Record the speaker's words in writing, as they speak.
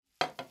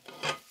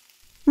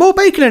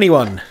more bacon,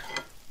 anyone?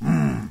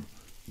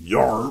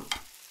 Yarp.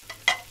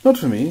 Not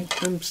for me.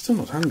 I'm still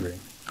not hungry.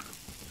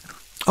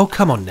 Oh,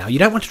 come on now. You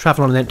don't want to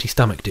travel on an empty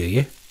stomach, do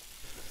you?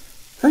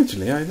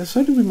 Actually, I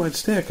decided we might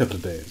stay a couple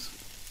of days.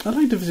 I'd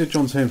like to visit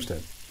John's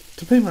homestead,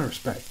 to pay my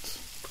respects.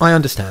 I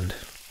understand.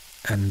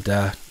 And,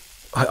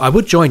 I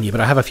would join you,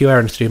 but I have a few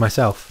errands to do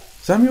myself.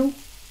 Samuel,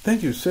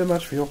 thank you so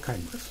much for your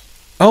kindness.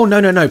 Oh,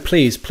 no,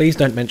 please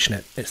don't mention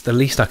it. It's the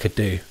least I could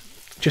do.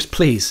 Just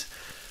please,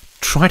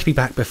 try to be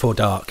back before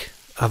dark.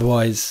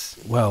 Otherwise,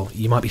 well,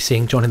 you might be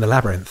seeing John in the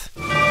labyrinth.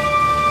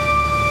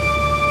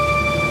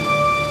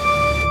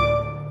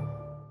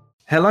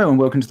 Hello and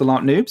welcome to the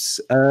LARP Noobs.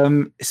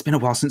 It's been a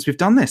while since we've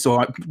done this,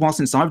 or a while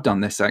since I've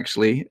done this,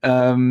 actually.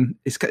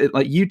 It's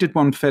like you did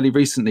one fairly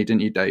recently,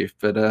 didn't you, Dave?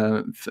 But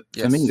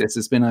for me, this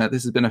has been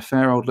a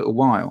fair old little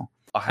while.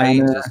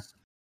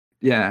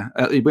 Yeah,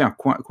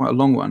 quite a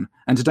long one.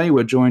 And today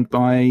we're joined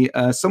by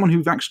someone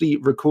who've actually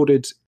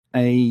recorded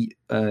a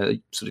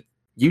sort of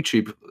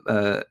YouTube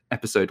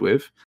episode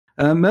with,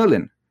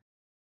 Merlyn.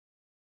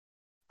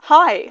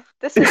 Hi,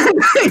 this is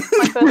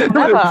my first one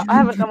ever. I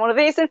haven't done one of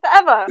these since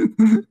ever.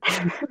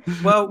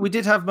 Well, we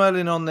did have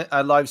Merlyn on the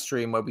live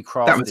stream where we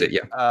crafted. That was it,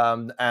 yeah.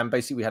 And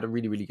basically we had a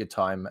really, really good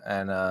time,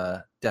 and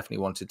definitely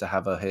wanted to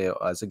have her here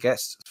as a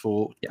guest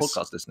for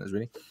podcast listeners,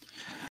 really.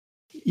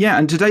 Yeah,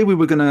 and today we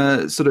were going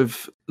to sort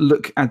of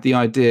look at the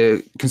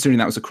idea, considering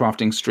that was a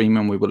crafting stream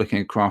and we were looking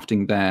at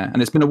crafting there.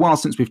 And it's been a while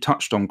since we've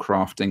touched on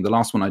crafting. The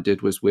last one I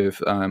did was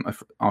with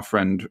our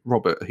friend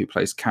Robert, who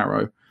plays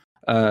Caro.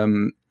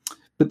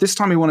 But this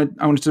time I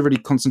wanted to really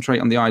concentrate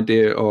on the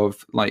idea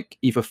of like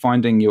either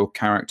finding your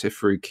character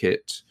through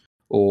kit,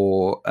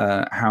 or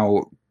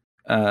how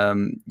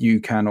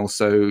you can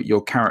also,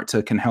 your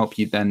character can help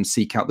you then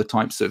seek out the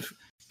types of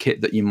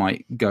kit that you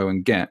might go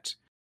and get.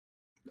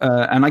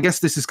 And I guess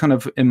this is kind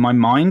of, in my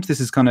mind, this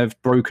is kind of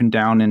broken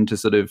down into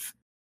sort of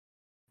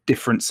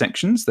different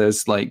sections.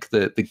 There's like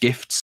the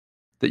gifts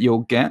that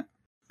you'll get,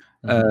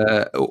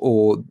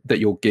 or that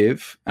you'll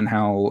give, and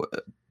how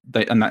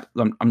I'm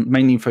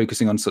mainly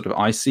focusing on sort of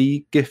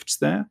icy gifts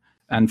there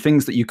and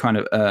things that you kind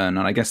of earn.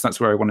 And I guess that's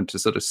where I wanted to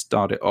sort of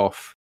start it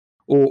off,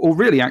 or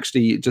really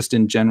actually just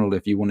in general,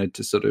 if you wanted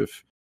to sort of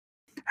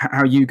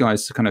how you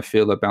guys kind of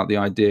feel about the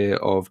idea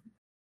of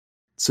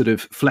sort of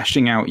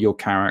fleshing out your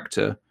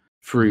character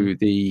through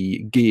the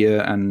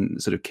gear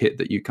and sort of kit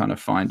that you kind of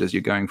find as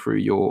you're going through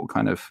your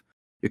kind of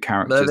your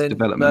character's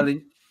development.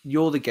 Merlyn,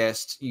 you're the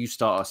guest. You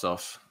start us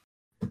off.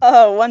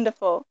 Oh,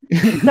 wonderful.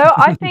 So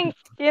I think,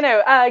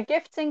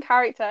 gifts in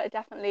character are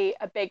definitely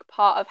a big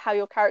part of how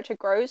your character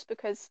grows,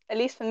 because at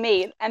least for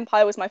me,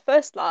 Empire was my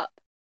first LARP.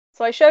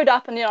 So I showed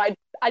up and,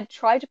 I'd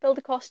tried to build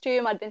a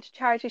costume. I'd been to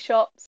charity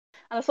shops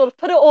and I sort of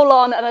put it all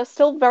on, and I was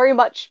still very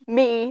much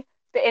me,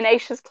 but in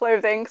Aisha's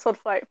clothing, sort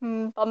of like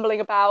bumbling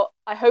about.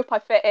 I hope I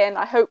fit in.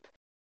 I hope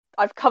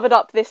I've covered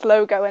up this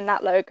logo and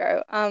that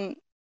logo.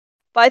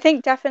 But I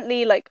think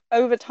definitely like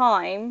over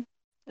time,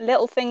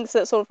 little things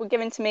that sort of were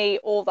given to me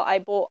or that I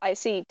bought,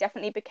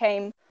 definitely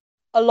became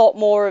a lot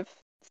more of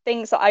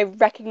things that I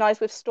recognized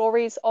with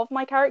stories of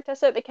my character.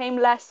 So it became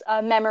less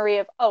a memory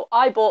of, oh,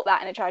 I bought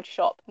that in a charity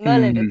shop,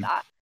 Merlyn did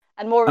that,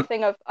 and more of a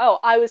thing of, oh,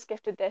 I was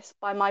gifted this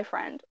by my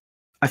friend.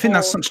 I think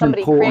that's such an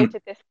somebody important...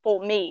 created this for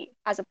me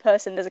as a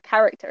person, as a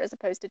character, as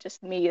opposed to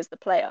just me as the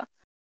player.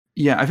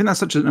 Yeah, I think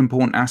that's such an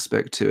important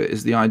aspect to it,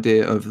 is the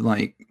idea of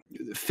like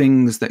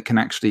things that can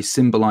actually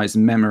symbolize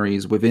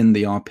memories within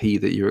the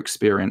RP that you're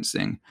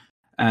experiencing.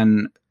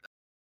 And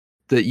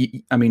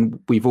that,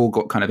 we've all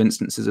got kind of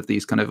instances of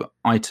these kind of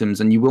items,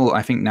 and you will,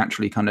 I think,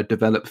 naturally kind of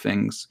develop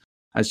things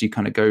as you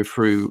kind of go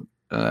through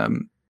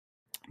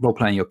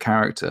role-playing your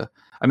character.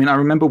 I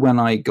remember when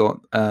I got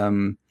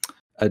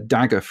a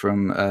dagger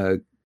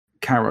from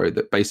Caro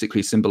that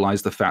basically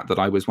symbolized the fact that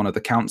I was one of the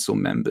council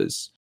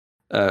members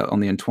on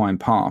the Entwined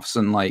Paths,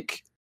 and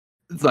like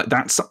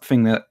that's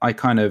something that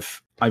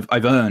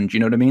I've earned.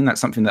 You know what I mean?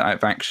 That's something that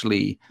I've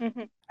actually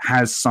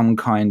has some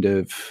kind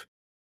of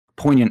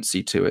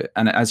poignancy to it.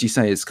 And as you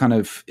say,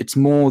 it's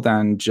more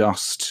than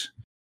just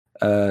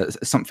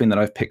something that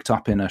I've picked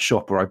up in a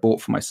shop or I bought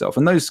for myself.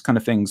 And those kind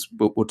of things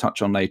we'll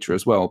touch on later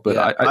as well. But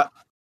yeah,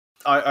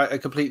 I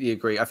completely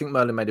agree. I think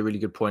Merlyn made a really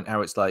good point,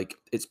 how it's like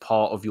it's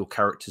part of your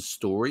character's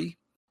story,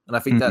 and I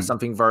think that's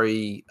something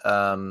very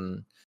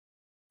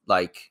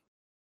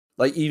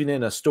like even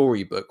in a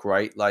storybook,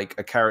 right? Like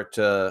a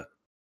character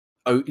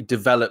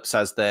develops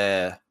as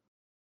their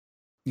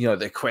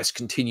quest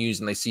continues,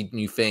 and they see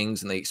new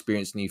things and they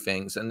experience new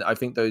things. And I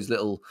think those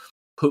little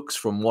hooks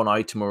from one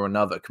item or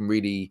another can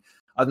really,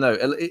 I don't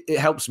know, it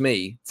helps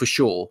me for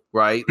sure,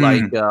 right?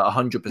 Like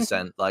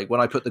 100%. Like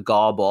when I put the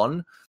garb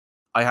on,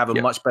 I have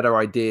a much better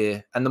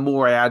idea, and the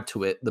more I add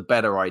to it, the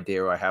better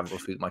idea I have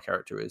of who my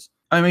character is.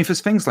 For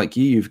things like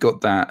you've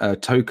got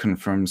that token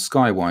from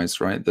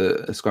Skywise, right?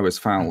 The Skywise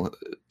Fowl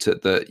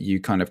that you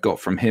kind of got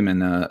from him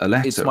in a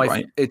letter,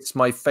 right? It's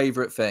my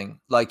favorite thing.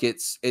 Like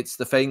it's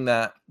the thing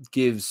that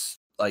gives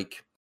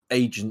like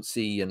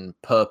agency and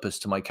purpose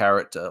to my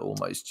character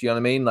almost. Do you know what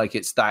I mean? Like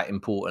it's that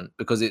important,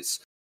 because it's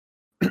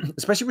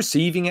especially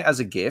receiving it as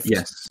a gift.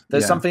 Yes,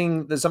 There's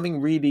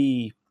something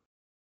really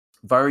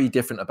very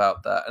different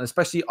about that, and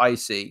especially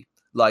icy,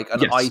 like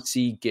an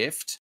icy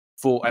gift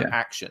for an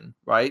action,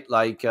 right?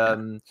 Like,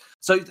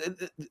 so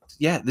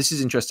this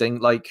is interesting.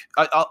 Like,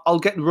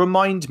 I'll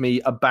remind me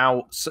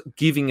about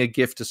giving a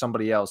gift to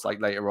somebody else like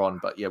later on.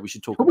 But yeah, we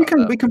should talk. Well,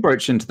 we can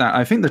broach into that.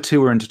 I think the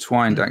two are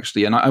intertwined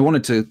actually, and I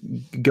wanted to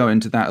go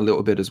into that a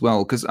little bit as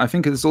well because I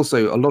think there's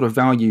also a lot of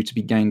value to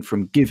be gained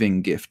from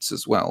giving gifts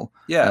as well.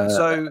 Yeah.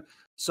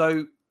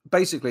 So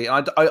basically,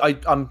 I'm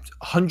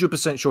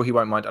 100% sure he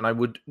won't mind, and I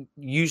would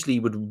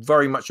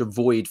very much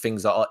avoid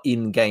things that are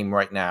in game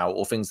right now,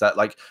 or things that,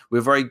 like,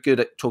 we're very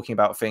good at talking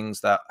about things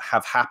that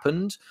have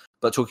happened,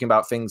 but talking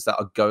about things that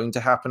are going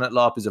to happen at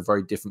LARP is a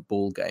very different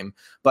ball game.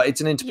 But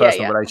it's an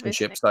interpersonal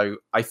relationship, obviously. so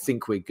I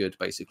think we're good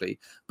basically.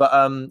 But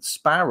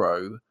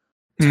Sparrow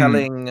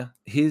telling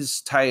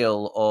his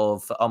tale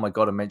of, oh my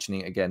god, I'm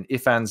mentioning it again,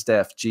 Ifan's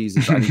death.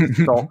 Jesus, I need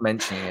to stop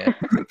mentioning it.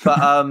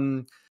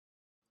 But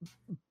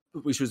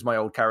which was my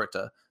old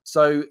character.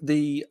 So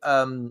the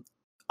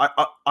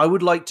I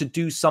would like to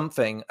do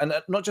something, and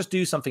not just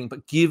do something,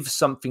 but give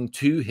something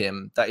to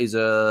him that is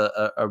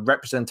a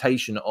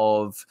representation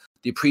of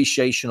the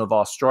appreciation of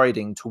our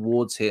striding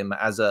towards him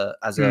as a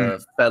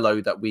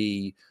fellow that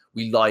we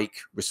like,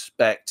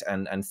 respect,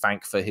 and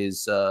thank for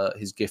his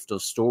gift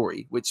of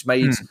story, which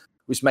made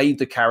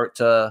the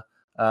character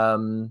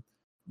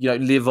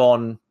live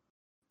on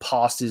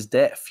past his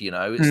death.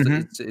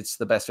 It's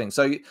the best thing.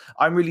 So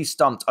I'm really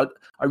stumped.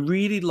 I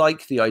really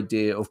like the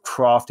idea of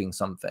crafting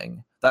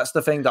something. That's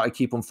the thing that I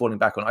keep on falling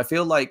back on. I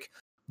feel like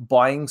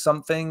buying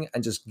something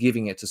and just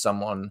giving it to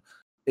someone,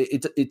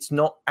 it's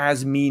not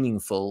as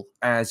meaningful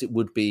as it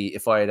would be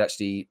if I had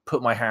actually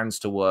put my hands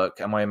to work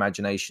and my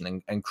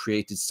imagination and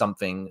created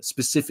something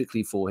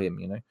specifically for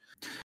him.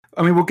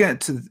 I mean, we'll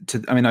get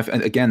to. I mean,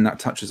 again, that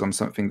touches on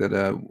something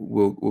that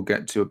we'll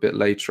get to a bit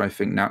later, I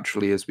think,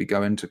 naturally as we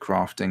go into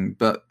crafting.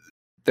 But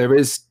there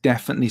is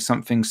definitely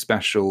something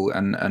special,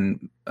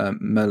 and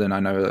Merlyn, I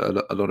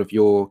know a lot of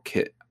your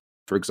kit,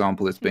 for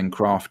example, has been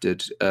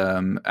crafted,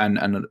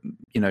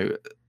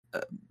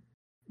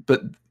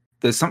 but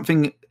there's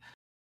something.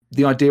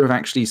 The idea of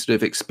actually sort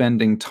of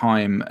expending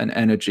time and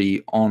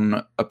energy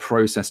on a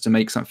process to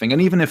make something,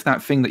 and even if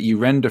that thing that you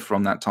render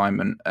from that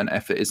time and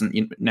effort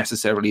isn't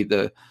necessarily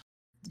the,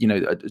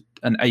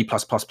 an A++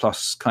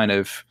 kind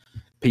of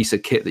piece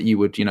of kit that you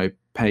would,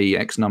 pay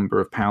X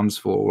number of pounds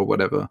for or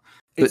whatever.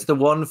 It's the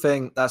one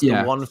thing. That's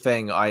the one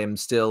thing I'm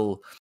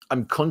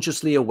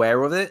consciously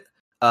aware of it,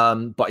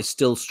 but I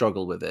still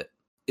struggle with it.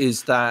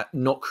 Is that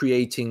not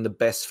creating the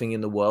best thing in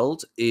the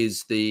world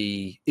is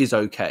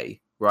okay.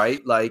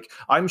 Right? Like,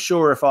 I'm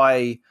sure if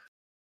I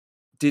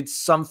did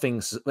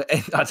something,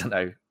 I don't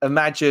know,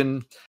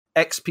 imagine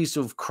X piece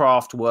of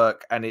craft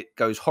work and it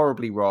goes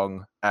horribly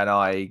wrong and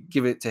I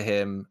give it to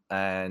him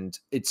and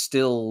it's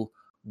still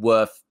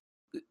worth,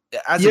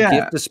 as a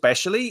gift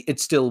especially,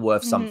 it's still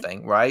worth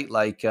something, right?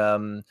 Like,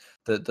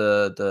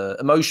 the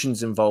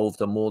emotions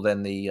involved are more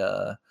than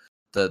the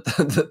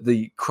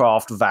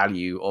craft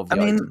value of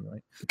the item,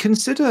 right?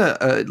 Consider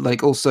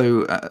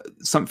also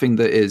something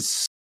that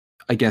is,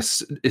 I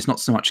guess it's not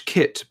so much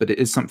kit, but it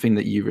is something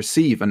that you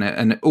receive, and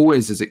it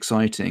always is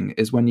exciting,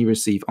 is when you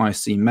receive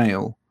IC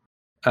mail.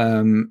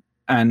 And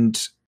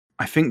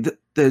I think that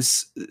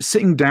there's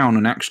sitting down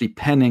and actually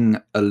penning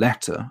a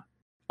letter,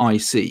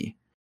 IC,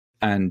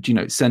 and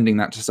sending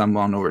that to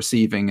someone or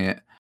receiving it.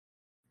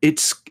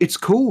 It's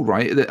cool,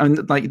 right?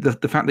 And like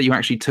the fact that you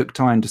actually took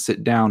time to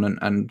sit down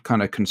and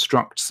kind of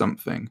construct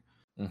something,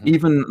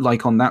 even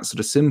like on that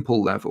sort of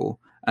simple level.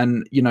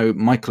 And,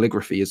 my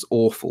calligraphy is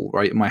awful,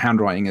 right? My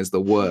handwriting is the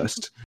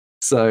worst.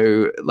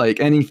 So, like,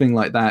 anything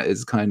like that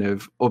is kind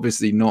of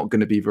obviously not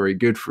going to be very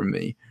good from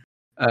me.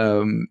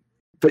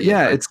 But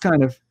yeah, it's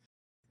kind of,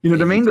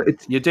 what I mean?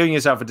 You're doing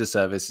yourself a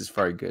disservice. It's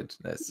very good.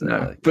 That's,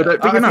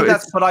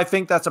 I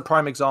think that's a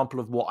prime example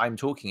of what I'm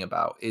talking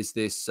about. Is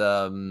this,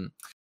 I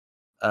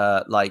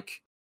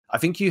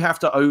think you have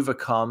to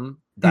overcome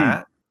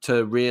that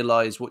to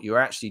realize what you're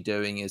actually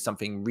doing is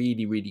something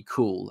really, really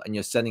cool, and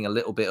you're sending a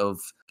little bit of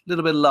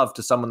love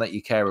to someone that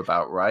you care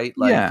about, right?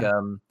 Like,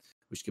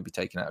 which could be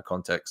taken out of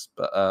context,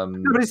 but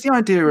no, but it's the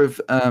idea of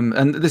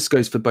and this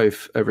goes for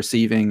both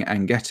receiving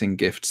and getting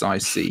gifts, I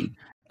see.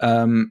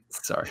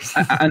 Sorry.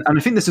 and I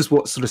think this is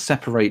what sort of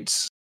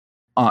separates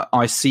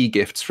IC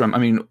gifts from, I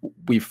mean,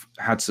 we've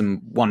had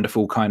some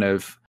wonderful kind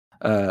of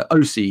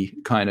OC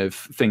kind of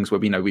things where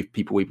we've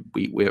people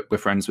we're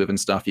friends with and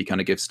stuff. You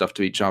kind of give stuff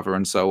to each other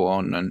and so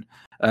on, and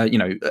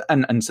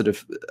and sort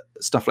of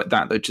stuff like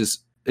that, which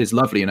is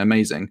lovely and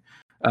amazing.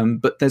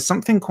 But there's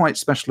something quite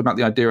special about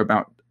the idea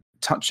about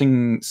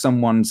touching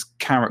someone's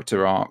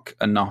character arc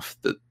enough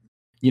that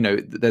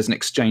there's an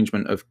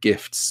exchangement of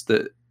gifts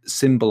that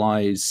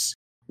symbolize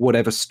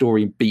whatever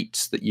story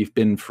beats that you've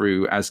been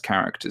through as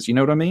characters. You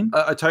know what I mean?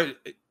 I totally.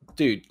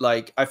 Dude,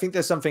 like, I think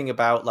there's something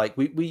about, like,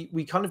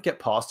 we kind of get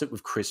past it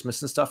with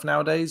Christmas and stuff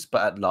nowadays,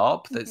 but at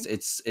LARP,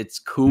 it's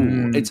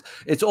cool.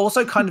 It's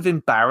also kind of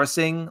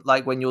embarrassing,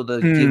 like, when you're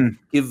the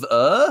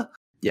giver,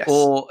 Yes.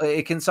 or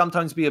it can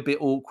sometimes be a bit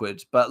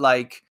awkward. But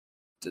like,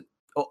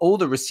 or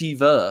the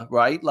receiver,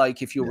 right?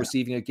 Like if you're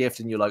receiving a gift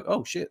and you're like,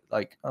 oh shit,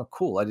 like, oh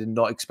cool, I did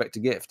not expect a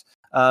gift.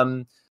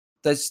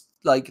 There's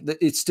like,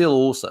 it's still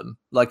awesome.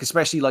 Like,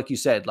 especially like you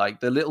said, like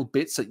the little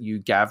bits that you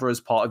gather as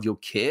part of your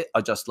kit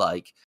are just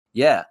like,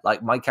 yeah,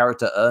 like my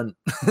character earned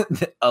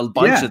a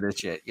bunch of this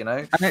shit, you know?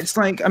 And it's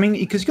like, I mean,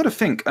 because you got to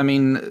think, I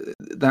mean,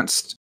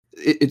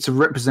 it's a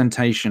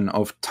representation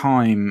of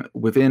time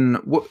within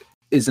what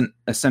isn't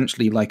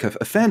essentially like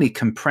a fairly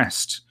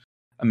compressed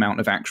amount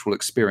of actual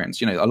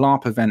experience. You know, a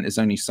LARP event is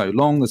only so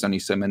long. There's only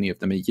so many of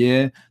them a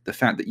year. The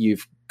fact that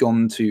you've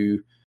gone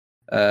to,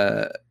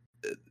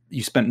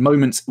 you spent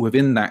moments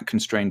within that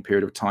constrained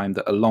period of time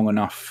that are long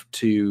enough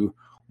to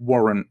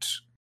warrant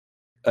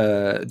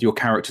your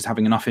characters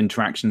having enough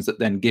interactions that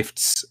then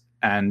gifts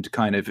and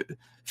kind of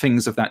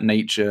things of that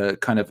nature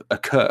kind of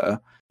occur.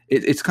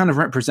 It's kind of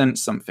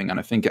represents something, and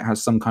I think it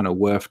has some kind of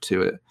worth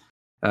to it.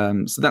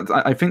 So that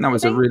I think that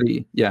was a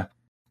really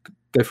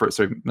Go for it,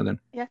 sorry, Merlyn.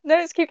 Yeah, no,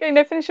 let's keep going.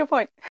 No, finish your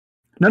point.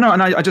 No,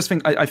 and I just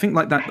think I think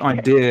like that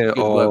idea Good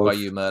work of by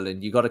you,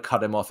 Merlyn. You got to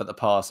cut him off at the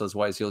pass,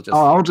 otherwise he'll just.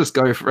 Oh, I'll just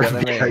go for it.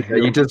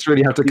 Okay, you just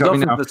really have to cut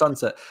me now. The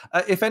sunset.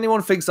 If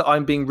anyone thinks that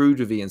I'm being rude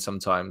with Ian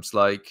sometimes,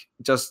 like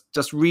just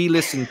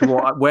re-listen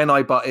to when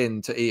I butt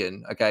in to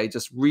Ian. Okay,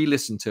 just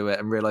re-listen to it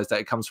and realize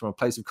that it comes from a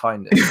place of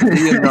kindness.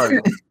 Ian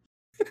knows.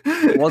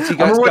 Once he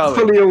gets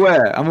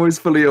I'm always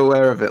fully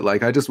aware of it.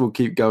 Like I just will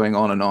keep going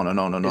on and on and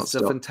on and not It's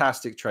stop. a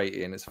fantastic trait,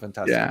 Ian. It's a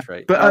fantastic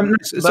trait. But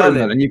sorry,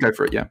 Merlyn, you go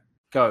for it. Yeah.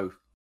 Go.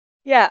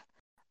 Yeah,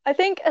 I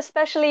think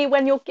especially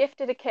when you're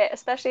gifted a kit,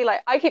 especially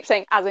like I keep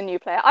saying as a new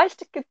player, I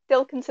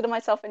still consider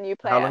myself a new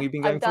player. How long have you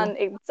been going I've done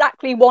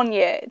exactly 1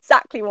 year.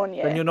 Exactly 1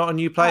 year. Then you're not a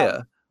new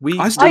player.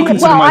 I still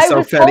consider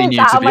myself fairly new,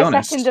 to be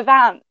honest. Second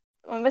event,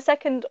 on my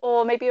second,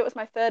 or maybe it was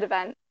my third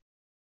event,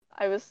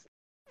 I was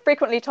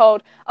frequently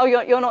told, "Oh,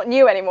 you're not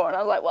new anymore," and I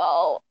was like,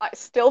 "Well, I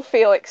still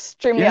feel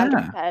extremely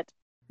underprepared."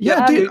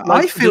 Yeah, dude,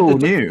 I feel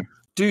new.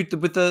 Dude,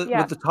 with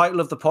the title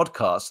of the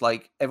podcast,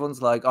 like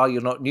everyone's like, "Oh,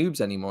 you're not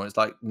noobs anymore." It's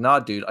like, nah,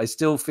 dude, I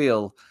still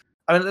feel.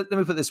 I mean, let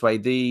me put it this way: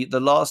 the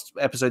last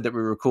episode that we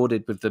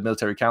recorded with the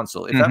military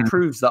council, if that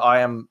proves that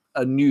I am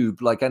a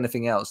noob like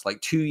anything else,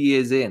 like 2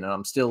 years in, and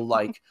I'm still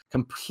like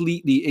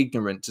completely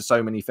ignorant to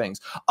so many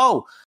things.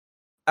 Oh.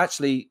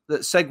 Actually, the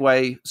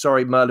segue.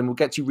 Sorry, Merlyn. We'll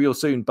get to you real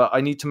soon, but I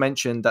need to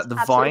mention that the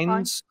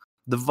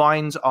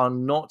vines are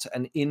not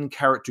an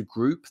in-character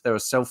group; they're a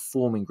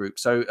self-forming group.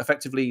 So,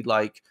 effectively,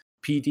 like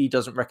PD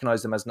doesn't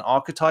recognize them as an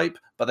archetype,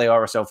 but they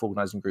are a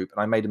self-organizing group.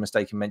 And I made a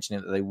mistake in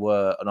mentioning that they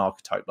were an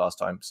archetype last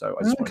time. So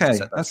I just wanted to set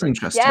that that's straight.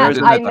 interesting.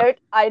 Yeah,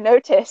 I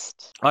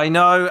noticed. I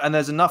know, and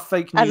there's enough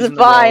fake news. As a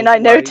Vine, I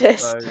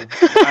noticed.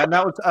 And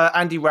that was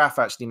Andy Raff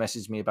actually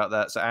messaged me about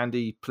that. So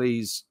Andy,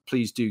 please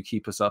do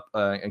keep us up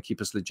and keep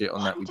us legit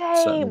on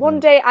that. One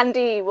day,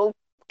 Andy will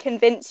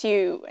convince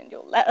you, and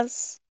you'll let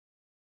us.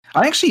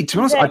 I actually, to be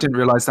honest, I didn't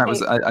realize that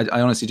was. I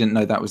honestly didn't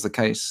know that was the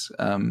case.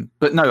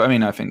 But no, I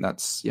mean, I think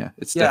that's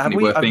it's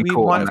definitely worth being caught.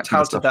 We might on have that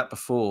touted that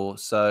before.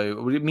 So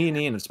me and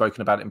Ian have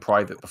spoken about it in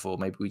private before.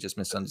 Maybe we just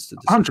misunderstood.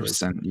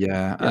 100%.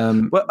 Yeah.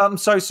 Well, I'm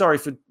so sorry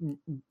for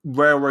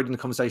railroading the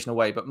conversation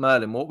away. But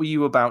Merlyn, what were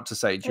you about to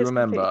say? Do you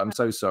remember? I'm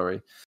so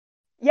sorry.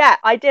 Yeah,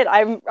 I did.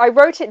 I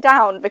wrote it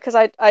down because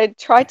I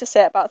tried to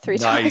say it about 3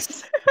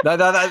 times.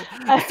 No,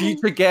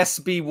 future guests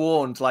be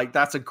warned. Like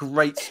that's a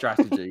great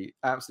strategy.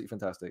 Absolutely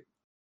fantastic.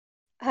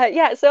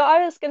 So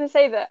I was going to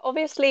say that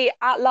obviously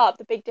at LARP,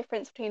 the big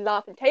difference between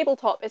LARP and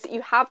tabletop is that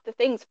you have the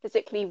things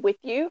physically with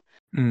you.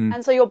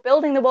 And so you're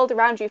building the world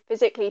around you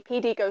physically.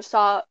 PD goes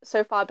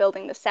so far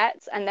building the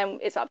sets, and then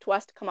it's up to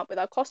us to come up with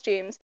our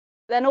costumes.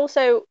 Then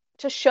also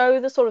to show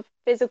the sort of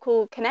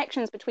physical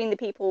connections between the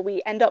people,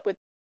 we end up with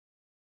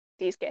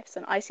these gifts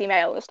and IC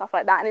mail and stuff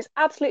like that, and it's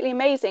absolutely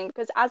amazing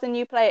because as a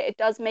new player it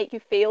does make you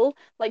feel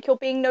like you're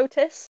being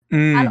noticed.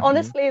 And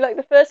honestly, like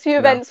the first few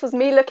events was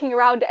me looking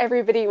around at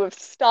everybody with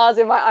stars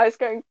in my eyes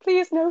going,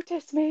 please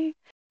notice me.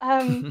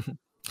 And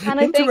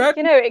I think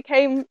it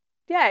came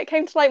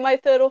to like my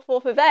third or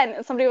fourth event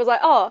and somebody was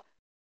like, oh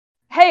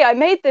hey, I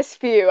made this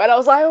for you, and I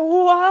was like,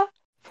 what?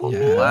 For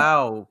me?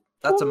 Wow,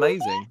 that's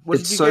amazing. What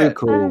it's did you so get?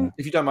 cool.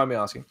 If you don't mind me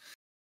asking.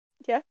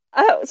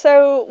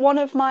 So one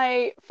of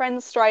my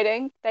friends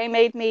striding, they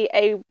made me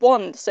a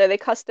wand. So they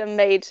custom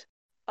made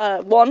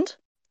a wand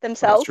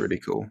themselves. That's really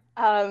cool.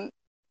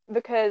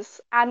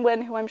 Because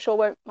Anwen, who I'm sure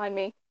won't mind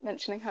me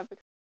mentioning her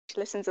because she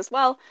listens as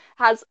well,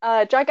 has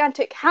a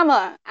gigantic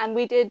hammer. And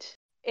we did,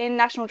 in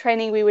national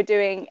training, we were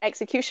doing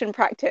execution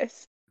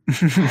practice.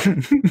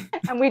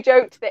 And we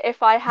joked that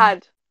if I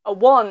had a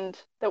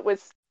wand that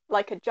was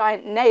like a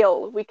giant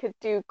nail, we could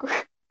do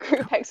group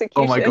execution.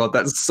 Oh my god,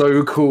 that's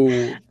so cool.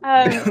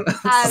 And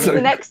the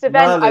next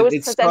event, I was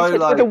presented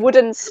with a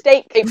wooden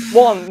stake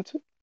wand.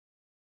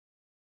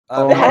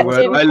 Oh my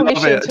word, I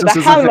love it. Just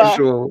as a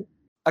visual.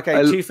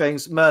 Okay, 2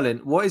 things.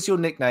 Merlyn, what is your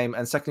nickname?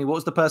 And secondly, what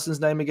was the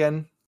person's name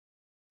again?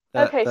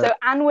 So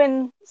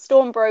Anwen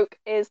Stormbroke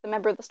is the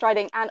member of the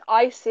striding, and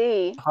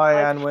IC. Hi,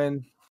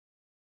 Anwen.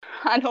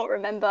 I don't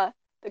remember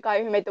the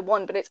guy who made the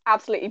wand, but it's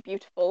absolutely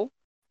beautiful.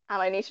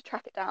 and I need to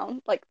track it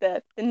down, like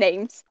the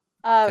names.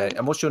 Okay,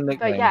 and what's your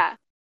nickname? But yeah,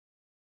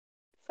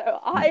 so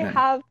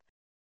Nickname.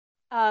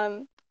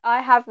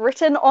 I have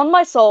written on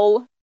my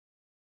soul,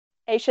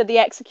 Aisha the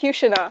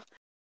Executioner.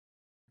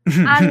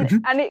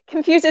 And it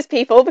confuses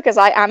people because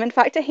I am in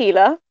fact a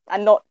healer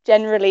and not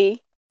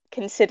generally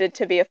considered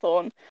to be a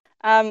thorn.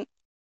 And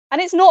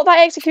it's not that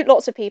I execute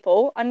lots of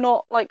people. I'm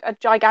not like a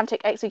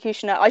gigantic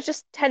executioner. I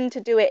just tend to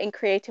do it in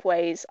creative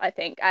ways, I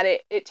think. And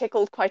it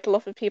tickled quite a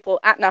lot of people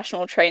at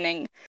national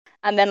training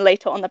and then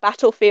later on the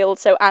battlefield.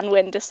 So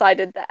Anwin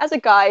decided that as a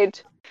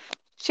guide,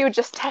 she would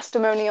just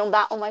testimonial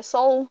that on my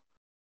soul.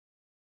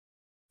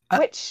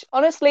 Which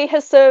honestly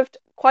has served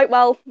quite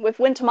well, with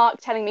Wintermark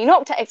telling me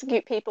not to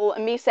execute people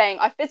and me saying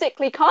I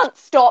physically can't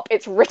stop,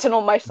 it's written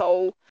on my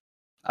soul.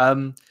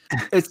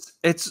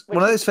 It's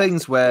one of those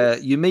things where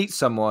you meet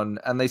someone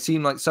and they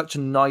seem like such a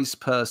nice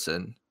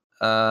person,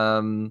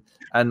 and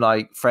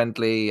like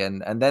friendly,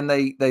 and then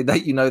they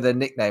let you know their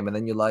nickname, and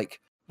then you're like,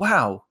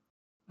 wow,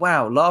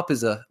 LARP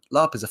is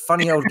a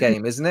funny old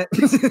game, isn't it?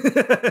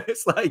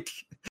 It's like,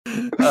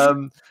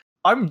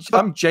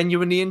 I'm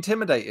genuinely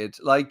intimidated,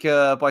 like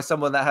by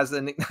someone that has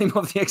the nickname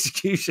of the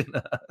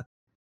Executioner.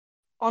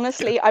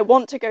 Honestly, I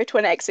want to go to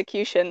an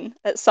execution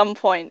at some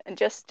point and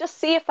just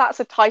see if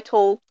that's a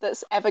title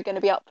that's ever going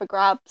to be up for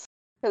grabs.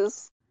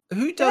 Because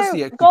who does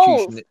the execution?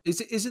 Goals.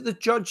 Is it the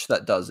judge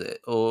that does it,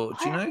 or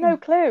do you know? I have no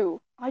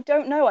clue. I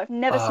don't know. I've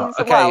never seen someone.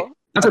 Okay. Well,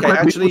 That's okay, okay.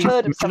 actually,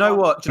 Do you know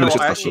what?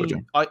 Malicious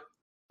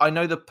I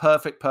know the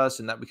perfect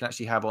person that we can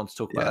actually have on to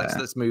talk about that. So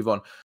Yeah. let's move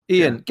on.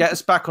 Ian, get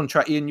us back on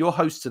track. Ian, you're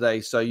host today,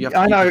 so you have to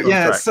I keep know, us on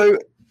yeah. track. So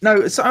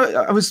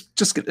I was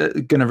just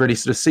going to really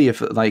sort of see if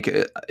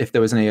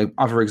there was any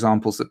other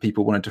examples that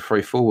people wanted to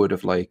throw forward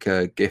of like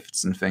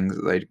gifts and things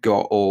that they'd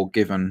got or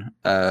given.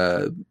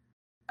 And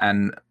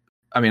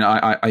I mean,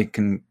 I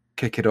can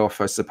kick it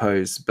off, I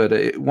suppose.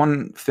 But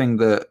one thing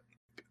that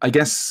I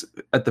guess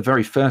at the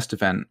very first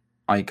event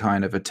I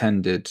kind of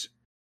attended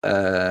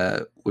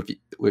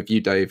with you,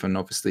 Dave, and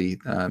obviously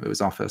it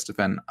was our first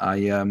event.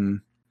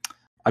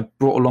 I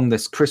brought along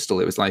this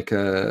crystal. It was like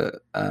a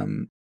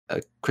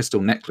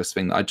crystal necklace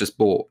thing that I just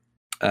bought,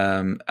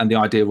 and the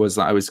idea was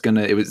that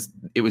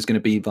it was gonna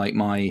be like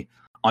my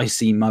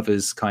icy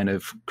mother's kind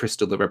of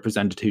crystal that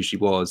represented who she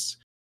was,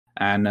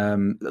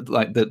 and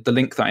like the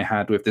link that I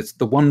had with this,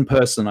 the one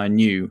person I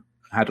knew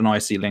had an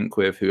icy link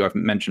with, who I've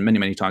mentioned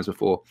many times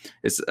before,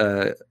 is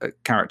a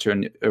character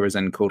in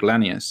Urizen called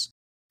Lanius.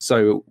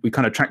 So we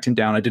kind of tracked him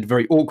down. I did a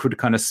very awkward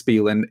kind of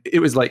spiel, and it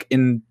was like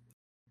in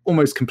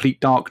almost complete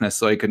darkness,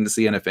 so I couldn't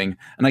see anything.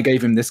 And I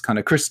gave him this kind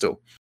of crystal.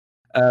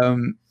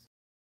 And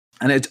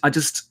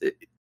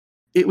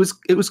it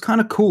was kind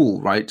of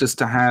cool, right? Just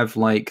to have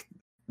like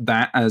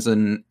that as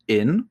an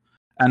in.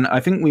 And I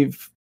think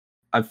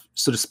I've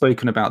sort of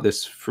spoken about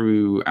this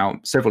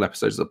throughout several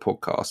episodes of the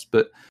podcast,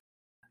 but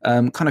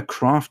kind of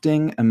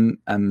crafting and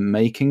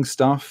making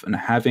stuff and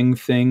having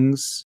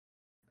things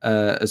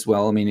as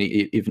well. I mean,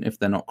 even if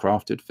they're not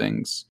crafted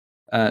things,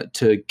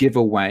 to give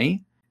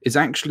away is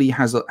actually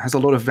has a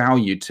lot of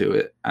value to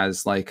it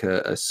as like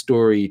a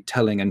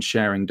storytelling and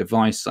sharing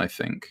device, I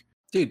think.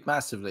 Dude,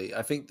 massively.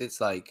 I think it's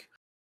like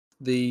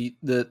I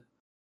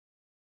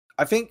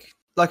think,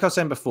 like I was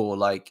saying before,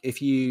 like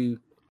if you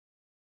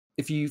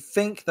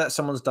think that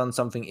someone's done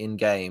something in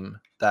game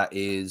that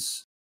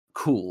is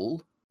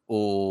cool,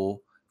 or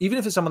even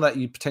if it's someone that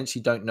you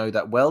potentially don't know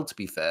that well, to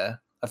be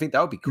fair, I think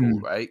that would be cool,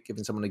 right?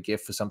 Giving someone a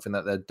gift for something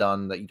that they've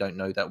done that you don't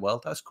know that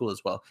well, that's cool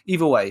as well.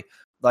 Either way,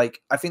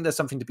 like I think there's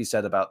something to be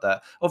said about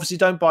that. Obviously,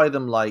 don't buy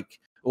them like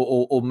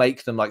or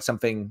make them like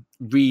something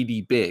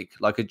really big,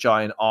 like a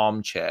giant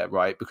armchair,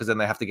 right? Because then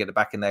they have to get it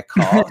back in their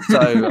car.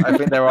 So I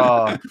think there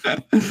are,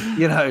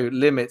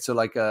 limits, or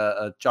like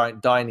a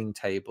giant dining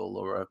table,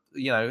 or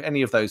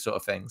any of those sort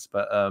of things.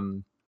 But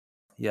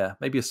yeah,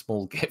 maybe a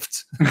small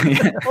gift.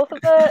 Well,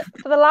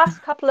 for the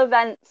last couple of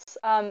events,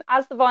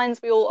 as the Vines,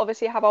 we all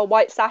obviously have our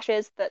white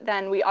sashes that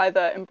then we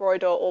either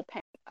embroider or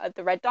paint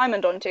the red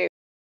diamond onto.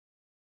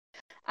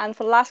 And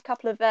for the last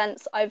couple of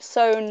events, I've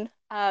sewn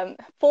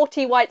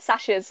 40 white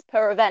sashes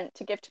per event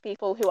to give to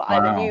people who are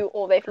either new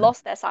or they've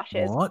lost their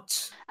sashes.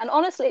 What? And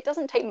honestly, it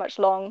doesn't take much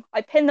long.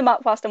 I pin them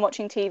up whilst I'm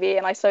watching TV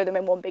and I sew them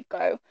in one big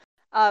go.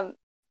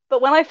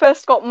 But when I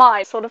first got mine,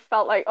 I sort of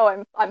felt like,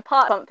 oh, I'm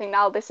part of something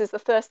now. This is the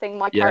first thing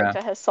my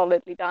character has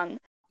solidly done.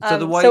 So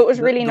it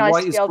was really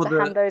nice to be able to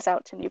hand those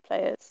out to new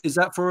players. Is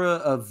that for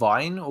a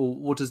vine, or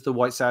what does the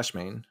white sash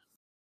mean?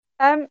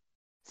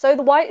 So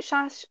the white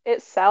sash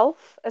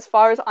itself, as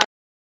far as I'm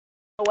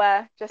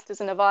aware, just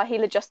as an Avar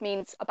healer, just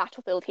means a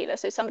battlefield healer.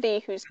 So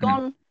somebody who's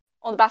gone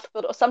on the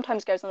battlefield, or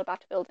sometimes goes on the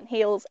battlefield and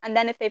heals, and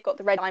then if they've got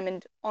the red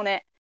diamond on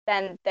it,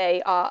 then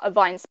they are a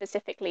vine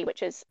specifically,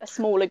 which is a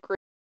smaller group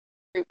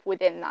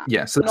within that.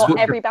 Yeah, so not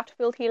every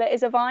battlefield healer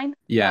is a vine.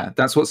 Yeah,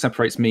 that's what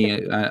separates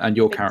me and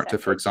your character,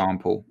 for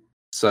example.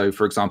 So,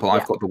 for example,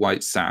 I've got the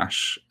white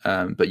sash,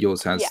 but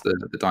yours has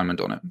the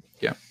diamond on it.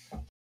 Yeah,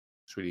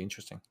 it's really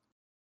interesting.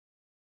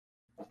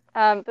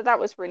 But that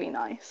was really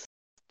nice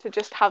to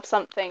just have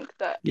something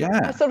that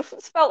I sort of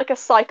felt like a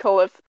cycle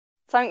of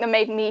something that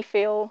made me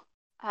feel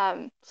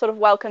sort of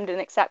welcomed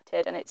and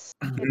accepted, and it's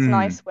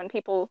nice when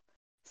people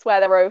swear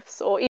their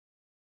oaths, or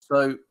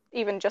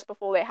even just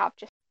before they have,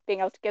 just being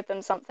able to give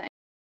them something.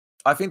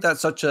 I think that's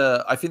such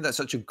a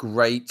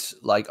great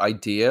like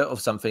idea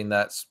of something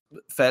that's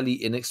fairly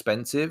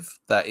inexpensive,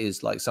 that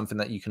is like something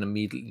that you can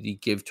immediately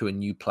give to a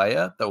new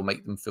player that will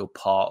make them feel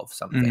part of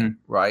something,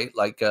 right?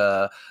 Like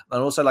and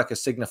also like a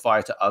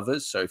signifier to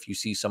others. So if you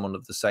see someone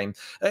of the same,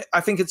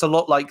 I think it's a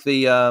lot like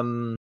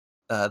the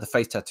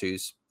face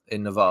tattoos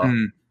in Navarre.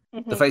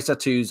 The face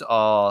tattoos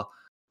are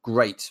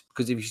great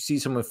because if you see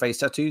someone with face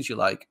tattoos, you're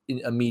like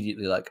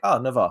immediately like, oh,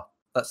 Navarre.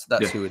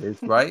 That's who it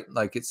is, right?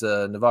 Like it's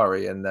a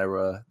Navari, and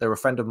they're a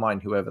friend of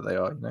mine, whoever they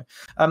are. You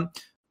know,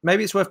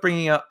 maybe it's worth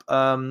bringing up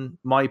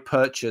my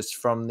purchase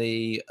from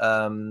the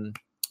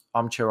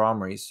Armchair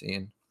Armories,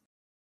 Ian.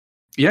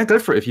 Yeah, go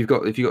for it. If you've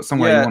got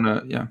somewhere you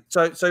want to, yeah.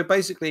 So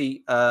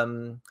basically,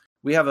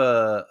 we have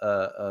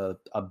a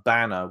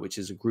banner, which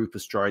is a group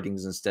of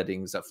stridings and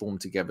steadings that form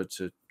together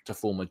to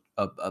form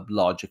a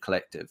larger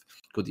collective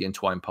called the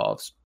Entwined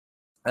Paths,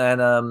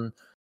 and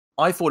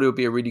I thought it would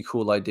be a really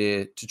cool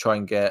idea to try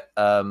and get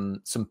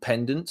some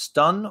pendants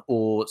done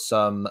or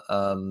some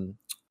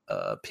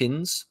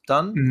pins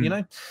done, you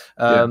know?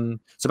 So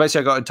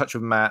basically I got in touch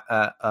with Matt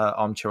at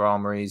Armchair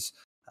Armories,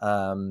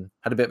 had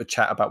a bit of a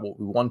chat about what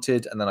we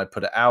wanted, and then I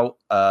put it out.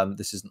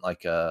 This isn't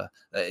like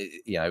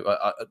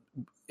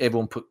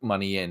everyone put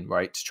money in,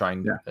 right, to try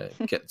and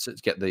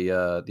get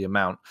the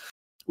amount,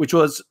 which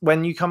was,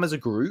 when you come as a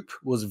group,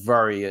 was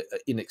very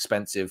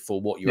inexpensive for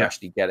what you're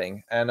actually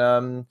getting.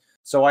 And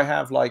so I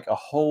have like a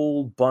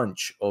whole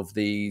bunch of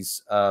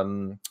these.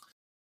 They're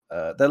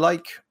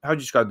like, how do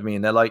you describe them?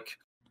 And they're like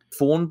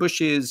thorn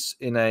bushes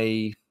in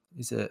a.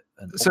 Is it?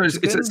 So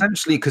it's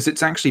essentially, because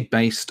it's actually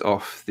based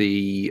off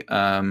the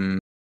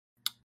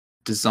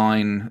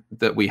design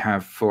that we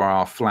have for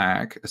our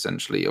flag,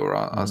 essentially, or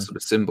our sort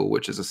of symbol,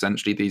 which is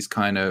essentially these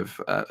kind of.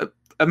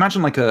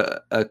 Imagine like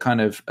a kind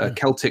of a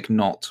Celtic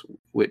knot,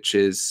 which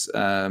is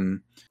they're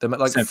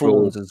like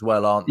thorns as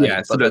well, aren't they?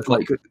 Yeah, sort of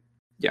like.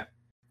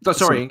 Oh,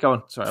 sorry, go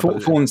on. Sorry,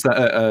 thorns that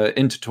are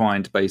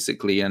intertwined,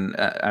 basically, and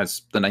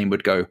as the name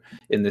would go,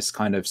 in this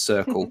kind of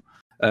circle,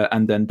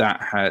 and then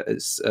that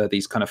has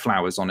these kind of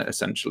flowers on it,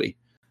 essentially.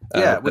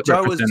 Which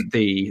represent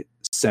the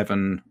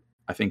 7.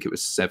 I think it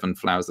was 7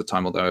 flowers at the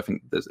time, although I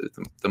think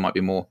there might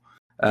be more.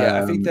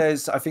 I think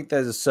there's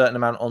a certain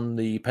amount on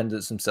the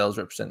pendants themselves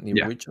representing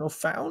the original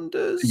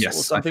founders, or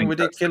something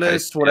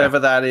ridiculous, whatever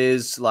that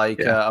is. Like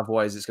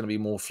otherwise, it's going to be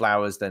more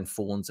flowers than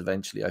thorns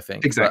eventually, I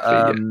think.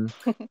 Exactly.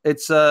 But,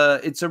 it's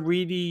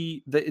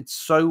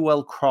so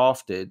well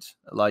crafted.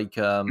 Like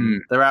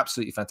they're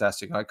absolutely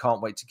fantastic, and I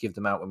can't wait to give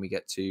them out when we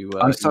get to.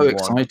 I'm so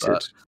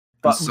excited.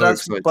 But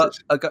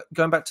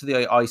going back to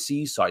the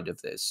IC side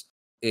of this,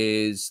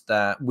 is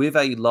that with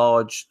a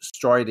large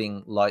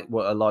striding, like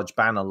a large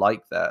banner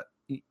like that,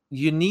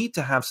 you need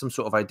to have some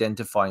sort of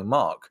identifying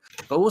mark,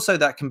 but also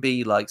that can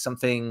be like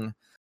something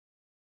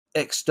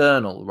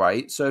external,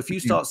 right? So if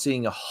you start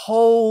seeing a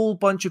whole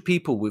bunch of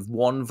people with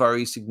one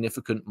very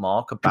significant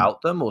mark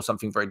about them or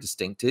something very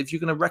distinctive,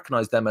 you're going to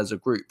recognize them as a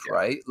group,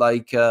 right?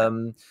 Like,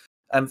 and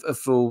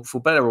for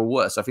better or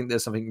worse, I think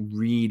there's something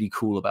really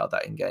cool about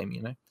that in game,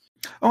 you know?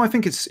 Oh, I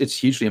think it's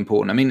hugely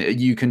important. I mean,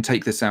 you can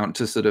take this out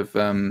to sort of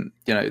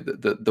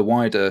the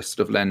wider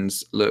sort of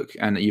lens look,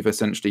 and you've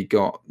essentially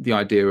got the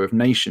idea of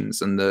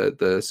nations and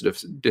the sort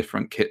of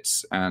different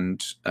kits,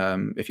 and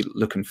if you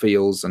look and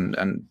feels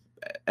and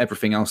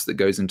everything else that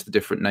goes into the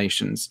different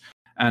nations.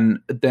 And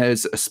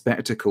there's a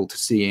spectacle to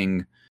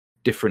seeing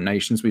different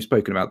nations. We've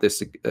spoken about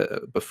this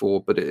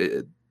before, but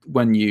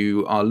when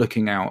you are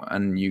looking out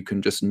and you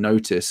can just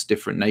notice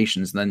different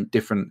nations, and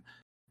then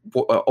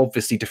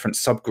obviously different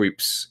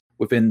subgroups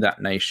within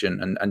that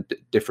nation, and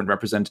different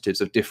representatives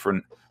of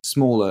different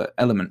smaller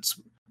elements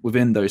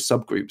within those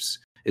subgroups.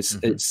 It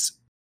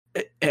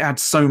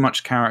adds so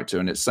much character,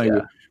 and it's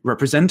so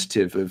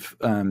representative of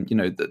everything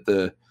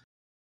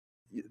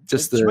that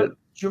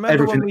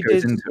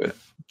goes into it.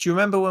 Do you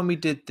remember when we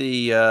did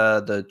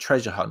the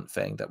treasure hunt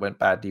thing that went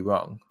badly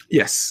wrong?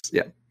 Yes.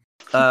 Yeah.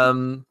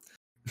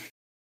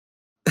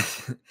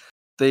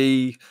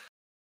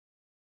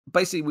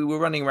 Basically, we were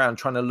running around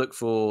trying to look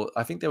for.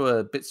 I think there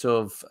were bits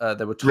of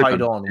they were tied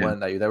ribbon, on, weren't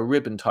they? They were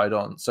ribbon tied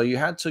on. So you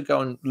had to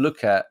go and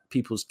look at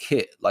people's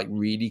kit like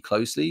really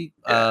closely,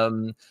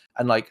 and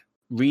like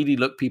really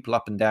look people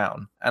up and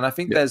down. And I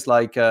think there's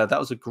like that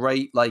was a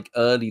great like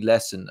early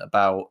lesson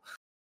about.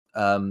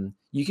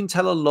 You can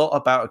tell a lot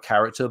about a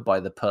character by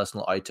the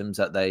personal items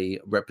that they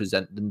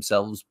represent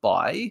themselves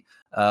by,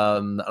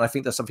 and I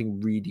think there's something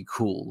really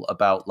cool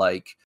about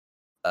like.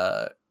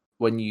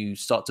 When you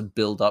start to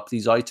build up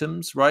these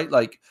items, right?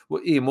 Like,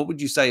 Ian, what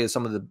would you say are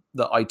some of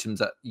the items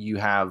that you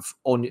have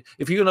on?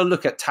 If you're going to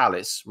look at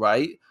Talus,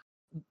 right?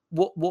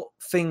 What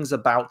things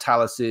about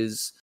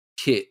Talus's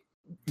kit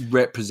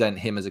represent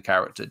him as a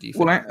character? Do you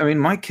think? Well, I mean,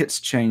 my kit's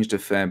changed a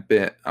fair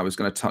bit. I was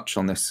going to touch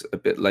on this a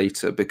bit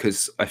later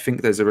because I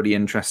think there's a really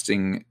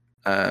interesting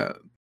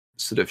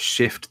sort of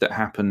shift that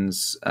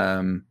happens.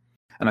 And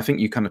and I think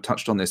you kind of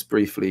touched on this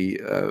briefly,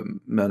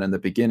 Merlyn, in the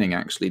beginning,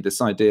 actually, this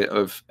idea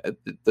of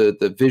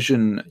the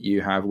vision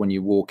you have when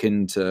you walk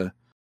into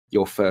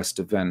your first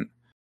event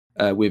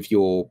with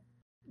your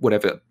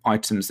whatever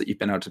items that you've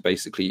been able to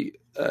basically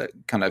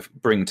kind of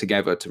bring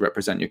together to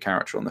represent your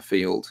character on the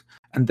field,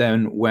 and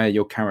then where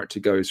your character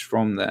goes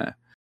from there.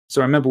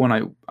 So I remember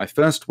when I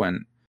first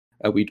went,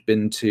 we'd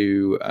been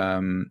to,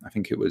 I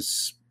think it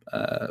was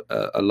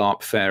a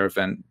LARP fair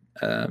event,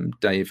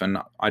 Dave, and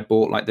I'd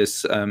bought like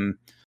this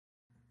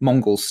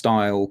Mongol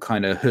style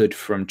kind of hood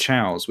from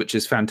Chow's, which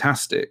is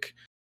fantastic.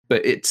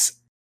 But it's,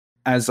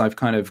 as I've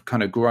kind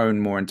of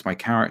grown more into my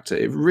character,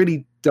 it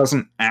really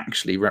doesn't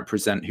actually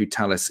represent who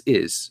Talis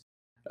is.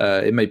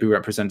 It maybe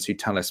represents who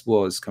Talis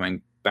was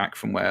coming back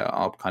from where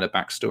our kind of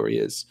backstory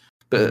is.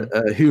 But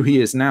who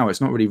he is now, it's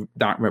not really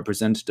that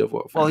representative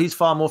of him. Well, he's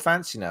far more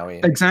fancy now,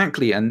 Ian.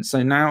 Exactly. And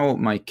so now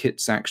my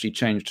kit's actually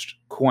changed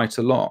quite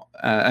a lot.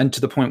 And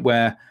to the point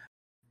where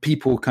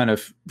people kind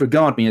of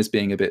regard me as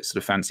being a bit sort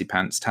of fancy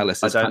pants.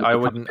 Talis is I don't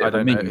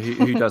know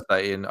who does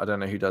that, Ian. I don't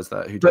know who does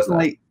that. Who does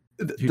that?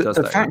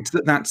 The fact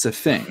that that's a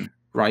thing,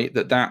 right?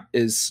 That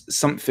is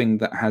something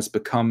that has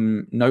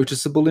become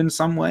noticeable in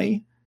some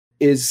way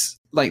is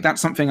like,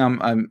 that's something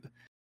I'm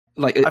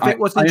like, I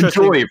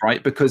enjoy,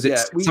 right? Because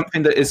it's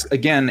something that is,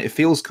 again, it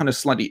feels kind of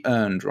slightly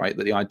earned, right?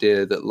 That the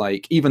idea that,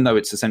 like, even though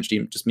it's essentially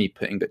just me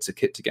putting bits of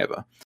kit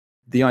together,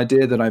 the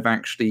idea that I've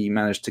actually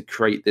managed to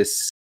create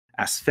this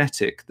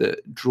aesthetic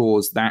that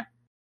draws that,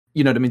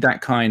 you know what I mean,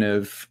 that kind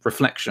of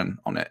reflection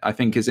on it, I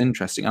think is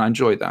interesting. And I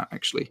enjoy that,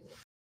 actually.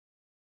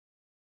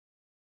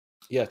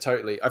 Yeah,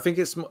 totally. I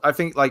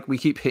think like we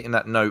keep hitting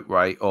that note,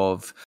 right,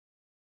 of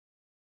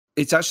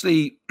it's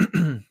actually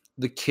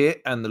the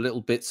kit and the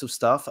little bits of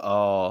stuff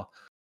are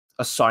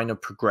a sign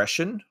of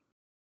progression,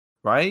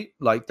 right?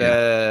 Like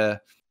they're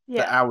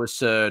the hours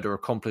served or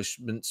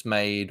accomplishments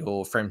made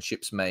or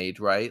friendships made,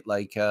 right?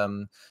 Like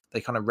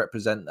they kind of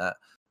represent that.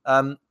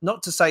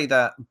 Not to say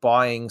that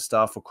buying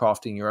stuff or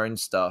crafting your own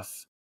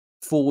stuff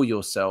for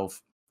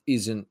yourself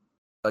isn't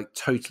like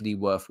totally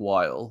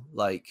worthwhile.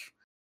 Like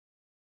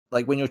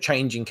when you're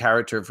changing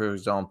character, for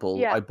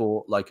example, I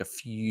bought like a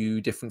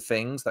few different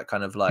things that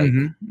kind of like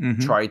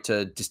try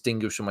to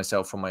distinguish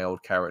myself from my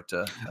old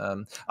character.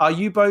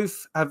 You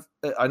both have,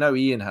 I know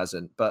Ian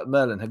hasn't, but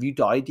Merlyn, have you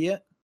died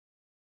yet?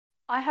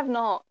 I have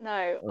not,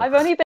 no. Ugh. I've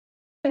only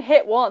been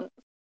hit once.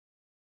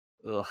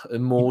 Ugh,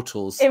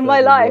 immortals. In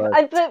my life.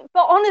 But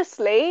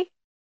honestly,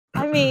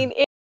 I mean,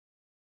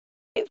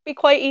 it'd be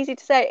quite easy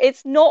to say.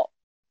 It's not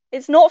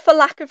for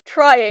lack of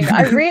trying.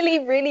 I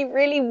really, really,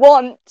 really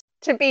want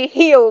to be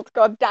healed,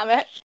 god damn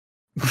it.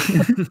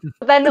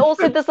 But then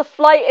also there's a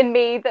flight in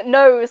me that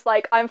knows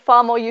like I'm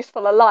far more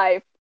useful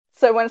alive.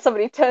 So when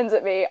somebody turns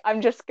at me, I'm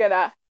just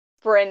gonna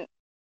sprint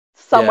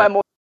somewhere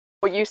more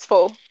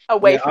useful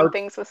away from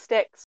things with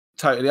sticks.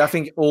 Totally. I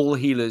think all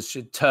healers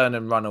should turn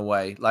and run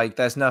away. Like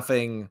there's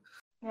nothing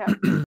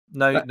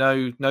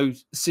no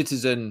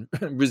citizen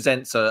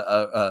resents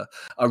a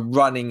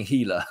running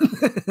healer.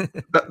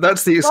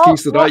 That's the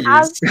excuse that I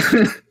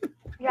use.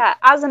 Yeah,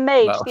 as a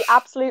mage, the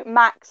absolute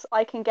max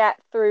I can get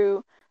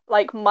through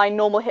like my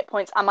normal hit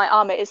points and my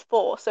armor is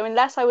 4. So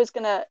unless I was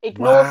gonna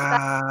ignore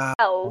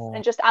spells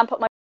and just amp up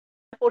my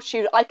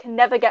fortitude, I can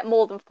never get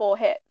more than 4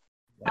 hits.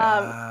 And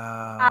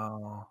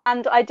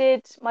I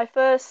did my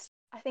first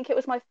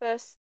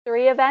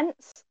 3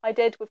 events I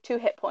did with 2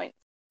 hit points.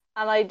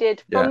 And I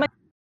did from my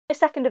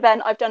second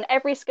event, I've done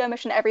every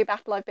skirmish and every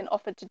battle I've been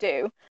offered to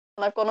do,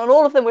 and I've gone on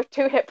all of them with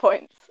 2 hit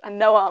points and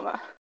no armor.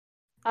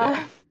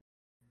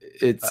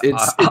 It's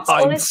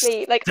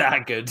honestly like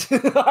staggered.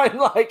 I'm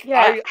like,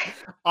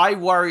 I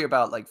worry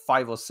about like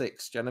 5 or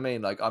 6. Do you know what I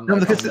mean? Like I'm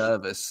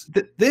nervous.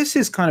 This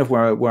is kind of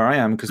where I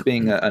am, because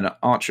being an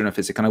archer and a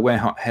physic, and I wear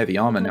heavy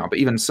armor now. But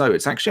even so,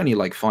 it's actually only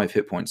like 5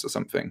 hit points or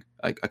something.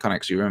 I can't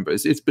actually remember.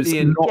 It's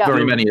Ian, not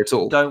very many at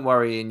all. Don't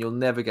worry, Ian. You'll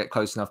never get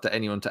close enough to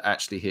anyone to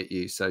actually hit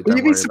you. So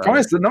you'd be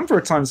surprised the number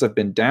of times I've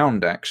been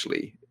downed.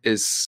 Actually,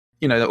 is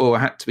or I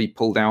had to be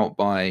pulled out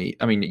by.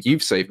 I mean,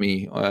 you've saved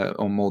me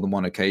on more than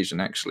one occasion,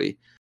 actually.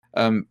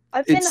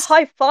 I've been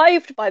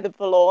high-fived by the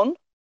Valorn.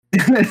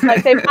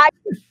 Like they've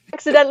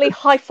accidentally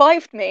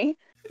high-fived me,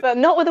 but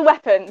not with a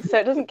weapon, so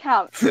it doesn't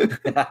count.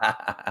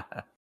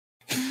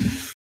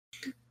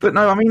 But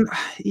no, I mean,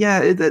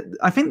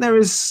 I think there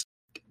is,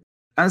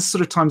 as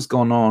sort of time's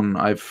gone on,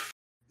 I've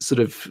sort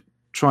of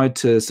tried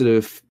to sort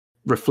of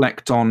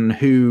reflect on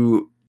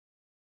who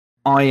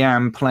I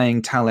am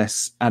playing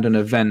Talis at an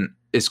event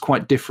is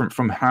quite different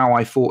from how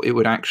I thought it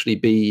would actually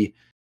be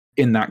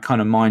in that kind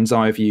of mind's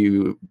eye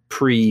view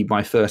pre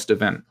my first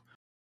event.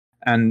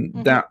 And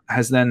that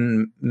has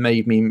then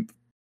made me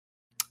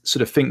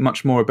sort of think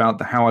much more about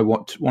how I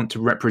want to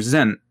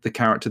represent the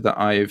character that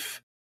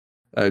I've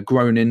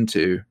grown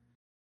into.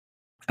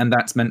 And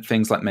that's meant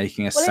things like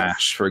making a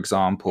sash, for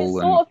example.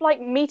 It's sort of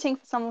like meeting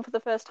someone for the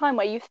first time,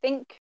 where you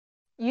think,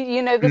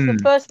 you know, this is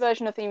the first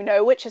version of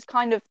the which is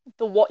kind of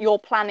what you're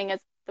planning as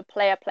the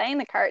player playing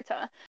the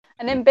character.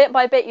 And then bit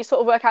by bit, you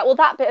sort of work out, well,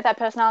 that bit of their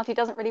personality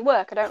doesn't really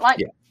work. I don't like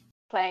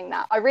playing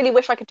that. I really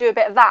wish I could do a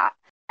bit of that.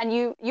 and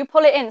you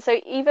pull it in.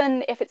 So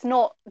even if it's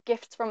not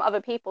gifts from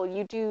other people,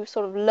 you do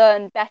sort of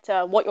learn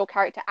better what your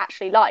character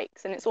actually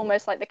likes, and it's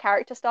almost like the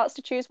character starts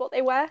to choose what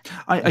they wear.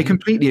 I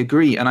completely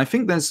agree, and I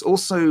think there's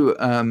also,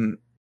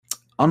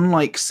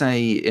 unlike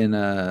say in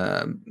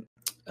a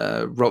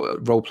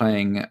role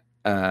playing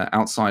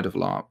outside of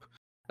LARP,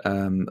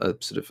 a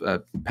sort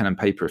of pen and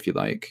paper, if you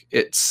like,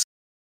 it's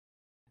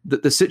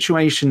that the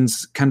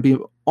situations can be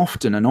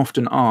often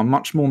are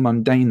much more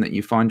mundane that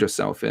you find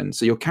yourself in.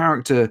 So your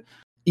character,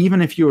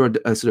 even if you're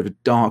a sort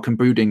of dark and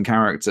brooding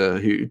character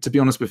who, to be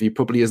honest with you,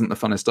 probably isn't the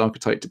funnest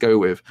archetype to go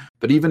with,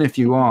 but even if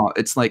you are,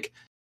 it's like,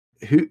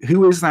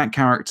 who is that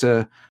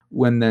character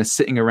when they're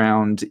sitting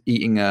around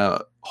eating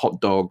a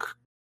hot dog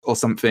or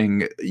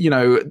something, you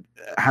know,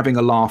 having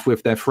a laugh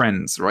with their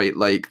friends, right?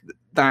 Like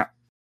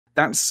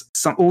that's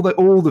all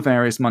the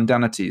various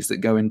mundanities that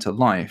go into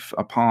life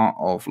are part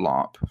of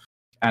LARP,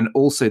 and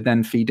also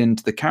then feed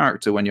into the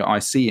character when you're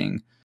ICing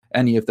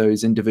any of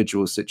those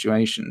individual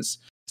situations.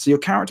 So your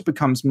character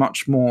becomes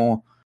much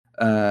more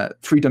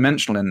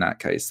three-dimensional in that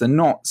case. They're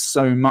not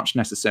so much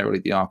necessarily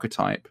the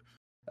archetype.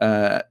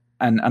 And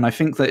I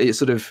think that it's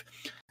sort of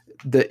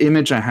the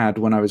image I had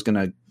when I was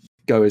going to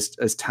go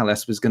as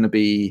Talis was going to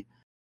be,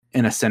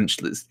 in a sense,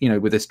 you know,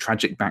 with this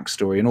tragic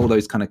backstory and all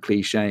those kind of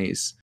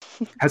cliches,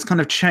 has kind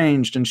of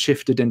changed and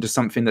shifted into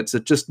something that's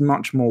just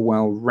much more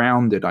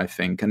well-rounded, I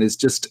think, and is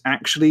just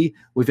actually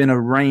within a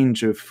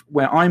range of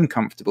where I'm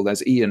comfortable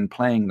as Ian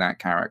playing that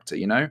character,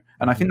 you know?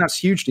 And I think that's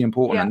hugely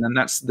important. Yeah. And then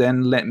that's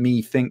then let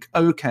me think,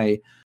 okay,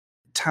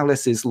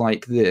 Talis is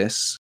like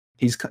this.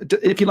 He's,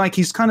 if you like,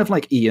 he's kind of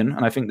like Ian,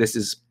 and I think this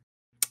is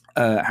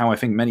how I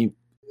think many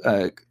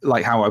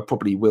like how I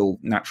probably will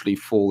naturally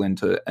fall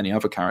into any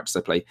other characters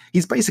I play.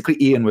 He's basically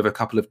Ian with a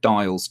couple of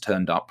dials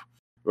turned up,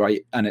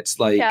 right? And it's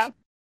like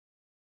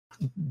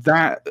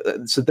that.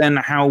 So then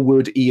how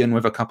would Ian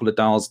with a couple of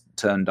dials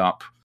turned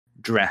up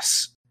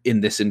dress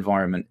in this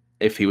environment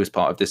if he was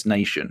part of this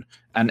nation?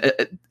 And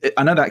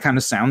I know that kind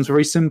of sounds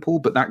very simple,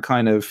 but that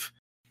kind of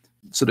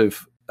sort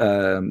of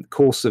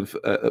course of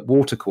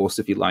water course,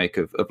 if you like,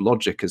 of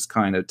logic is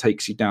kind of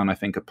takes you down, I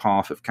think, a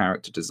path of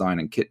character design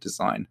and kit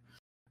design,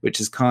 which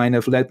has kind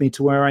of led me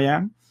to where I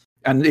am.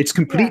 And it's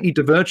completely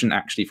divergent,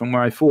 actually, from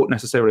where I thought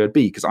necessarily I'd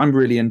be, because I'm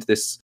really into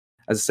this,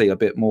 as I say, a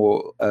bit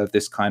more of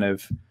this kind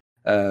of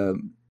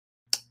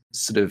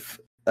sort of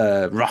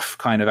rough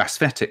kind of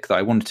aesthetic that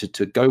I wanted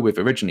to go with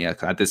originally. I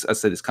had this, I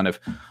say, this kind of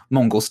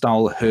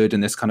Mongol-style hood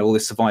and this kind of all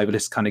this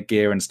survivalist kind of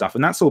gear and stuff.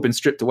 And that's all been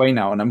stripped away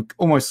now, and I'm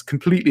almost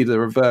completely the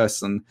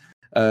reverse. And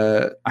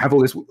I have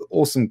all this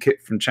awesome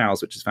kit from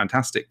Chow's, which is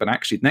fantastic. But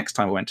actually, next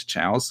time I went to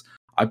Chow's,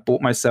 I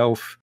bought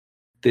myself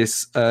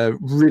this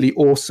really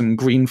awesome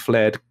green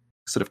flared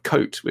sort of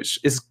coat, which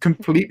is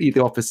completely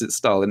the opposite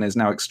style and is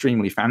now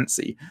extremely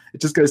fancy. It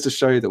just goes to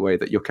show the way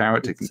that your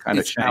character can kind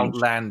of change.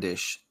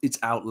 Outlandish. It's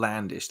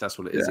outlandish. That's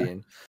what it is,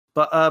 Ian.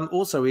 But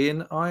also,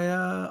 Ian,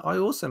 I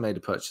also made a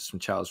purchase from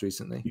Charles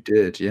recently. You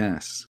did,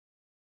 yes.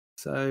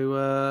 So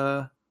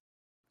you're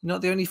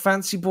not the only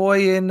fancy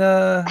boy in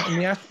the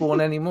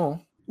Ashbourne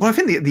anymore. Well, I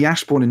think the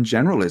Ashbourne in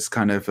general is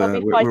kind of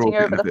we're fighting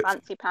over the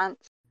fancy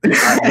pants.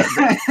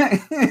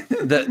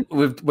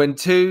 When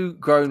two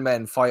grown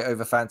men fight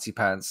over fancy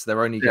pants,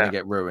 they're only going to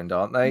get ruined,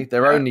 aren't they?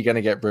 They're only going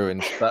to get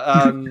ruined. But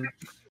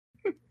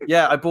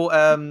I bought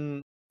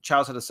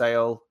Charles had a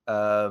sale,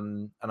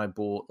 and I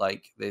bought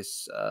like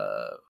this.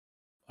 I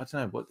don't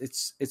know what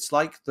it's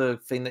like the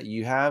thing that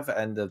you have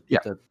and the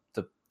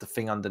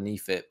thing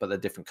underneath it, but they're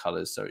different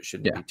colors, so it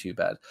shouldn't be too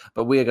bad.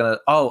 But we're gonna.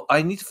 Oh,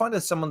 I need to find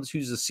someone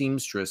who's a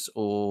seamstress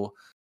or.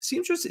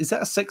 Seamstress? Is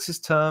that a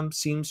sexist term?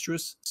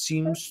 Seamstress?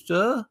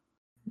 Seamster?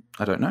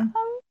 I don't know.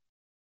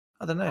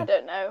 I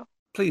don't know.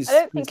 Please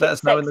let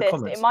us know in the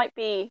comments. It might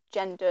be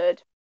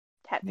gendered.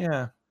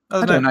 Yeah.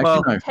 I don't know.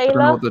 Well,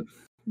 Taylor?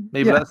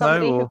 Maybe let us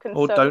know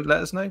or don't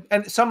let us know.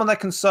 And someone that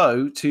can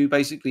sew to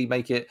basically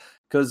make it,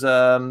 because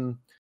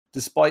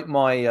despite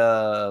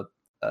my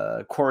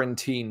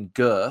quarantine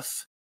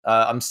girth,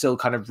 I'm still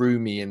kind of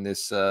roomy in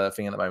this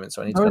thing at the moment,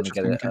 so I need to kind of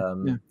get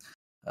it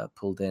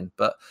pulled in.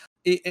 But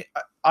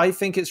I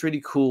think it's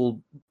really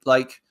cool.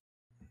 Like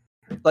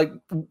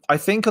I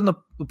think on the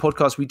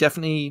podcast we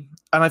definitely,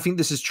 and I think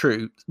this is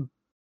true,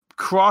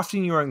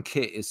 crafting your own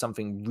kit is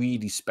something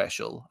really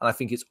special, and I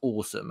think it's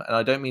awesome. And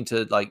I don't mean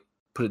to like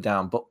put it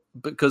down, but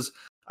because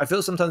I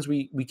feel sometimes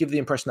we give the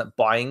impression that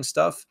buying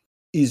stuff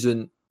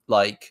isn't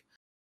like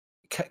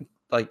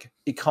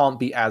it can't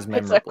be as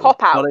memorable. It's a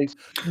cop out.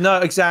 No,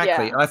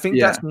 exactly. And I think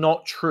that's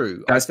not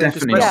true. That's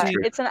definitely not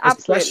true. It's an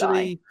absolute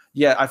lie.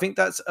 Yeah, I think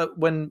that's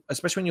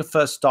especially when you're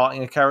first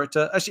starting a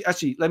character.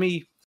 Actually, let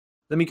me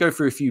go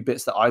through a few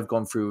bits that I've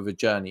gone through with a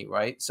journey,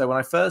 right? So when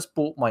I first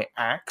bought my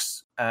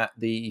axe at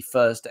the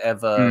first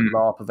ever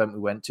LARP event we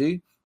went to,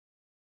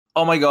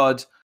 oh my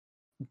god,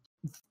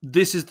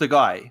 this is the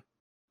guy.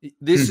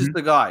 This is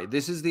the guy.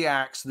 This is the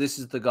axe. This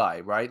is the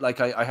guy, right? Like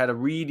I had a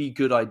really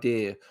good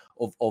idea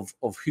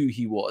of who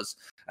he was,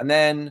 and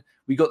then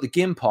we got the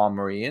Gimp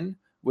armory in,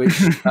 which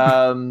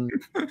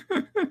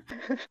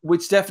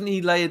which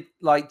definitely laid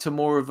like to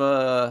more of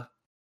a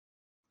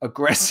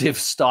aggressive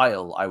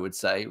style, I would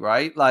say,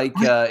 right? Like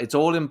it's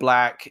all in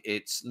black,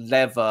 it's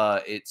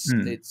leather, it's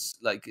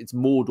like it's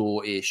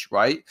Mordor-ish,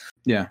 right?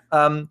 Yeah.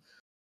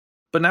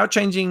 But now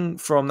changing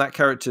from that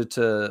character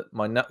to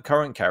my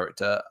current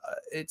character,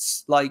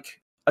 it's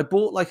like I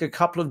bought like a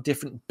couple of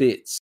different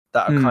bits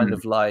that are kind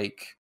of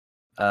like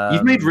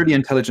you've made really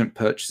intelligent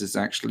purchases,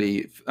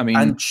 actually. I mean,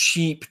 and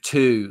cheap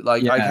too.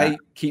 Like I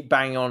keep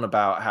banging on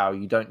about how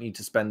you don't need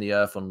to spend the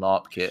earth on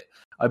LARP kit.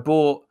 I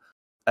bought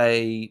so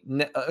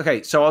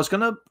I was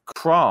gonna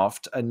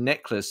craft a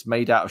necklace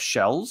made out of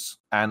shells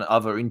and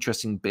other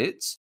interesting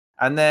bits,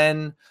 and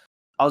then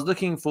I was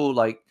looking for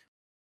like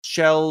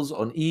shells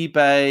on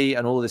eBay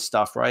and all this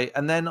stuff, right?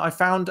 And then I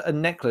found a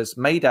necklace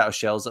made out of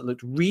shells that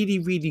looked really,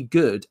 really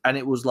good, and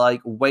it was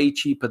like way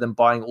cheaper than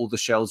buying all the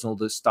shells and all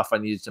the stuff I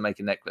needed to make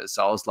a necklace.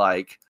 So I was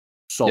like,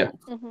 sold.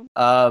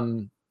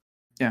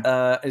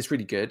 It's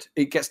really good.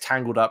 It gets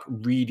tangled up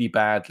really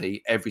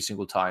badly every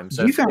single time.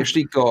 So you've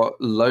actually got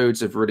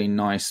loads of really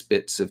nice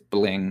bits of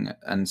bling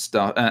and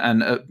stuff,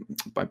 and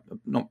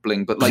not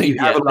bling, but like you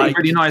have like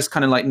really nice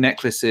kind of like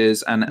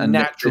necklaces and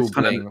natural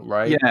bling,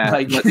 right? Yeah,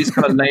 like this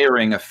kind of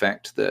layering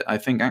effect that I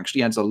think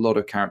actually adds a lot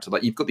of character.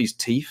 Like you've got these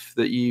teeth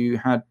that you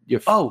had.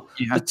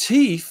 The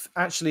teeth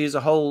actually is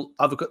a whole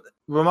other.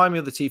 Remind me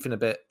of the teeth in a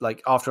bit.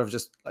 Like after I've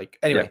just like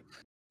anyway,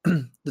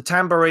 the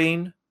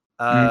tambourine.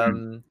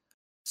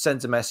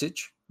 Sends a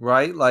message,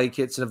 right? Like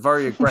it's a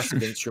very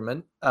aggressive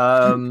instrument,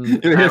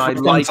 and I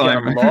like it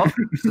a lot.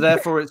 So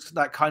therefore, it's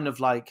that kind of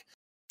like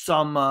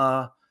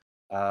summer,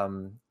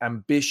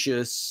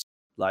 ambitious,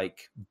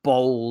 like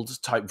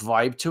bold type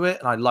vibe to it,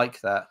 and I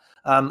like that.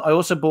 I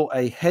also bought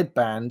a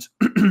headband,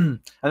 and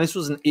this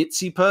was an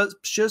Etsy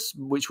purchase,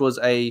 which was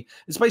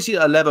it's basically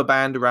a leather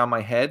band around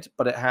my head,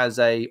 but it has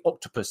a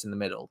octopus in the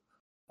middle,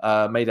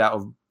 made out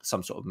of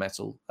some sort of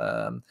metal.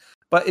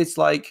 But it's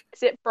like,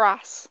 is it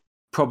brass?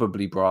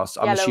 Probably brass.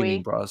 I'm Yellowy.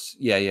 assuming brass.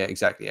 Yeah,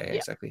 exactly. Yeah,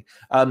 exactly.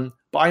 But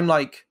I'm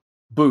like,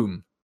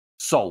 boom,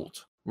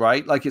 sold,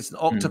 right? Like it's an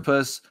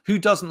octopus. Who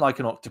doesn't like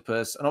an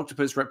octopus? An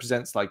octopus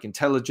represents like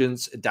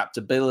intelligence,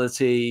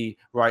 adaptability,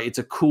 right? It's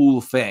a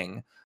cool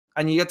thing.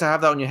 And you get to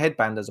have that on your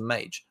headband as a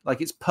mage. Like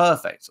it's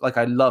perfect. Like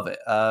I love it.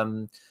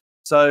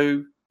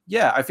 So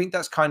yeah, I think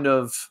that's kind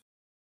of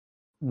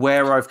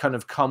where I've kind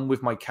of come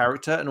with my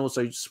character, and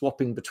also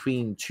swapping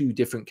between two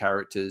different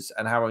characters,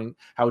 and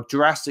how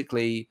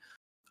drastically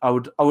I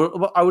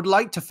would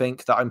like to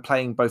think that I'm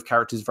playing both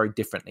characters very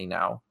differently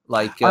now.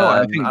 Like,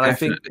 I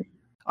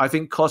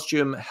think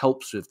costume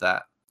helps with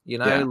that. You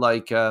know,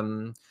 like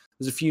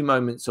there's a few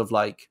moments of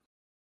like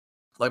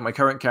my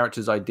current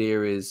character's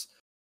idea is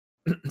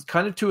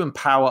kind of to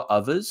empower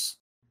others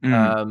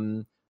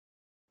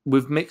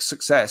with mixed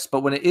success, but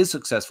when it is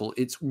successful,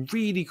 it's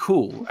really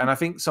cool. And I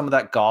think some of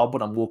that garb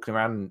when I'm walking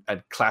around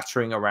and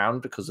clattering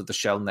around because of the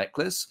shell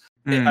necklace.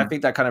 I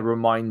think that kind of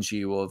reminds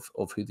you of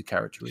who the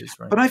character is,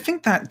 right? But I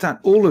think that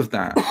all of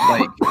that,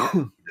 like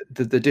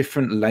the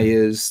different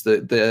layers,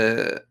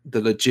 the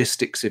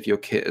logistics of your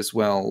kit as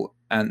well,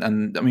 and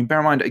I mean, bear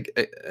in mind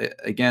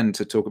again,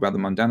 to talk about the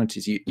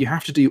mundanities, you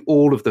have to do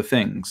all of the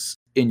things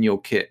in your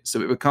kit,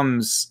 so it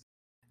becomes,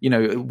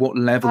 what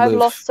level I've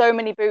lost so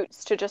many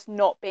boots to just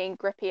not being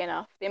grippy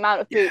enough. The amount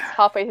of boots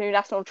halfway through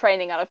national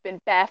training and I've been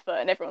barefoot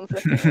and everyone's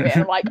looking at me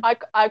and I'm like,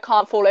 I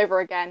can't fall over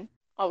again.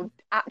 I'll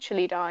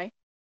actually die.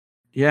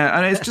 Yeah,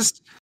 and it's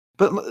just,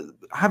 but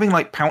having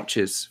like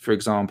pouches, for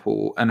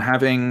example, and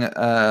having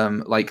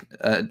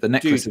the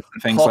necklaces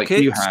and things pockets,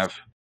 like you have.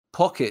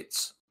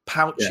 Pockets,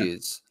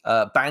 pouches,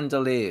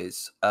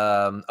 bandoliers,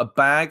 a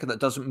bag that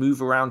doesn't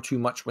move around too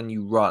much when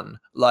you run.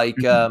 Like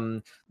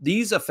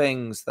these are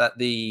things that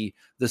the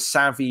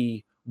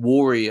savvy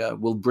warrior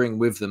will bring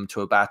with them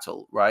to a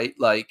battle, right?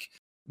 Like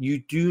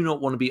you do not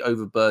want to be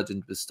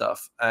overburdened with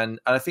stuff. And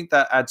I think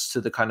that adds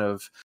to the kind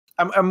of,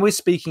 and we're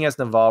speaking as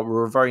Navarre.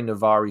 We're a very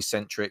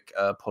Navarre-centric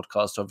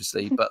podcast,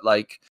 obviously, but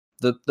like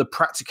the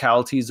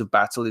practicalities of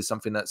battle is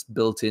something that's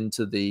built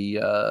into the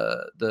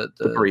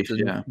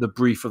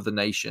brief of the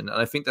nation,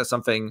 and I think that's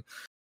something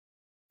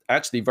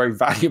actually very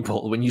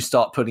valuable when you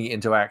start putting it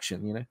into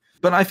action.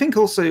 But I think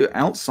also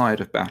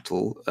outside of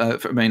battle, I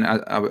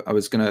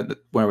was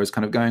where I was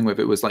kind of going with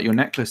it was like your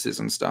necklaces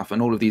and stuff,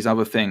 and all of these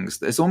other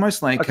things. It's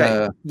almost like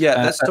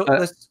let's talk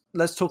about.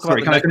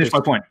 Sorry, can I finish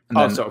my point?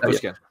 Sorry, of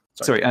course you can.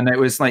 Sorry, and it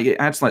was like it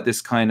adds like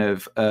this kind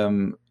of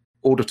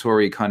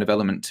auditory kind of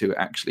element to it.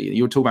 Actually,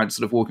 you were talking about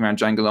sort of walking around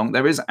Jangalong.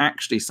 There is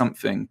actually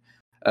something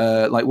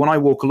like when I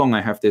walk along,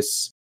 I have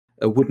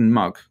a wooden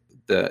mug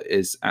that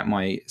is at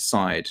my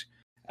side,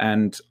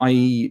 and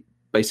I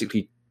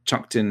basically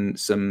chucked in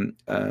some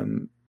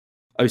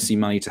OC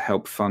money to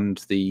help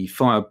fund the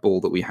fireball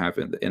that we have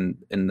in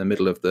the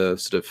middle of the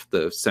sort of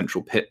the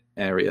central pit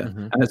area,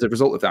 and as a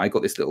result of that, I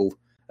got this little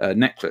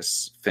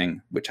necklace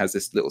thing which has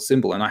this little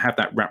symbol, and I have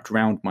that wrapped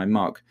around my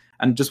mug,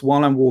 and just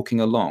while I'm walking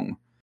along,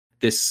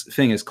 this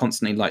thing is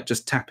constantly like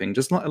just tapping,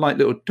 just like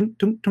little tunk,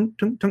 tunk, tunk,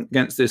 tunk, tunk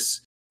against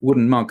this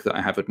wooden mug that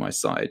I have at my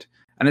side.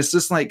 And it's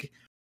just like,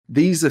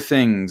 these are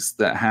things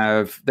that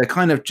they're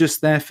kind of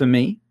just there for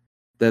me.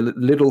 They're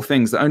little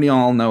things that only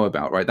I'll know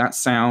about, right? That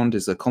sound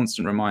is a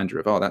constant reminder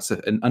of, oh, that's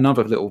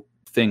another little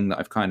thing that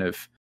I've kind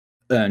of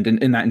earned.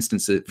 In that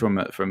instance, from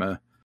an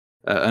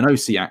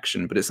OC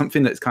action, but it's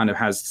something that kind of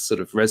has sort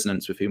of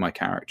resonance with who my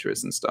character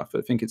is and stuff.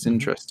 I think it's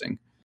interesting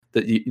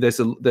that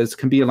there's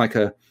can be like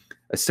a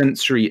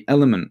sensory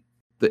element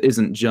that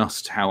isn't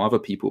just how other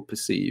people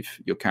perceive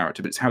your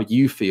character, but it's how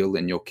you feel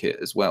in your kit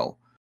as well.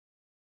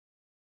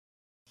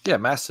 Yeah,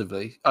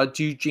 massively.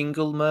 Do you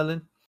jingle,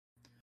 Merlyn?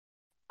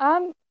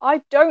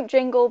 I don't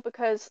jingle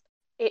because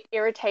it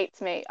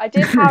irritates me. I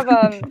did have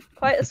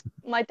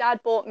my dad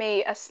bought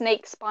me a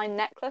snake spine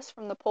necklace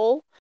from the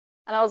pool,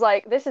 and I was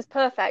like, this is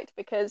perfect,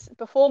 because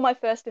before my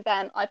first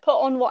event, I put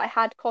on what I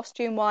had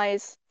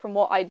costume-wise from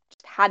what I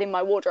just had in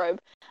my wardrobe.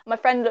 My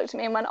friend looked at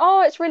me and went,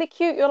 oh, it's really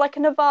cute, you're like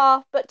a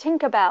Navarre, but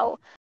Tinkerbell.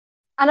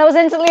 And I was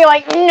instantly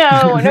like,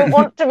 no, I don't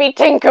want to be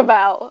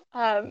Tinkerbell.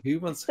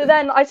 So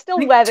then I still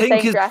wear the same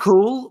dress. Tink is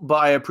cool, but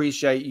I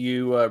appreciate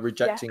you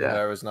rejecting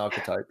her as an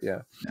archetype.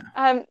 Yeah.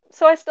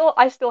 So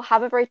I still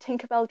have a very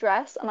Tinkerbell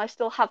dress, and I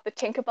still have the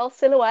Tinkerbell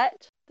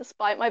silhouette,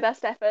 despite my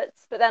best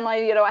efforts. But then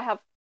I have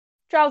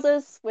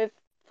trousers with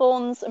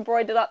thorns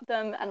embroidered up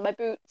them, and my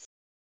boots.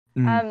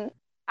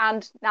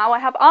 And now I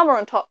have armor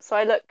on top, so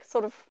I look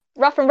sort of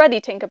rough and ready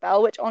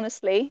Tinkerbell, which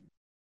honestly,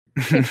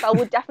 Tinkerbell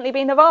would definitely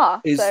be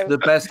Navarre. Is so the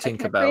best Tinkerbell. I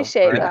can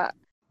appreciate that.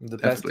 The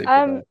best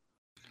Tinkerbell.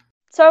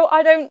 So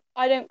I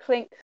don't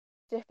clink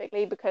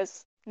specifically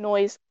because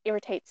noise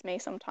irritates me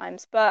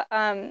sometimes, but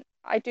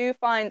I do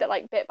find that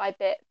like bit by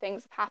bit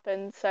things have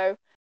happened. So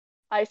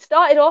I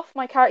started off,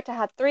 my character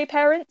had 3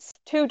 parents,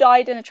 2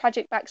 died in a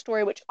tragic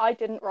backstory which I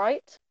didn't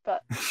write,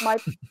 but my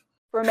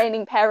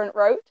remaining parent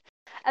wrote.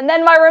 And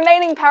then my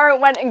remaining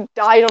parent went and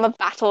died on a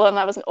battle, and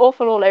I was an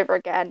orphan all over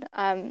again.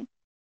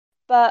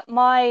 But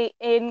my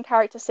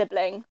in-character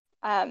sibling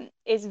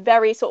is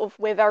very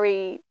we're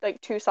very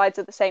like 2 sides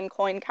of the same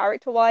coin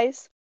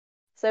character-wise.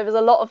 So there's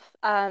a lot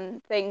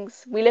of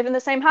things. We live in the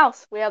same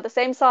house. We are the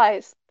same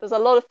size. There's a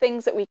lot of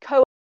things that we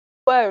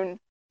co-own.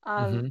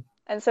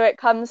 And so it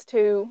comes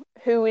to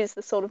who is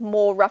the sort of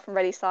more rough and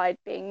ready side,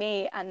 being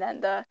me, and then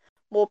the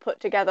more put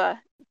together,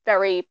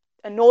 very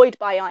annoyed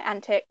by my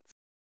antics,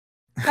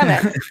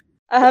 Clement.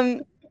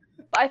 But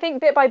I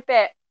think bit by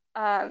bit,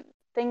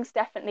 things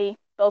definitely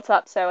built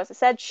up. So as I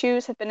said,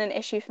 shoes have been an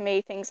issue for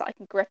me, things that I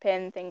can grip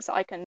in, things that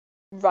I can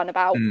run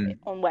about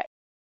on wet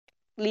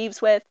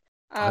leaves with.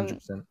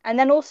 100%. And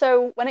then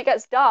also when it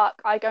gets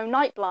dark, I go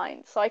night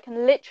blind, so I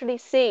can literally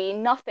see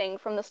nothing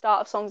from the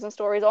start of Songs and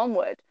Stories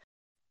onward.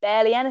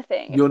 Barely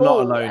anything. You're not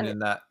alone in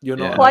that. You're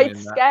not quite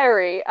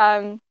scary.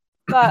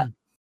 But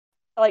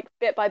like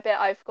bit by bit,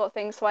 I've got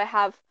things. So I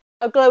have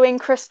a glowing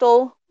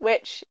crystal,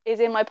 which is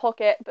in my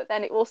pocket, but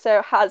then it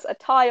also has a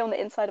tie on the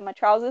inside of my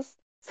trousers,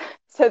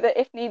 so that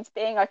if needs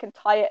being, I can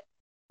tie it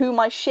to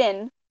my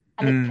shin,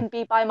 and it can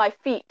be by my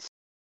feet,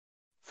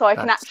 so I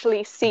can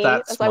actually see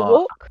as I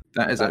walk.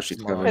 That is actually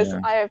smart, because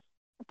I have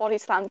body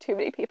slammed too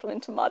many people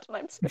into mud, and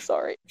I'm so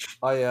sorry.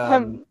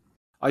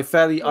 I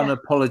fairly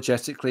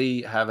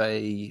unapologetically have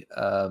a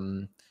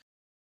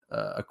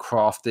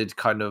crafted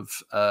kind of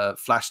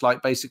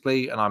flashlight,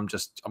 basically, and I'm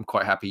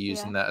quite happy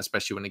using that,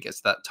 especially when it gets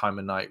to that time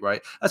of night,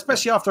 right?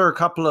 Especially after a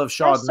couple of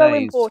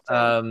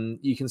Chardonnays,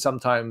 you can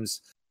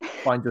sometimes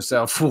find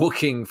yourself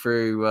walking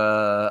through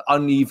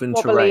uneven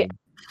terrain.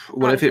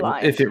 Well, if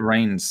it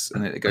rains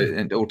and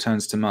it all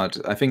turns to mud,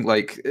 I think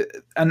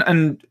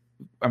and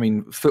I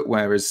mean,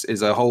 footwear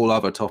is a whole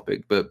other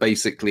topic, but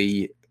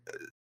basically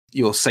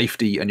your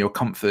safety and your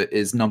comfort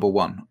is number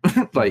one.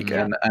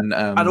 And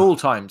at all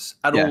times,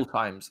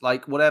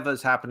 like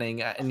whatever's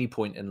happening at any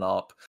point in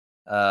LARP,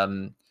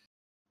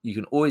 you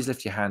can always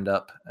lift your hand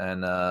up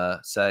and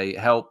say,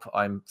 help,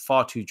 I'm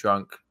far too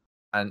drunk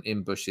and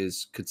in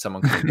bushes, could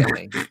someone come get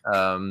me?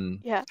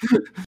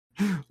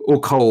 Or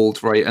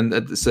cold, right?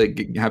 And so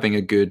having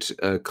a good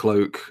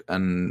cloak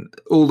and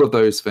all of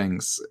those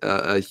things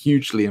are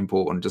hugely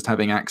important. Just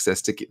having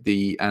access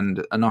to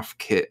and enough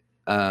kit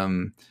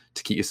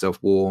to keep yourself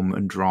warm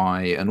and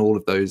dry, and all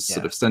of those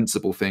sort of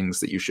sensible things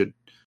that you should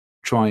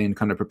try and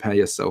kind of prepare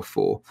yourself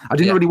for. I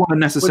didn't really want to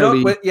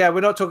necessarily we're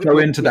not talking go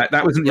into that.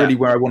 That wasn't really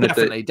where I wanted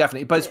to.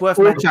 Definitely, but it's worth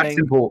mentioning. That's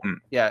important.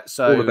 Yeah,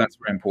 so all of that's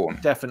very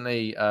important.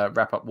 Definitely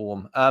wrap up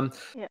warm.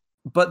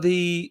 But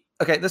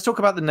let's talk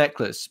about the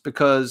necklace,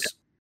 because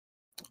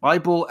I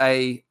bought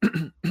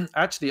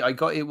actually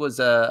it was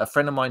a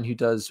friend of mine who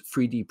does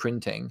 3D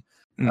printing.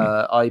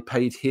 I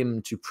paid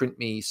him to print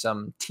me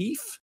some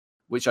teeth,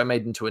 which I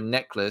made into a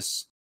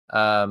necklace,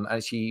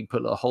 and she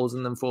put little holes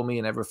in them for me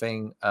and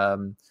everything.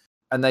 And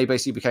they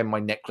basically became my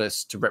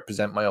necklace to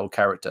represent my old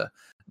character.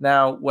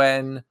 Now,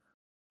 when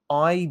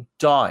I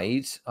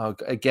died,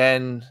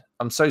 again,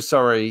 I'm so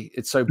sorry,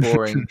 it's so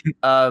boring.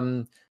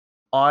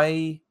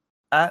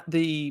 At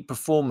the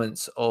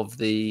performance of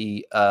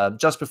the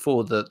just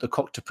before the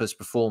Coctopus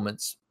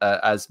performance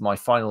as my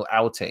final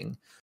outing,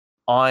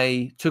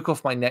 I took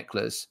off my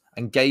necklace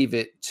and gave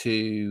it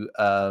to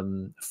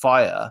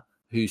Fire,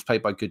 who's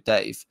played by Good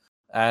Dave,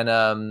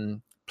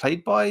 and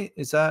played by,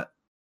 is that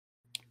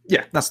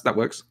Yeah, that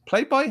works.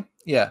 Played by?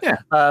 Yeah. Yeah.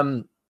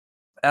 And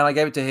I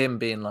gave it to him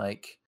being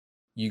like,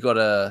 you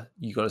gotta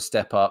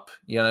step up,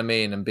 you know what I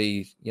mean, and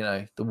be,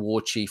 the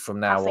war chief from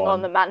now Passing on.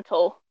 on the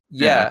mantle.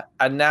 Yeah.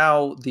 And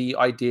now the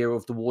idea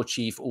of the war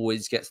chief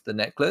always gets the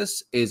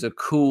necklace is a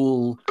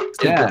cool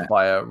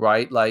signifier,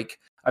 right? Like,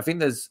 I think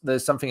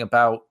there's something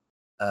about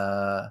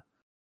a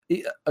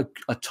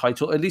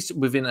title, at least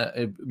within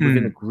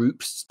a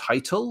group's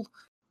title,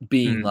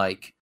 being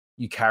like,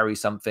 you carry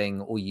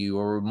something or you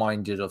are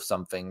reminded of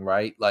something,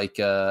 right? Like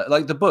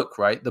the book,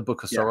 right? The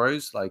Book of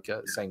Sorrows,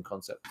 same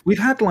concept. We've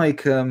had I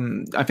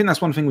think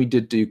that's one thing we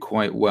did do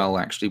quite well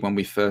actually when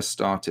we first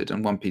started,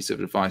 and one piece of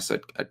advice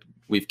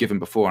we've given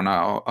before and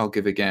I'll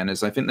give again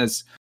is I think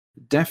there's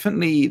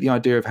definitely the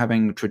idea of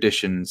having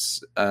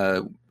traditions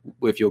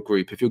with your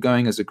group. If you're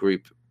going as a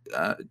group,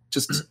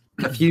 just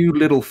a few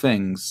little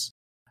things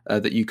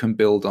that you can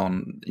build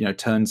on,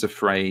 turns of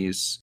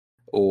phrase,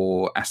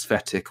 or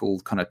aesthetical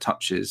kind of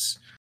touches,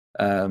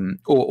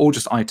 or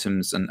just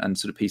items and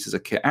sort of pieces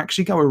of kit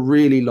actually go a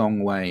really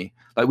long way.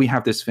 Like we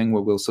have this thing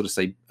where we'll sort of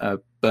say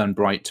burn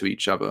bright to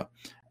each other,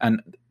 and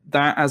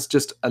that as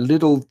just a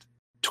little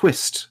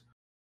twist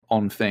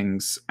on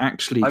things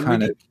actually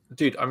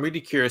I'm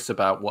really curious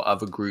about what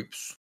other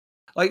groups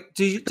like.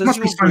 Does must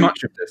your be so group,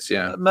 much of this,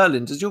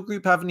 Merlyn, does your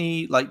group have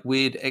any like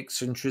weird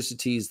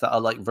eccentricities that are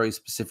like very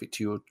specific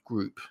to your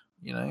group,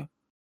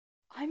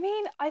 I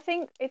mean, I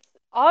think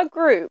our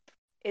group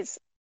is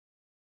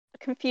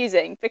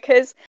confusing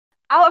because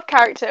out of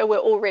character, we're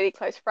all really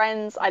close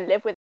friends. I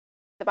live with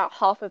about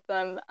half of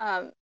them,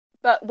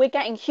 but we're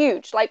getting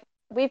huge. Like,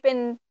 we've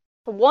been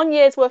for 1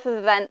 year's worth of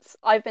events.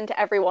 I've been to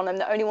every one. I'm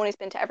the only one who's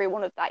been to every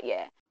one of that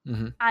year.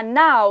 Mm-hmm. And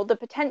now the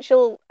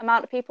potential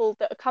amount of people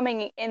that are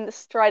coming in the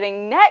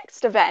Striding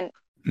next event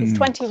is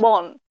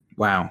 21.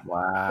 Wow.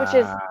 Which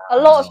is a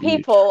lot of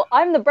people.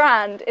 I'm the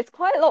brand. It's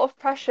quite a lot of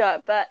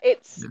pressure, but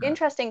it's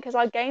interesting because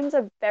our games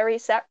are very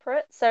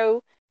separate.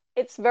 So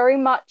it's very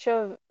much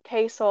a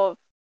case of,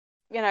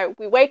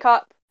 we wake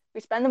up,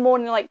 we spend the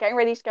morning like getting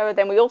ready to go,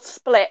 then we all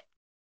split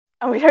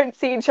and we don't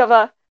see each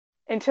other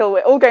until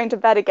we're all going to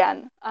bed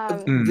again.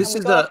 This and is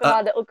we go off in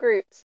our little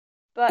groups.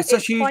 But it's a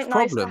huge quite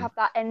nice problem to have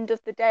that end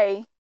of the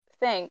day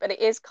thing. But it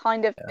is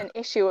kind of an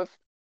issue of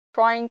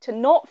trying to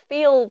not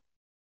feel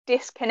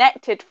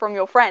disconnected from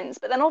your friends.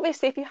 But then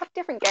obviously if you have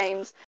different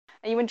games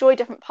and you enjoy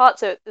different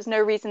parts of it, there's no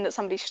reason that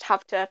somebody should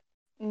have to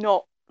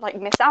not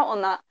miss out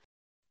on that.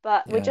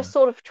 But we're just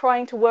sort of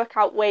trying to work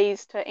out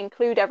ways to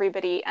include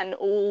everybody and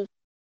all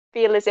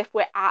feel as if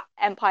we're at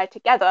Empire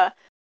together,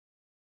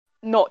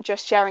 not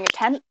just sharing a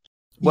tent.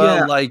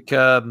 Well,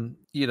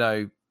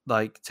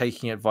 like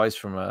taking advice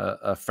from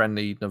a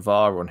friendly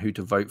Navarre on who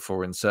to vote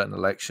for in certain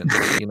elections,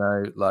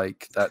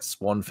 like that's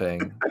one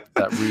thing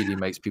that really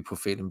makes people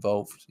feel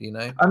involved,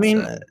 I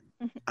mean,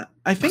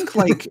 I think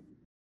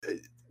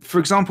for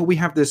example, we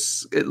have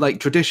this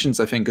traditions.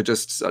 I think are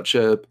just such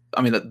a.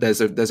 I mean,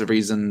 there's a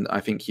reason I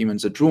think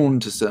humans are drawn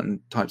to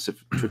certain types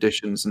of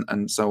traditions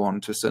and so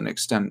on to a certain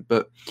extent.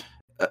 But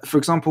for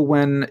example,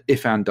 when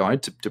Ifan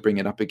died, to bring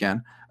it up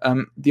again,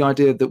 the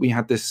idea that we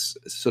had this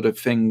sort of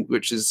thing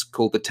which is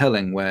called the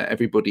telling, where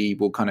everybody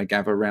will kind of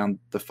gather around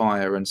the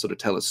fire and sort of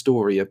tell a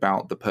story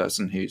about the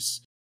person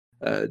who's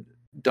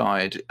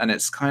died, and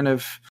it's kind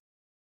of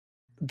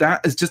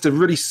that is just a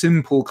really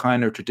simple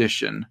kind of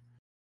tradition.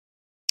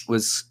 I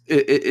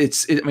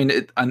mean,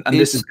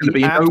 this is going to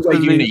be no way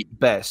unique.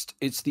 Best.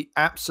 It's the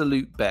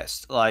absolute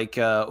best. Like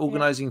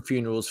organizing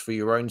funerals for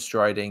your own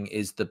striding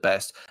is the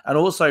best, and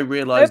also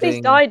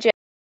realizing nobody's died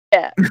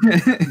yet.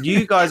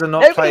 You guys are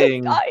not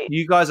playing.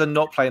 You guys are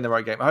not playing the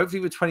right game. Hopefully,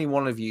 with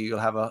 21 of you, you'll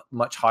have a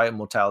much higher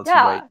mortality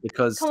rate.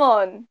 Because come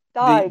on,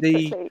 die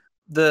quickly.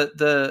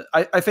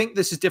 I think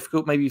this is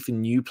difficult maybe for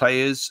new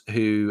players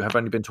who have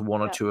only been to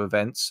one or two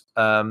events.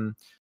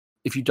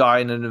 If you die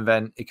in an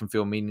event, it can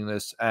feel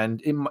meaningless,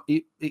 and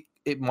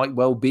it might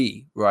well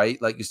be, right?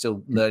 Like you're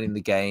still learning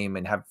the game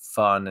and have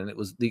fun, and it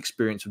was the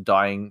experience of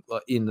dying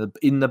in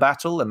the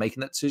battle and making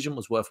that decision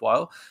was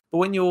worthwhile. But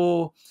when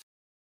you're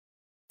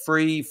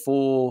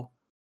 3-4,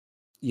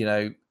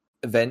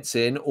 events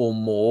in or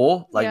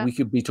more, we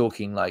could be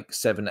talking like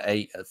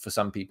 7-8 for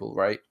some people,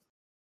 right?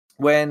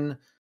 When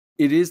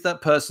it is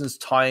that person's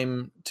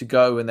time to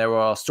go and there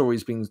are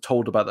stories being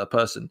told about that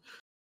person,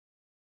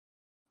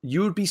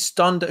 you would be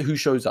stunned at who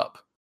shows up.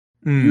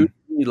 You'd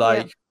be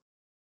like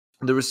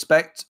the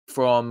respect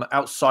from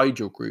outside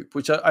your group,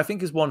 which I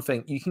think is one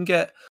thing. You can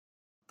get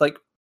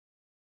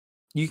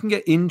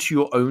into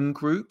your own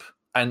group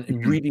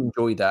and really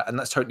enjoy that, and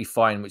that's totally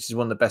fine, which is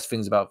one of the best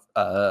things about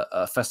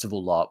a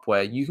festival LARP,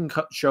 where you can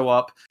show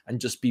up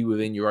and just be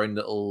within your own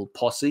little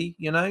posse,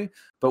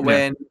 But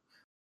when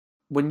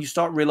you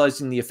start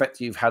realizing the effect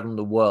that you've had on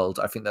the world,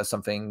 I think that's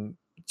something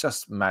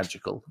just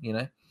magical,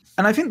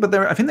 And I think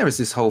there is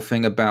this whole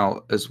thing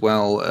about as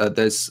well.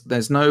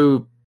 There's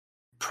no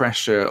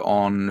pressure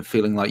on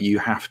feeling like you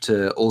have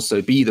to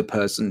also be the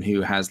person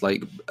who has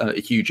like a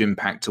huge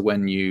impact to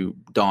when you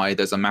die.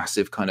 There's a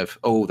massive kind of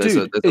there's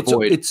a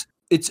void.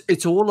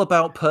 it's all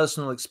about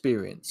personal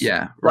experience.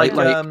 Yeah, right.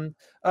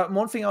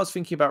 One thing I was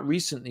thinking about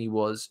recently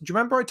was, do you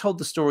remember I told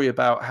the story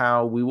about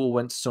how we all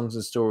went to Songs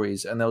and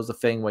Stories, and there was the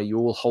thing where you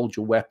all hold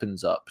your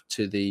weapons up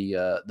to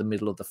the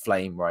middle of the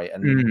flame, right,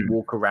 and you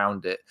walk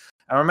around it.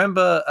 I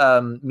remember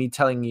me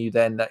telling you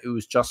then that it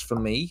was just for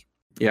me.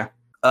 Yeah.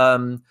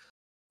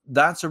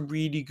 That's a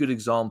really good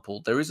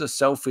example. There is a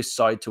selfish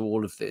side to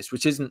all of this,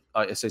 which isn't,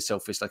 I say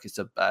selfish like it's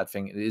a bad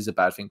thing. It is a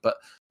bad thing, but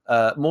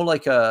more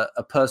like a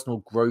personal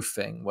growth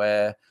thing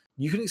where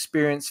you can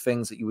experience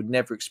things that you would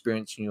never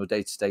experience in your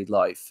day-to-day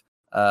life,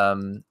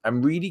 and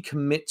really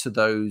commit to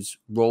those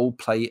role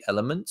play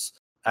elements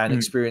and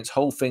experience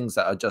whole things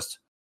that are just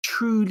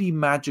truly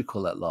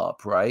magical at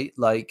LARP, right?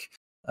 Like,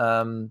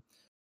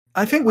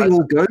 I think we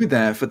all go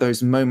there for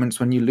those moments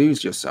when you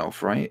lose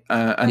yourself, right?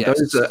 And yes,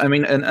 those are, I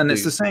mean, and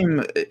it's the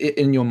same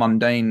in your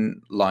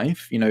mundane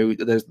life. You know,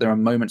 there are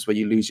moments where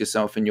you lose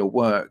yourself in your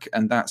work,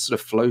 and that sort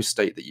of flow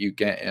state that you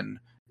get in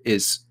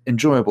is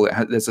enjoyable.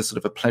 There's a sort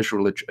of a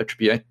pleasurable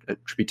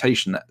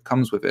attribution that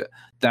comes with it.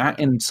 That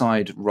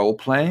inside role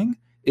playing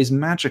is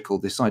magical.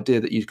 This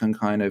idea that you can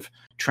kind of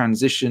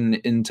transition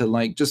into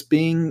like just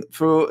being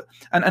for,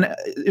 and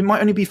it might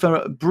only be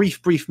for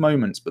brief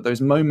moments, but those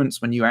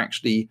moments when you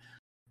actually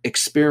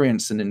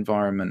experience an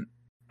environment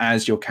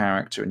as your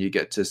character and you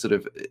get to sort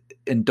of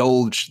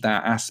indulge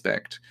that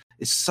aspect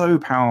is so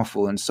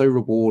powerful and so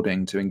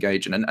rewarding to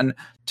engage in. And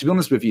to be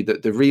honest with you,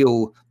 the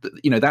real,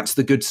 that's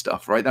the good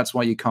stuff, right? That's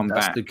why you come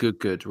back. That's the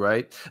good,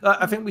 right?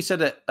 I think we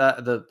said it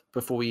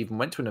before we even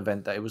went to an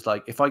event that it was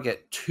like, if I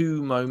get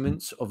 2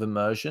 moments of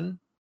immersion,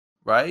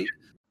 right?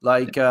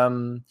 Like,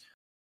 and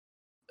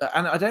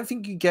I don't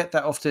think you get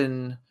that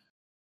often.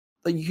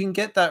 Like, you can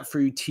get that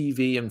through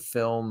TV and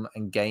film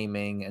and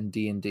gaming and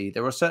D&D.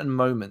 There are certain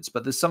moments,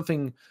 but there's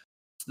something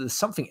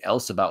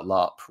else about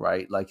LARP,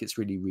 right? Like, it's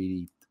really,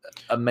 really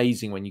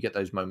amazing when you get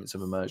those moments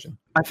of immersion.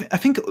 I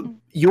think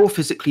you're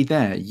physically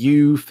there.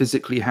 You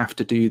physically have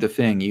to do the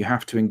thing. You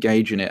have to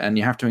engage in it, and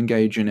you have to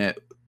engage in it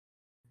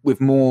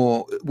with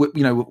more,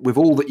 with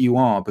all that you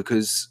are,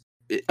 because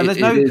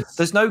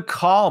there's no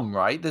calm,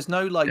 right? There's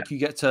no you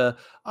get to,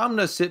 I'm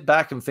gonna sit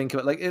back and think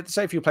about, like,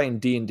 say if you're playing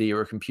D&D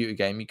or a computer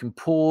game, you can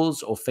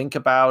pause or think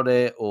about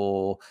it,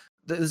 or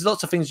there's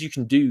lots of things you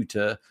can do.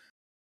 To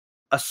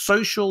a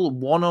social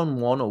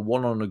one-on-one or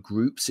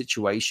one-on-a-group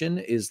situation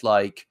is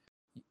like,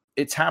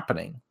 it's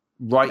happening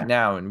right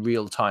now in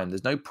real time.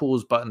 There's no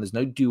pause button, there's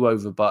no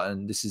do-over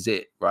button. This is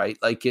it, right?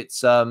 Like,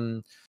 it's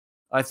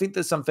I think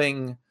there's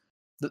something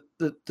that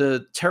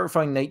the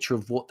terrifying nature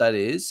of what that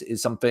is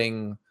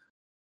something,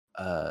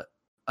 I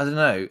don't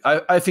know.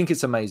 I think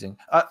it's amazing.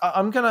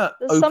 I'm gonna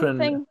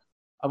open.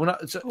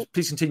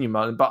 Please continue,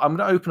 Merlyn. But I'm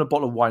gonna open a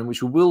bottle of wine,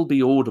 which will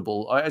be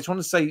audible. I just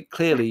want to say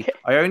clearly,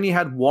 I only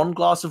had 1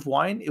 glass of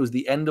wine. It was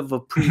the end of a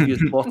previous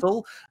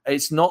bottle.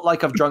 It's not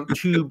like I've drunk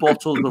 2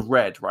 bottles of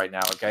red right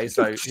now. Okay,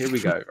 so here we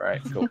go.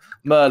 Right, cool.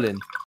 Merlyn,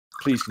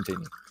 please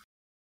continue.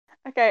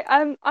 Okay.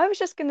 I was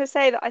just gonna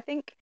say that I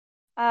think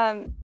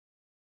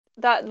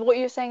that what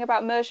you're saying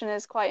about immersion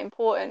is quite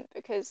important,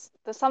 because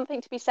there's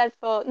something to be said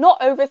for not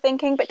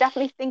overthinking, but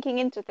definitely thinking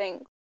into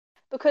things.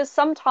 Because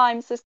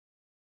sometimes there's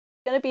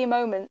going to be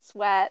moments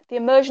where the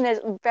immersion is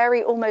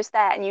very almost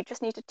there and you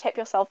just need to tip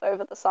yourself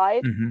over the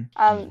side.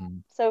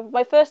 So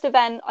my first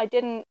event, I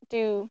didn't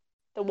do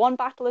the one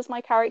battle as my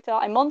character.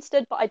 I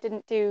monstered, but I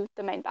didn't do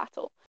the main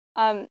battle.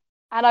 And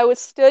I was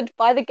stood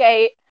by the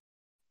gate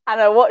and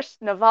I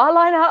watched Navarre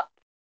line up,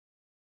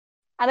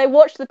 and I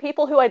watched the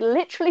people who I'd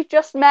literally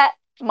just met,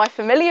 my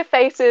familiar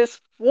faces,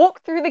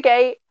 walk through the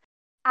gate,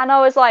 and I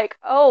was like,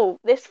 oh,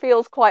 this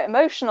feels quite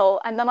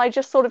emotional. And then I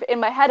just sort of, in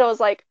my head, I was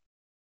like,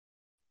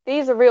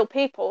 these are real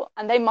people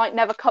and they might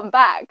never come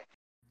back.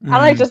 And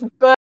I just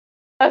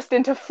burst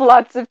into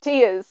floods of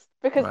tears,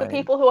 because the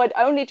people who I'd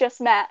only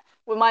just met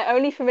with my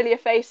only familiar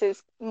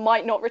faces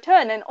might not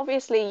return. And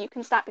obviously you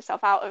can snap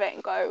yourself out of it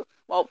and go,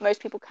 well,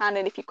 most people can,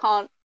 and if you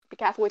can't, be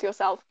careful with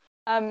yourself.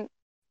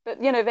 But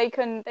they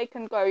can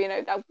go,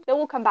 they'll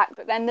all come back.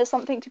 But then there's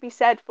something to be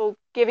said for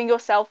giving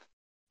yourself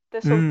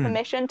the sort of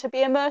permission to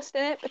be immersed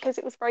in it, because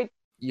it was very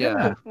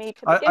difficult for me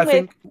to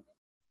begin with,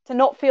 to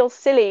not feel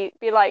silly,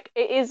 be like,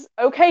 it is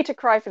okay to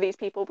cry for these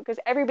people, because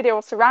everybody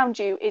else around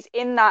you is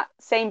in that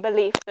same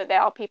belief that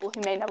there are people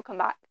who may never come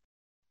back.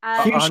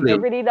 And a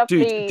really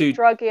lovely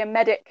druggie and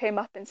medic came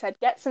up and said,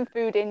 get some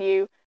food in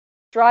you,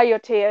 dry your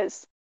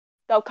tears,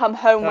 they'll come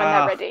home when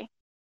they're ready.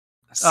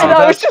 And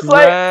I was just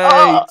great.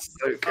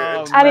 So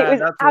good. And it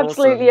was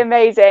absolutely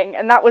amazing.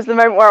 And that was the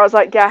moment where I was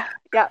like, yeah,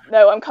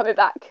 no, I'm coming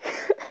back.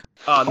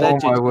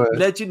 Legend, my word.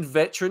 Legend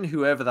veteran,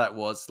 whoever that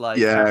was. Like,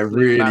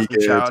 really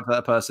good. Shout out to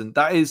that person.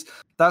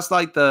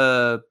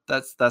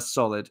 That's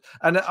solid.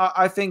 And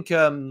I think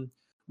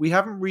we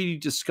haven't really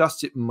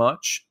discussed it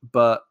much,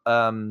 but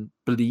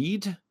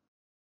bleed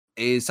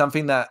is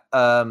something that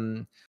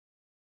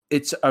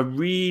it's a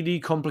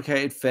really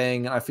complicated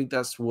thing. I think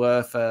that's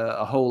worth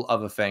a whole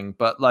other thing.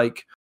 But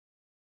like,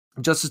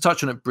 just to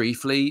touch on it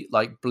briefly,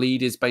 like,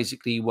 bleed is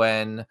basically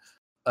when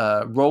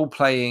role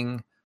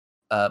playing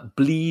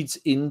bleeds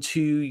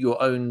into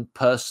your own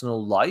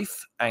personal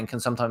life and can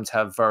sometimes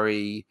have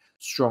very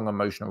strong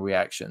emotional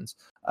reactions.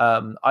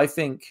 I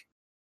think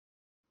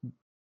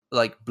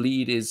like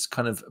bleed is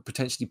kind of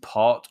potentially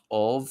part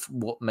of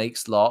what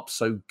makes LARP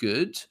so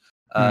good,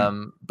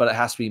 but it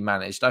has to be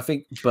managed. I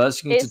think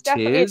bursting into It's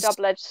definitely a tears.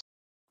 double-edged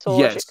sword.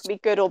 Yes. It can be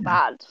good or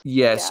bad.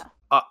 Yes,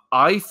 Yeah.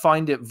 I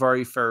find it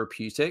very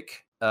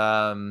therapeutic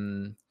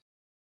as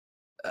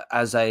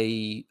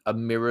a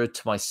mirror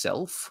to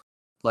myself,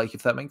 like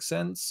if that makes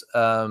sense.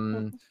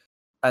 And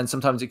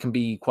sometimes it can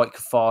be quite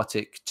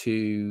cathartic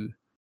to.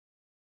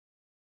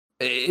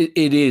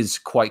 It is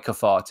quite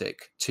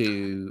cathartic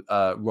to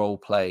role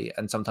play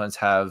and sometimes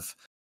have.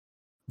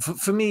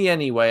 For me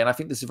anyway, and I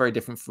think this is very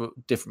different for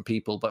different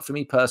people, but for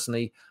me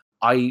personally,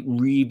 I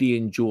really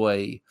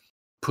enjoy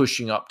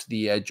pushing up to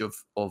the edge of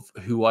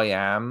who I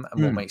am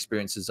and what my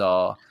experiences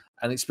are,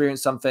 and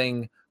experience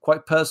something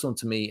quite personal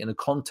to me in a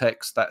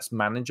context that's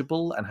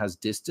manageable and has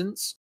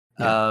distance,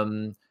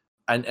 and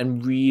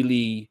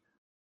really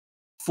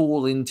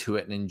fall into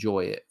it and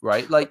enjoy it,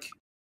 right? Like,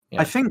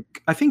 I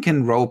think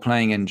in role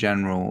playing in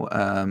general,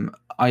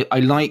 I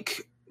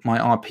like my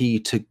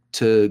RP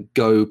to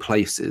go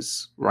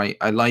places, right?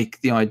 I like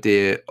the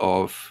idea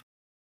of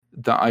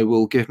that I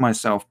will give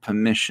myself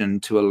permission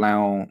to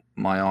allow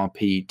my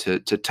RP to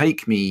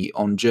take me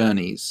on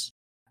journeys.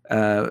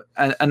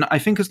 And I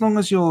think as long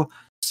as you're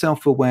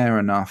self-aware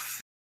enough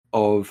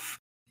of,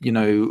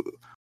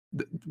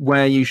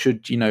 where you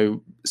should,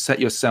 set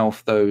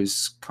yourself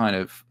those kind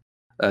of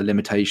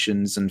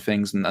limitations and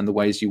things and the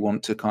ways you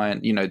want to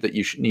that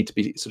you should need to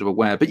be sort of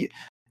aware. But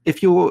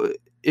if you're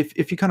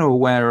kind of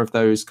aware of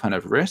those kind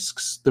of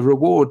risks, the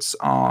rewards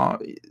are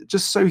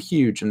just so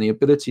huge, and the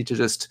ability to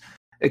just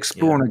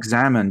explore and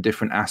examine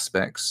different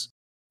aspects,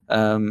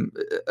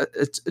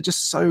 it's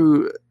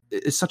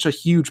such a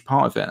huge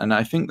part of it. And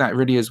I think that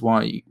really is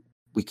why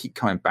we keep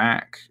coming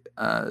back,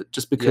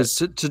 just because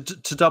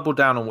to double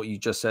down on what you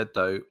just said,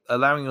 though,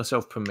 allowing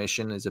yourself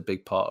permission is a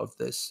big part of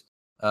this.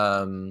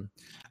 I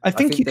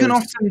think you can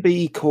often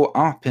be caught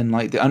up in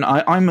and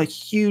I'm a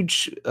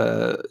huge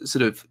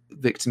sort of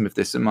victim of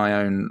this in my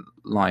own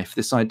life.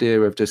 This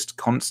idea of just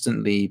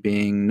constantly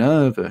being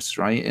nervous,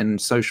 right, in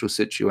social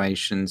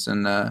situations,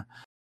 and I,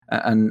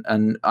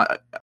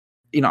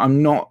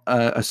 I'm not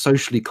a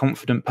socially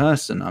confident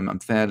person. I'm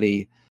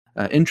fairly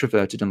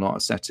introverted in a lot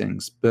of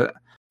settings, but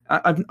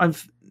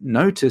I've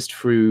noticed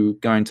through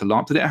going to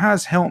LARP that it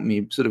has helped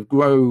me sort of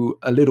grow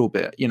a little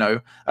bit.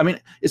 I mean,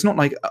 it's not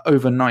like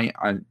overnight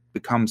I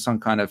become some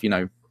kind of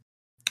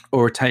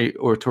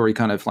oratory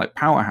kind of like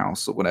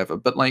powerhouse or whatever,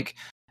 but like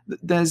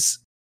there's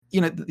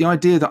the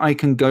idea that I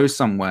can go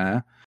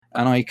somewhere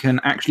and I can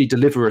actually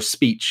deliver a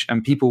speech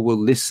and people will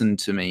listen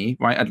to me,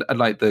 right? At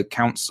like the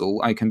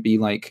council, I can be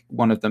like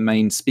one of the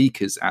main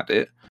speakers at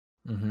it,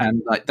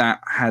 and like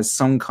that has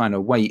some kind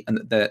of weight, and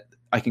that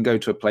I can go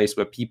to a place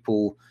where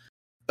people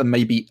are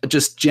maybe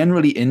just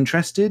generally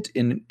interested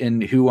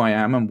in who I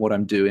am and what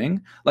I'm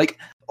doing. Like,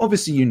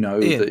 obviously,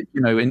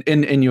 that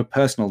in your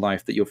personal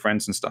life that your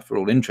friends and stuff are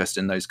all interested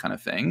in those kind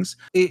of things.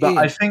 But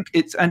I think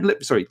it's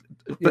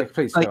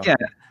please,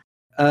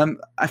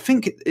 I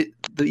think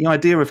the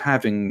idea of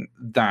having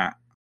that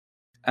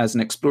as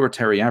an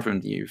exploratory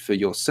avenue for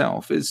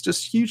yourself is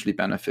just hugely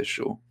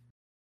beneficial.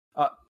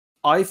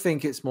 I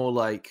think it's more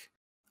like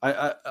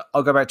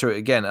I'll go back to it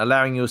again.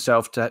 Allowing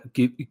yourself to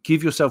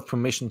give yourself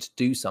permission to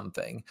do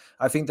something.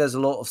 I think there's a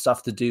lot of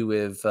stuff to do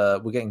with.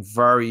 We're getting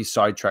very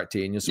sidetracked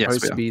here, and you're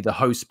supposed to be the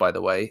host, by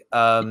the way.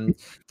 But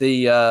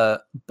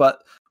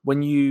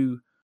when you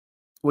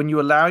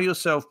allow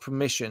yourself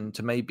permission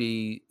to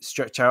maybe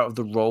stretch out of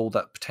the role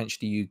that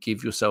potentially you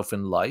give yourself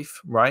in life,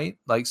 right?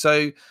 Like,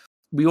 so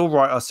we all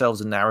write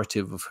ourselves a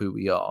narrative of who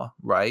we are,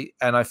 right?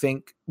 And I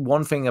think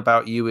one thing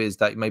about you is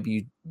that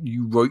maybe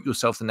you wrote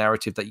yourself the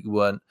narrative that you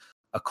weren't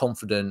a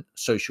confident,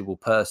 sociable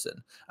person.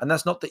 And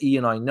that's not the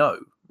Ian I know,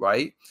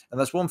 right? And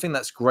that's one thing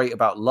that's great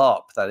about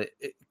LARP, that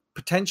it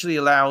potentially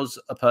allows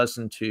a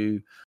person to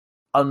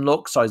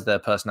unlock sides of their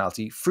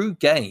personality through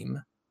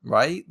game,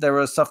 right? There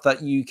are stuff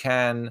that you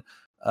can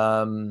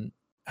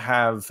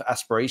have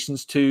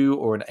aspirations to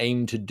or an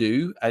aim to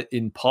do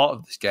in part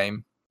of this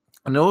game.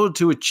 And in order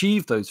to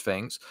achieve those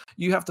things,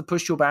 you have to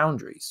push your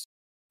boundaries,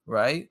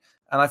 right?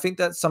 And I think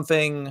that's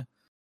something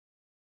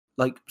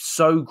like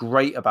so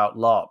great about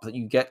LARP, that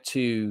you get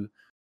to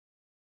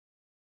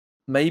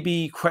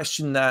maybe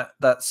question that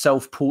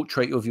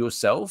self-portrait of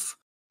yourself.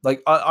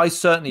 Like I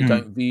certainly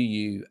don't view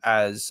you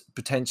as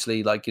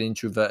potentially like an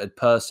introverted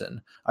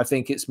person. I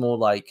think it's more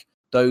like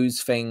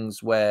those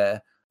things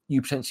where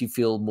you potentially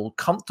feel more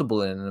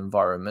comfortable in an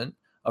environment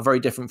are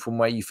very different from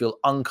where you feel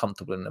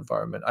uncomfortable in an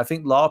environment. I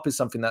think LARP is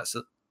something that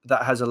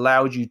has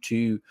allowed you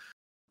to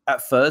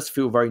at first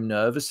feel very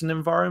nervous in an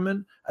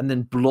environment and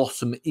then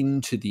blossom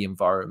into the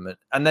environment.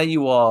 And there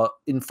you are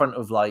in front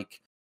of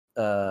like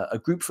a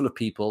group full of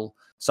people,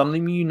 some of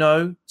them you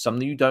know, some of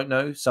them you don't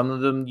know, some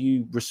of them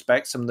you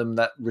respect, some of them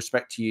that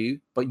respect you,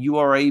 but you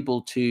are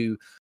able to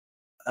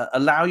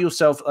allow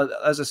yourself,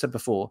 as I said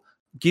before,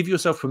 give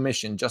yourself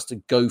permission just to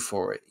go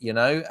for it,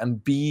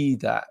 and be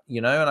that,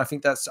 and I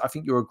think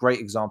you're a great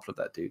example of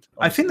that, dude.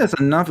 Honestly. I think there's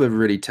another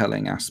really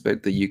telling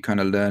aspect that you kind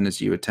of learn as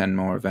you attend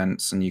more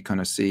events, and you kind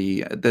of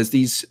see there's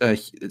these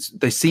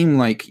they seem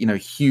like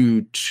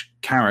huge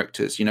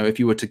characters. If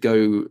you were to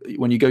go,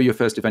 when you go your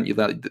first event,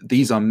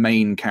 these are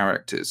main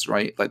characters,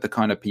 right? Like the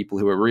kind of people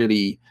who are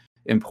really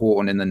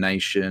important in the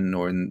nation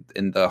or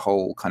in the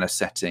whole kind of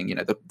setting,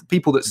 the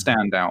people that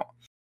stand out.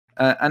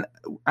 And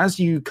as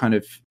you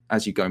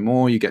go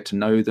more, you get to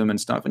know them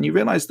and stuff, and you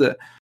realize that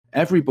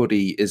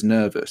everybody is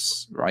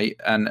nervous, right?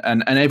 And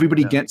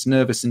everybody gets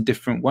nervous in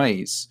different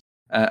ways.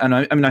 And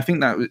I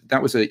think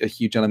that was a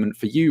huge element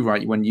for you,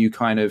 right? When you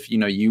kind of,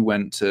 you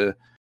went to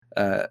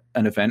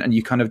an event and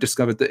you kind of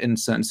discovered that in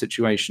certain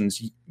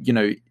situations,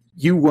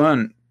 you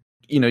weren't,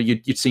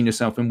 you'd seen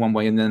yourself in one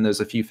way, and then there's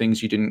a few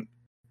things you didn't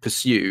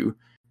pursue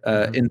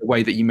in the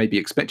way that you maybe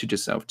expected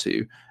yourself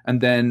to,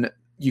 and then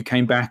you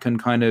came back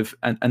and kind of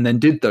and then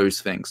did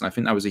those things. And I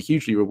think that was a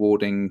hugely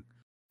rewarding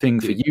thing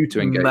for you to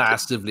engage.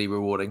 Massively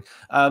rewarding.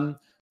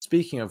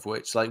 Speaking of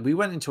which, like, we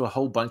went into a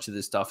whole bunch of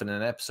this stuff in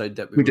an episode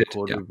that we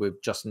recorded with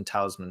Justin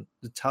Talisman.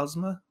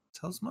 Talisma?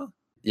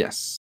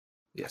 Yes.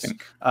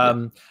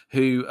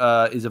 Who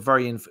is a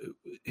very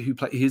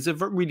he's a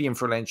really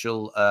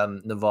influential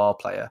Navarre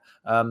player.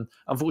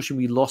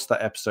 Unfortunately, we lost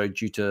that episode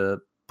due to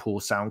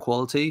poor sound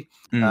quality.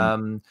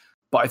 But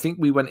I think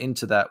we went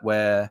into that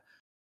where,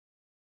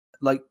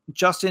 like,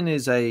 Justin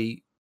is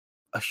a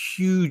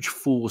huge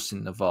force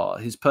in Navarre.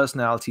 His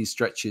personality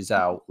stretches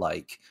out,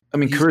 like,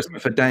 charisma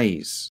for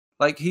days.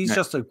 Like, he's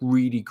just a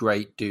really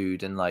great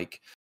dude. And like,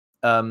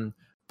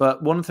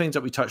 but one of the things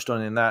that we touched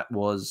on in that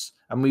was,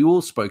 and we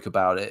all spoke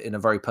about it in a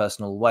very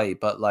personal way,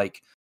 but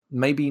like,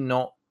 maybe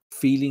not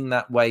feeling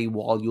that way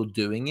while you're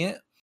doing it,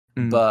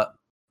 but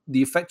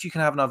the effect you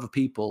can have on other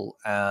people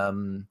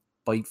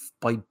by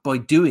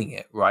doing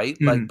it, right?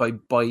 Like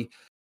by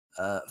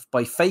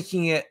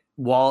faking it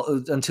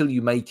until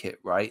you make it,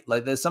 right?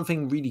 Like, there's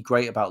something really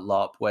great about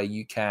LARP where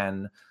you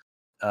can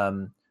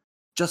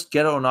just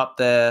get on up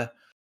there,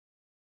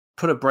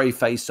 put a brave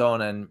face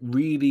on, and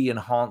really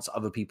enhance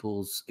other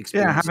people's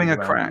experience. Yeah, having a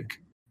crack.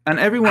 And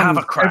everyone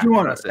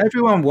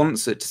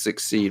wants it to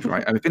succeed,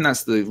 right? I think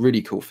that's the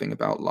really cool thing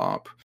about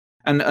LARP.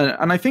 And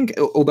I think,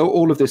 although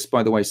all of this,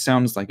 by the way,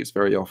 sounds like it's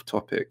very off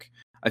topic,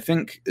 I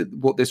think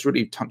what this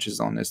really touches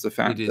on is the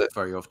fact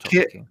that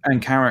kit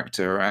and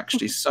character are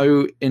actually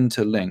so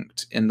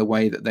interlinked in the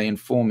way that they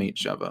inform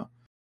each other.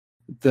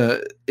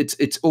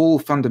 It's all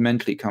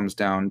fundamentally comes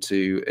down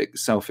to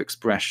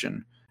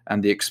self-expression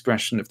and the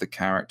expression of the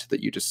character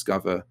that you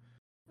discover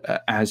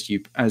as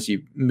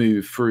you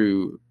move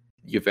through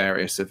your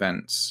various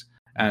events,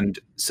 and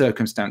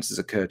circumstances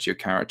occur to your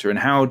character. And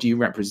how do you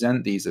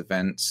represent these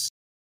events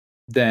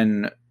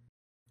then,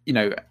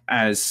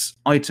 as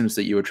items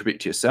that you attribute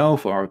to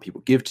yourself, or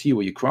people give to you,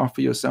 or you craft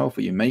for yourself,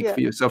 or you make for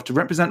yourself, to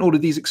represent all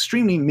of these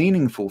extremely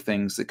meaningful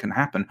things that can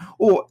happen,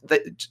 or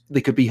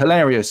they could be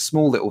hilarious,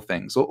 small little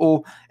things,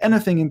 or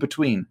anything in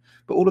between.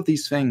 But all of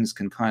these things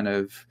can kind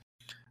of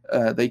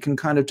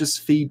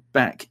just feed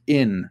back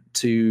in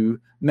to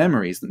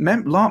memories,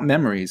 LARP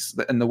memories,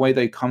 and the way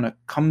they come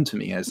to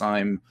me as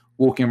I'm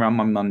walking around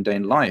my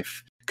mundane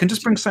life can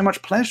just bring so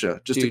much pleasure.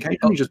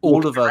 Occasionally, just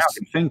all of us.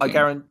 I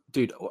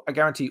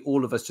guarantee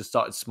all of us just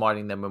started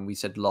smiling then when we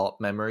said LARP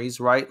memories,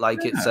 right? Like,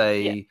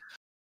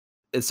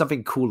 it's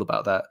something cool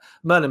about that.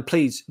 Merlyn,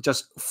 please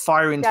just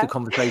fire into the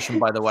conversation.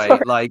 By the way,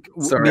 like,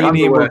 me and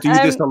Ian will do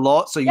this a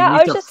lot, so you need to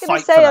fight. I was just going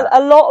to say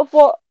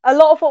a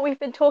lot of what we've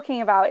been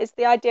talking about is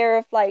the idea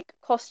of like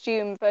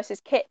costume versus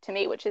kit to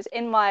me, which is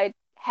in my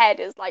head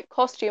is like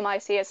costume. I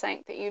see as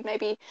something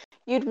that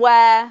you'd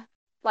wear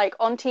like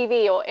on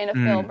TV or in a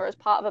film or as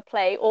part of a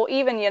play, or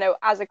even,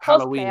 as a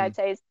cosplay, I'd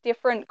say is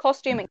different.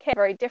 Costume and kit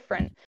are very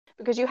different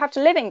because you have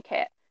to live in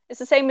kit. It's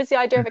the same as the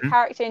idea of a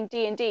character in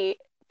D&D,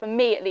 for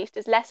me at least,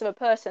 is less of a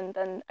person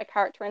than a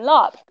character in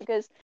LARP,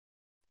 because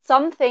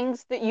some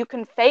things that you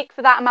can fake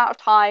for that amount of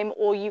time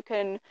or you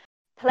can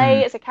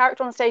play as a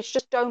character on stage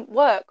just don't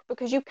work,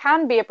 because you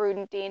can be a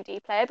brooding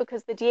D&D player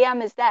because the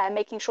DM is there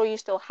making sure you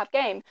still have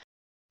game.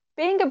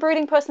 Being a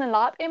brooding person in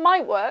LARP, it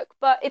might work,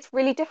 but it's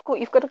really difficult.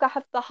 You've got to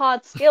have the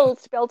hard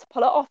skills to be able to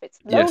pull it off. It's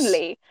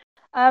lonely.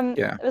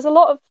 There's a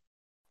lot of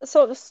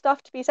sort of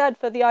stuff to be said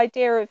for the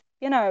idea of,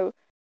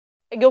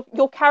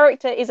 your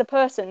character is a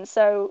person.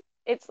 So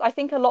I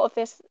think a lot of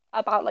this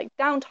about like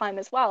downtime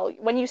as well.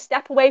 When you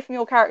step away from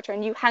your character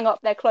and you hang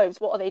up their clothes,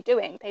 what are they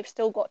doing? They've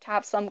still got to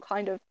have some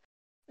kind of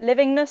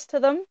livingness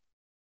to them.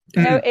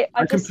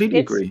 I completely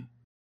agree.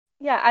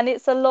 Yeah, and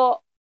it's a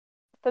lot.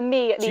 For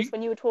me, at least,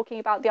 when you were talking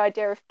about the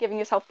idea of giving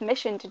yourself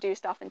permission to do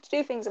stuff and to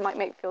do things that might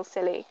make you feel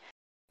silly,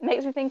 it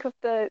makes me think of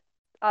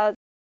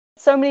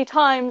so many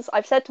times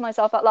I've said to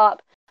myself at LARP,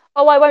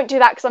 oh, I won't do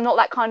that because I'm not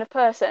that kind of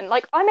person.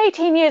 Like, I'm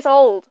 18 years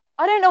old.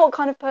 I don't know what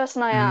kind of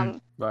person I am.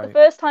 Right. The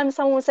first time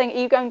someone was saying,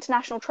 are you going to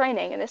national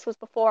training? And this was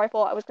before I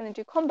thought I was going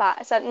to do combat.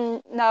 I said,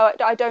 no,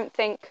 I don't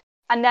think.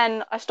 And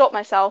then I stopped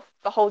myself,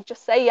 the whole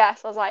just say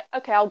yes. I was like,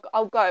 okay, I'll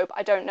go, but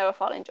I don't know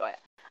if I'll enjoy it.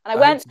 And I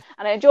went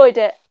and I enjoyed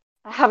it.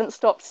 I haven't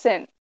stopped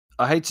since.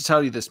 I hate to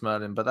tell you this,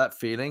 Merlyn, but that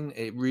feeling,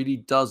 it really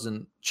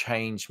doesn't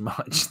change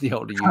much the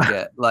older you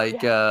get.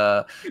 Like,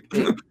 Yeah.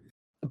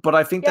 but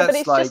I think Yeah, but that's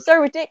it's like, just so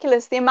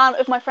ridiculous. The amount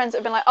of my friends that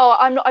have been like, "Oh,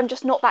 I'm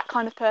just not that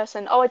kind of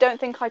person. Oh, I don't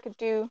think I could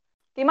do."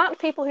 The amount of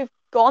people who've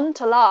gone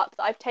to LARP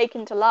that I've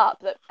taken to LARP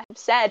that have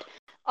said,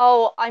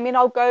 "Oh, I mean,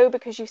 I'll go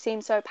because you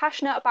seem so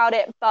passionate about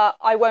it, but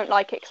I won't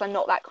like it because I'm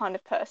not that kind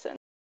of person."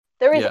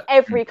 There is yeah,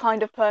 every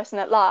kind of person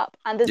at LARP,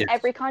 and there's Yes.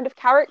 every kind of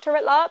character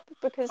at LARP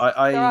because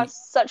there are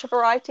such a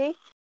variety.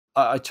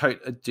 I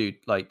dude,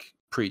 like,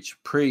 preach.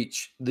 I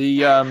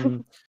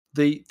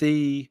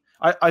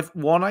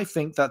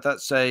think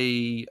that's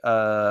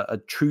a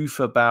truth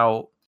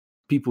about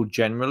people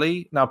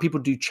generally. Now,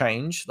 people do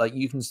change. Like,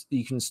 you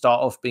can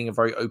start off being a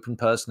very open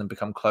person and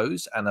become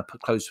closed, and a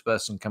closed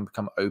person can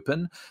become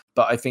open.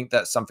 But I think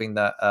that's something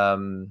that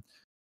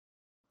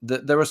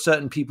that there are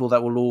certain people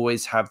that will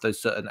always have those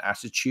certain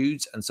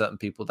attitudes, and certain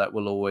people that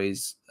will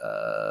always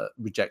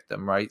reject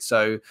them, right?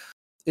 So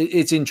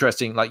it's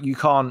interesting. Like, you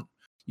can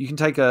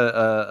take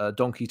a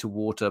donkey to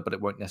water, but it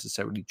won't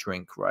necessarily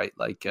drink, right?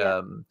 Like,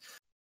 Yeah.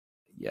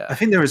 yeah. I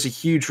think there is a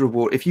huge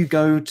reward if you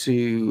go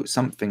to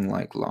something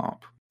like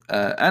LARP.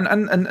 And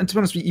to be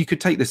honest, you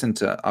could take this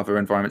into other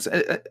environments.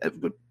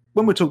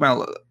 When we're talking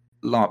about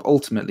LARP,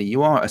 ultimately,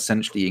 you are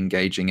essentially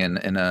engaging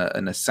in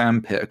a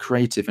sandpit, a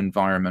creative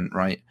environment,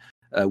 right,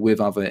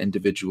 with other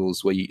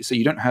individuals. So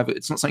you don't have,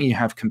 it's not something you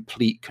have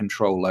complete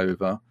control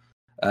over.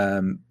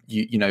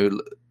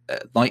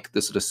 Like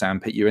the sort of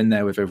sandpit, you're in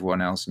there with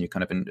everyone else, and you're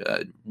kind of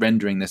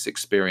rendering this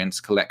experience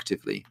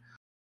collectively.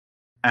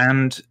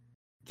 And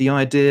the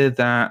idea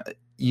that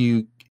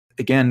you,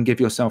 again, give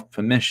yourself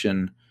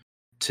permission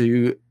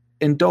to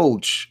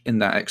indulge in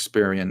that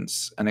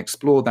experience and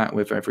explore that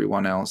with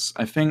everyone else.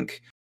 I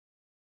think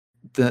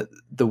that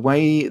the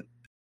way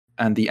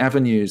and the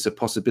avenues of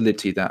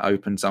possibility that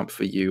opens up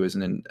for you is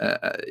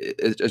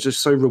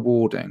just so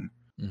rewarding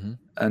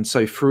and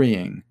so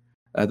freeing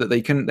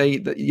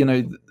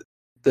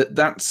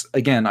that's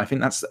again, I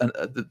think that's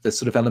the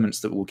sort of elements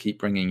that will keep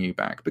bringing you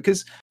back,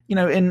 because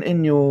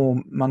in your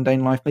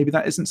mundane life, maybe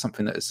that isn't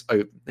something that is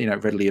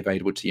readily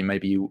available to you.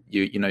 Maybe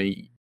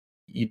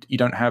you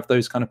don't have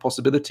those kind of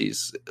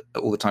possibilities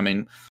all the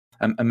time,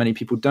 and many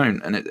people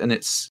don't, and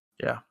it's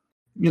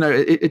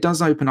it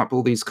does open up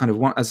all these kind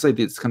of, as I say,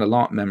 these kind of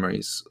LARP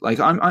memories. Like,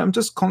 I'm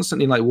just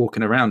constantly like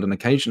walking around, and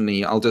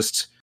occasionally I'll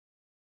just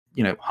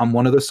hum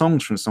one of the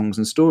songs from Songs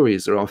and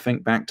Stories, or I'll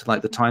think back to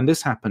like the time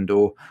this happened,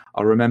 or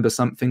I'll remember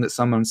something that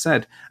someone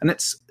said. And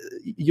it's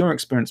your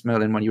experience,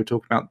 Merlyn, when you were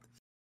talking about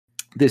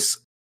this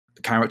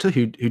character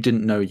who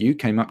didn't know you,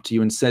 came up to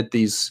you and said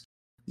these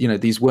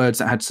words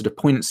that had sort of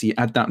poignancy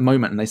at that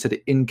moment, and they said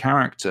it in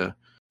character,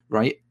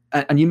 right?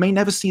 And you may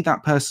never see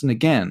that person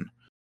again,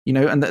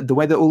 and the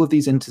way that all of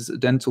these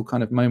incidental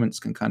kind of moments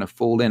can kind of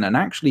fall in, and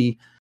actually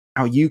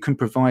how you can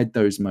provide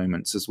those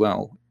moments as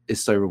well,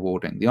 is so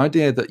rewarding. The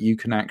idea that you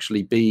can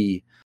actually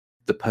be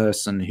the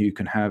person who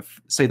can have,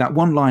 say, that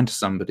one line to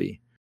somebody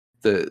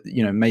that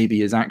maybe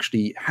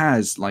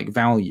has like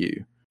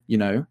value,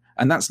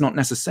 and that's not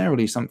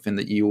necessarily something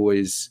that you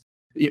always,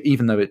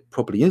 even though it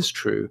probably is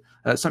true,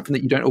 something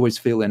that you don't always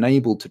feel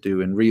enabled to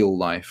do in real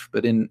life.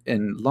 But in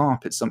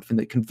LARP, it's something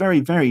that can very,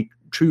 very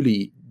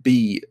truly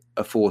be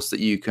a force that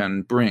you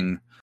can bring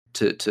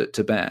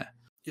to bear.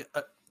 Yeah,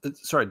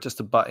 sorry, just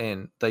to butt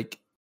in, like,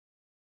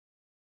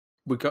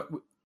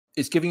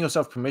 it's giving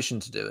yourself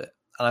permission to do it.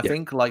 And I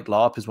think like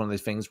LARP is one of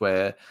those things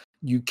where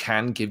you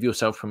can give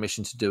yourself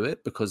permission to do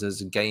it because there's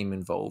a game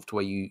involved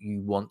where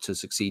you want to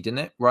succeed in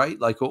it, right?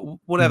 Like, or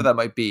whatever that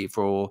might be,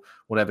 for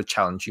whatever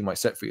challenge you might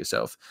set for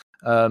yourself.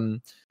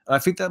 And I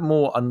think that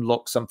more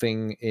unlocks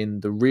something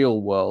in the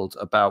real world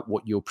about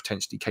what you're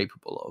potentially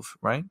capable of,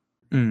 right?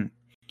 I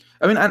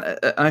mean, and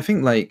I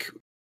think like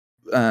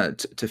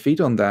to feed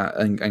on that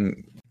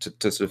and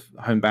to sort of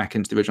hone back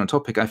into the original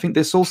topic, I think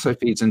this also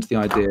feeds into the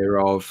idea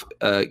of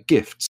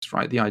gifts,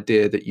 right? The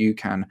idea that you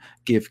can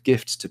give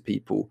gifts to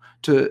people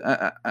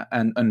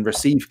and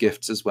receive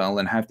gifts as well,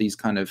 and have these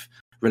kind of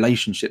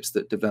relationships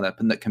that develop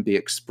and that can be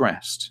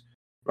expressed,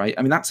 right?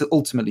 I mean, that's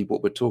ultimately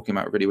what we're talking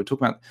about, really. We're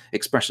talking about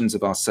expressions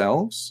of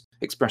ourselves,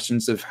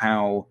 expressions of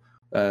how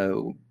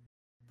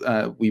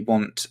we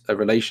want a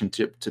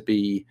relationship to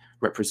be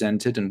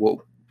represented, and what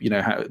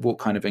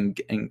kind of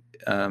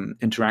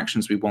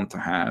interactions we want to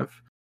have.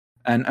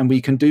 And we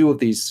can do all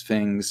these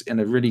things in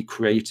a really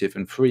creative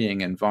and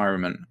freeing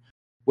environment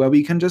where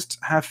we can just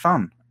have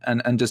fun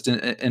and just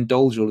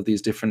indulge all of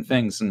these different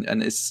things.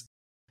 And it's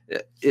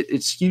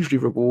hugely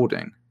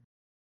rewarding.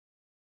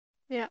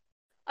 Yeah,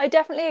 I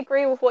definitely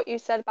agree with what you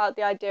said about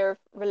the idea of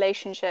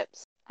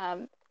relationships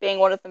being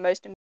one of the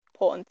most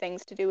important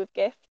things to do with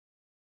gifts.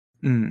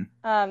 In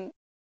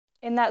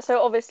that,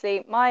 so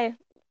obviously my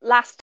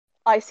last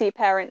IC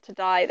parent to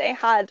die, they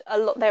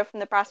were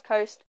from the Brass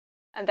Coast,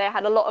 and they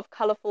had a lot of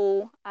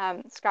colourful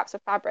scraps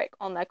of fabric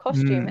on their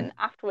costume. And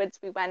afterwards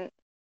we went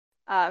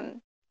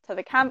to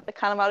the camp, the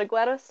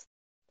Calamarigueros,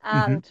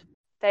 and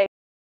they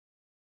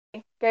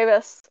gave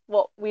us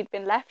what we'd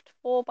been left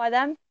for by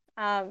them.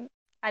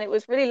 and it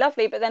was really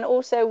lovely. But then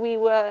also we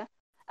were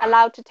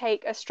allowed to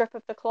take a strip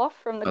of the cloth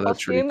from the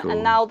That's really costume, cool.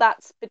 and now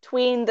that's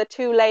between the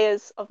 2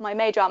 layers of my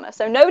mage armor,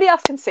 so nobody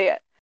else can see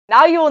it.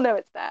 Now you all know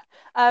it's there.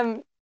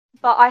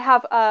 But I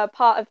have a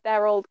part of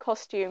their old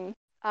costume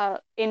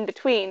in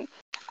between,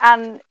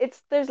 and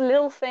it's those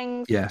little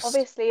things. Yes.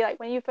 Obviously, like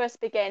when you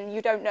first begin,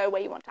 you don't know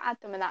where you want to add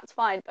them, and that's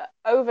fine. But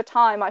over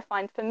time, I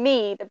find for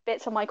me, the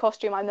bits of my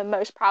costume I'm the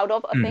most proud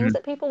of are things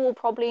that people will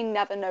probably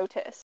never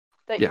notice,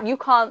 that you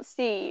can't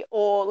see,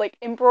 or like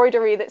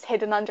embroidery that's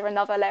hidden under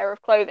another layer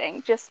of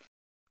clothing. Just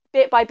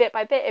bit by bit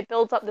by bit, it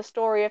builds up the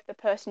story of the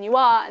person you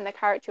are and the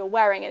character you're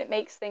wearing, and it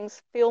makes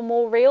things feel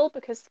more real.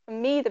 Because for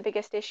me, the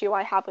biggest issue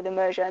I have with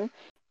immersion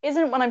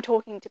isn't when I'm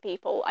talking to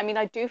people. I mean,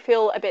 I do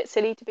feel a bit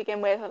silly to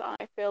begin with, and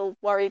I feel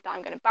worried that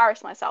I'm going to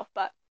embarrass myself,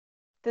 but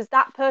there's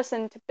that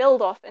person to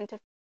build off and to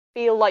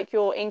feel like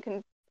you're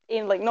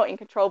not in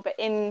control, but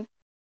in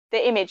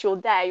the image, you're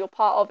there, you're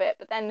part of it.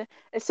 But then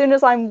as soon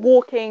as I'm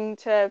walking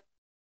to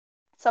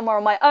somewhere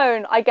on my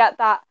own, I get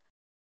that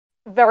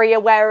very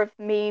aware of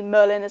me,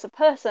 Merlyn, as a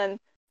person,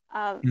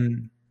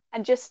 and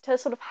just to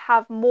sort of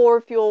have more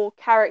of your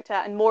character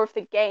and more of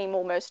the game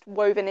almost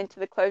woven into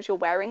the clothes you're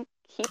wearing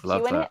keeps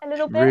you in it a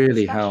little bit.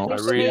 Really especially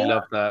helps. for I really me.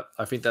 love that.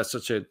 I think that's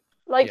such a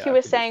Like you were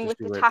I think saying that's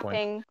with such a the great point.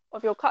 tapping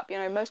of your cup,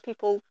 most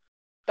people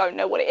don't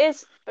know what it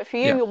is, but for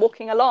you, you're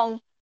walking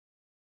along.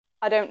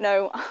 I don't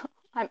know.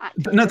 I'm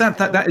acting. No,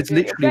 that is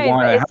literally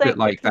why I have it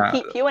like that.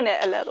 Keep you in it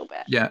a little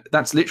bit. Yeah,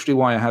 that's literally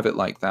why I have it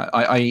like that.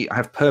 I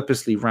have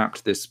purposely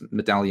wrapped this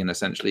medallion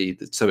essentially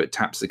so it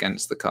taps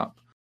against the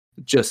cup,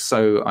 just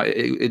so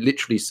it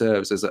literally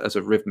serves as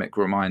a rhythmic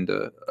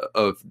reminder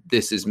of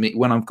this is me.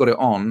 When I've got it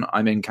on,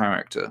 I'm in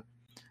character,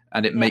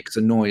 and it makes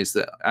a noise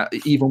that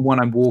even when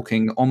I'm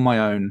walking on my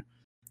own,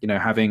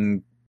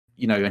 having,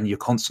 and you're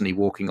constantly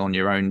walking on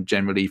your own,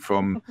 generally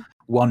from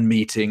one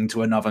meeting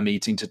to another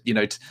meeting to,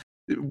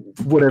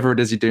 whatever it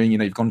is you're doing,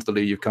 you've gone to the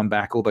loo, you've come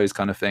back, all those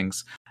kind of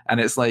things. And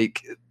it's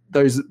like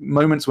those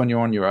moments when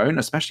you're on your own,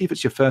 especially if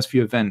it's your first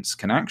few events,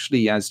 can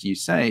actually, as you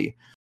say,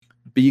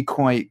 be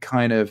quite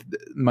kind of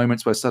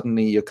moments where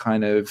suddenly you're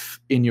kind of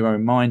in your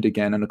own mind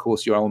again. And of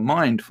course, your own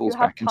mind falls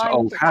back into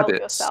old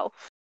habits.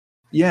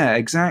 Yeah,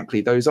 exactly.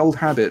 Those old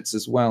habits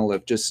as well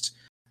of just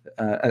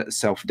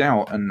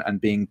self-doubt and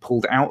being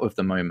pulled out of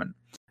the moment.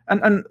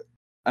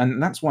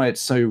 And that's why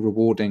it's so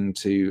rewarding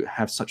to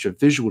have such a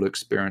visual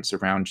experience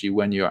around you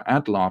when you're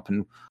at LARP,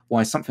 and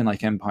why something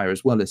like Empire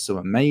as well is so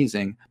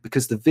amazing,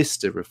 because the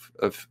vista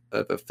of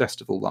a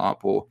festival LARP,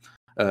 or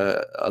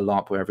a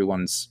LARP where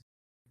everyone's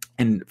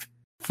in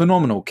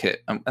phenomenal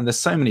kit, and there's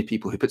so many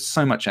people who put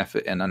so much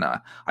effort in, and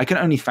I can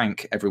only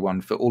thank everyone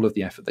for all of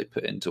the effort they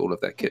put into all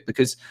of their kit,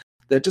 because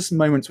they're just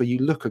moments where you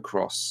look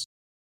across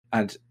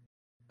at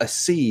a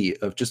sea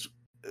of just...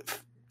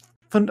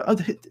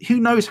 who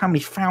knows how many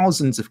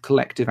thousands of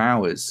collective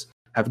hours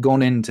have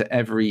gone into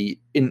every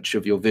inch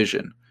of your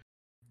vision.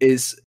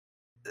 It's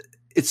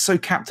so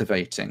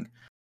captivating.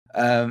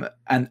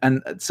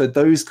 And so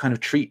those kind of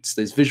treats,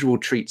 those visual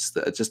treats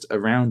that are just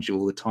around you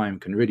all the time,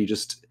 can really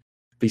just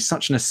be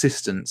such an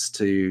assistance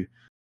to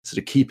sort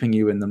of keeping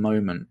you in the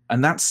moment.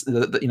 And that's,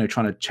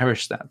 trying to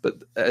cherish that. But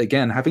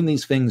again, having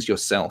these things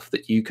yourself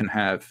that you can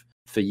have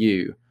for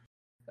you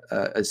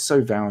is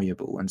so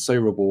valuable and so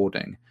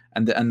rewarding.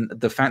 And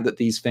the fact that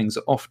these things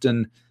are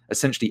often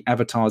essentially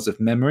avatars of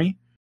memory,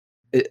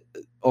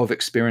 of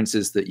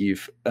experiences that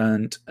you've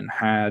earned and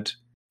had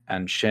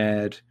and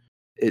shared,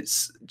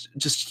 it's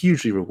just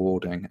hugely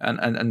rewarding.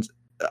 And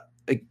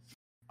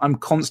I'm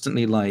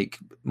constantly like,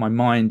 my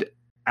mind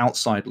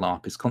outside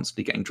LARP is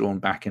constantly getting drawn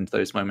back into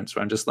those moments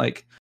where I'm just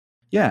like,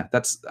 yeah,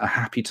 that's a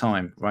happy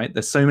time, right?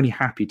 There's so many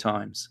happy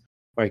times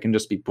where I can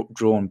just be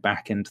drawn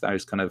back into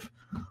those kind of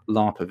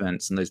LARP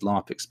events and those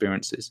LARP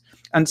experiences.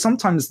 And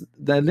sometimes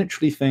they're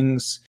literally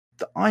things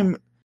that I'm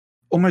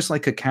almost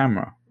like a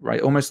camera,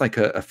 right? Almost like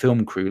a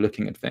film crew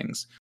looking at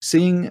things.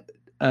 Seeing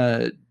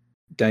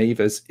Dave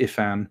as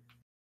Ifan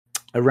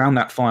around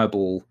that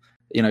fireball,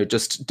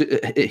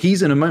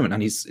 he's in a moment,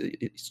 and he's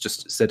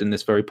just said in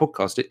this very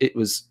podcast, it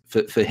was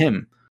for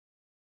him.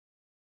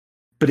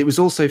 But it was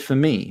also for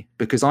me,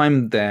 because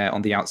I'm there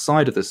on the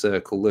outside of the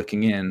circle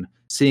looking in,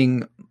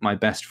 seeing my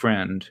best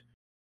friend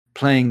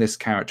playing this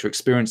character,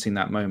 experiencing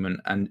that moment,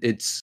 and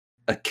it's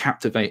a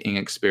captivating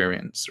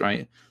experience,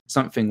 right?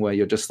 Something where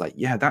you're just like,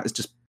 yeah, that is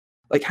just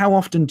like, how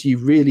often do you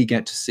really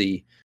get to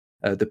see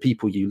the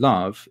people you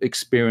love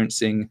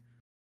experiencing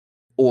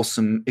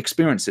awesome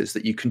experiences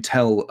that you can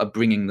tell are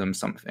bringing them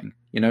something,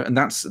 and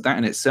that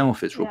in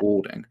itself is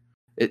rewarding.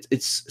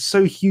 It's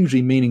so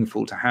hugely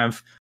meaningful to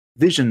have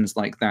visions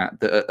like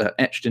that are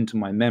etched into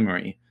my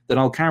memory that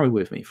I'll carry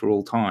with me for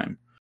all time.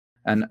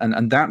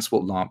 And that's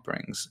what LARP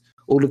brings.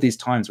 All of these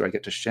times where I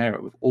get to share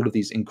it with all of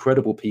these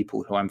incredible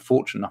people who I'm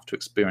fortunate enough to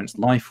experience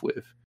life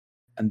with.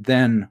 And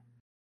then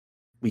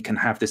we can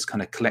have this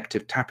kind of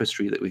collective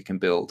tapestry that we can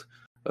build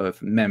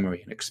of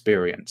memory and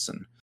experience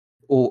and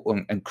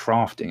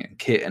crafting and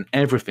kit and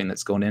everything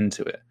that's gone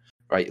into it,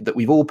 right? That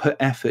we've all put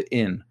effort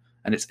in,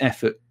 and it's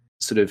effort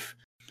sort of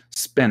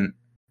spent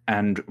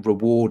and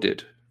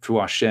rewarded through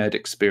our shared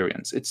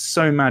experience. It's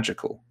so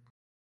magical.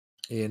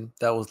 Ian,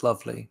 that was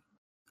lovely.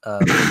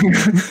 But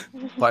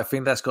I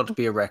think that's got to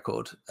be a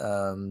record.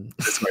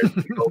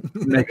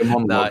 Mega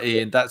monologue. No,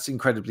 Ian, that's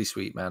incredibly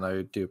sweet, man.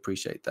 I do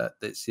appreciate that.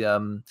 It's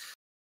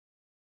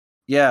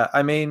yeah.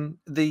 I mean,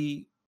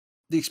 the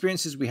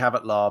experiences we have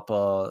at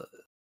LARP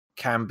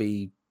can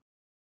be,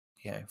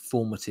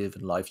 formative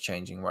and life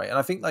changing, right? And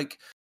I think like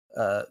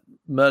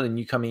Merlyn,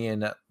 you coming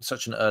in at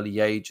such an early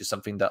age is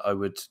something that I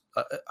would.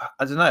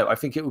 I don't know. I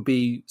think it would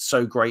be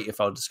so great if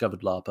I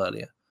discovered LARP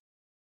earlier.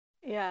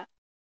 Yeah.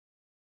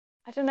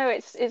 I don't know.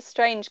 It's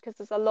strange because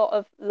there's a lot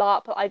of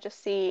LARP that I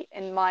just see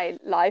in my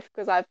life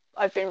because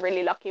I've been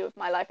really lucky with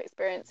my life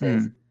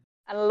experiences,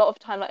 and a lot of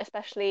time, like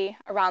especially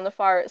around the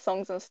fire at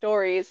Songs and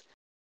Stories,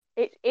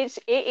 it is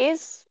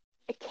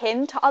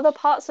akin to other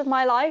parts of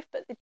my life,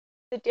 but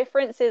the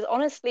difference is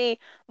honestly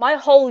my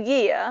whole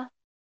year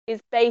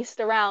is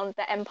based around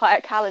the Empire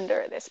calendar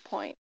at this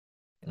point.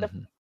 The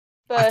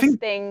first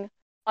thing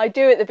I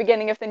do at the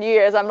beginning of the New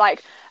Year is I'm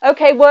like,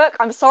 okay, work,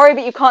 I'm sorry,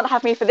 but you can't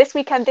have me for this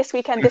weekend, this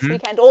weekend, this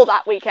weekend, or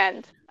that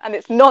weekend, and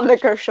it's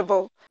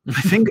non-negotiable.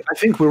 I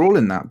think we're all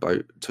in that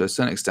boat to a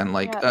certain extent.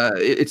 Like,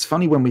 it's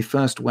funny when we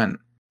first went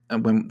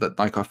and when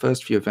like our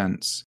first few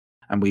events,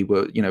 and we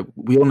were,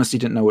 we honestly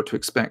didn't know what to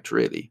expect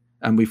really,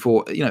 and we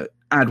thought,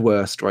 at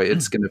worst, right,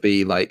 it's going to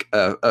be like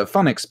a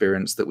fun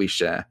experience that we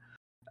share.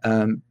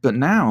 But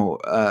now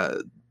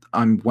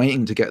I'm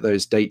waiting to get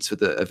those dates for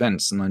the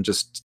events, and I'm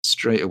just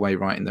straight away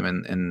writing them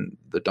in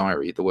the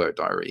diary, the work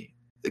diary,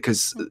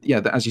 because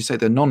as you say,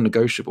 they're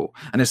non-negotiable.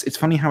 And it's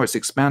funny how it's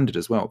expanded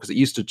as well, because it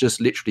used to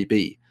just literally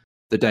be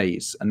the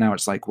days, and now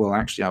it's like, well,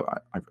 actually,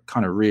 I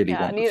kind of really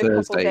want the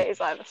Thursday.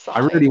 I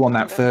really want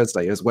that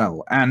Thursday as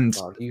well, and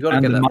you got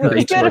to get that. It would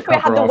be good if we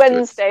had the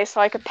Wednesday, so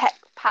I could pack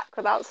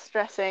without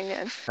stressing.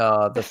 And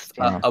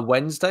a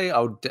Wednesday, I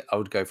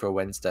would go for a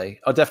Wednesday.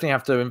 I'll definitely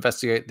have to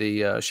investigate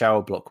the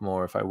shower block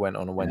more if I went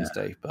on a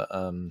Wednesday. But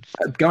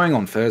going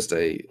on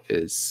Thursday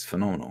is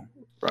phenomenal,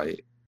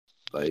 right?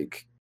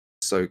 Like,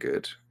 so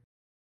good.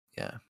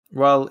 Yeah.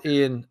 Well,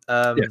 Ian.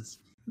 Yes.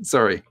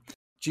 Sorry.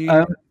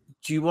 Do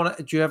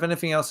you have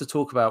anything else to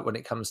talk about when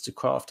it comes to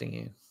crafting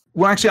you?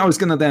 Well, actually, I was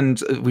going to then.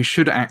 We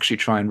should actually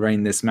try and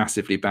rein this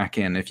massively back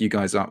in. If you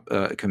guys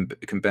can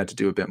bear to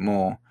do a bit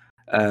more,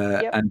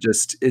 and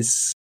just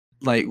is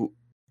like,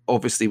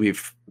 obviously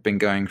we've been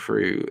going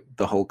through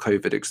the whole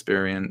COVID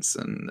experience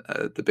and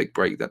the big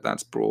break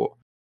that's brought.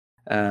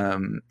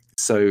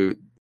 So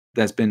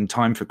there's been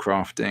time for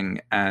crafting,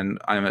 and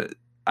I'm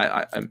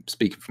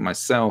speaking for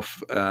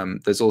myself.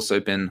 There's also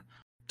been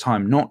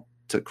time not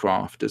to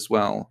craft as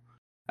well.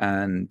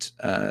 And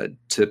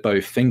to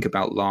both think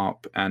about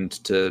LARP and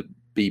to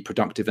be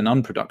productive and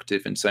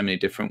unproductive in so many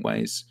different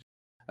ways.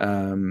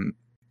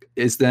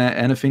 Is there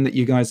anything that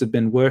you guys have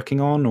been working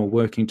on or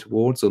working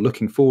towards or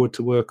looking forward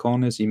to work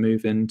on as you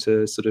move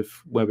into sort of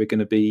where we're going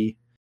to be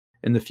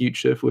in the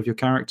future with your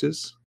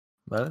characters?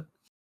 Well,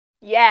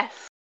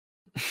 yes,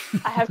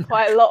 I have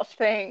quite a lot of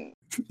things.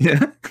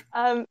 Yeah.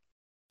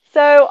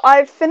 So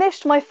I've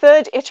finished my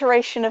third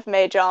iteration of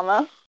Mage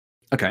Armor.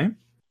 Okay.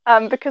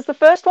 Because the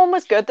first one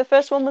was good. The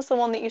first one was the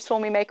one that you saw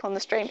me make on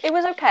the stream. It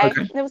was okay.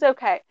 It was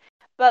okay.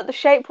 But the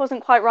shape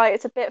wasn't quite right.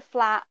 It's a bit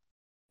flat.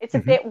 It's a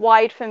bit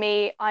wide for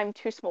me. I'm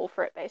too small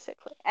for it,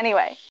 basically.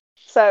 Anyway,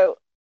 so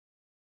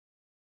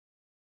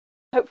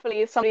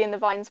hopefully somebody in the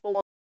Vines will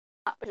want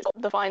that, but it's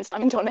not the Vines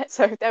diamond on it.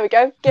 So there we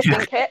go.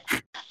 Gifting kit.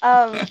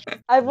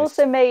 I've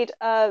also made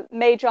a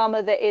Mage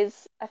Armor that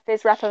is a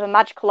fizz rep of a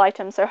magical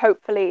item. So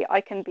hopefully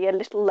I can be a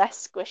little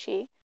less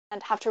squishy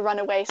and have to run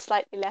away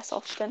slightly less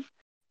often.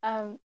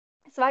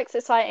 So that's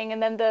exciting.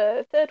 And then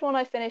the third one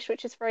I finished,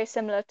 which is very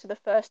similar to the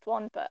first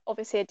one, but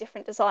obviously a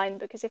different design,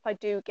 because if I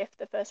do gift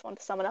the first one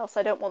to someone else,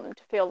 I don't want them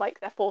to feel like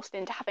they're forced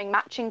into having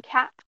matching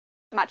kit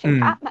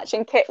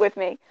with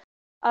me.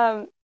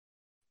 And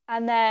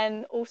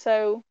then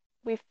also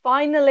we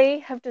finally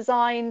have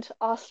designed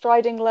our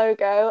Striding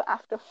logo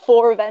after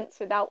 4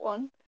 events without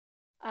one.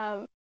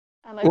 And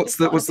what's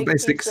the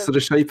basic sort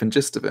of shape and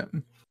gist of it?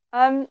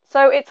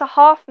 So it's a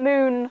half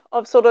moon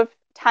of sort of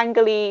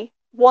tangly.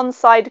 One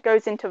side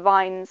goes into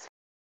vines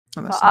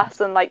for us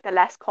and like the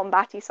less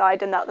combat-y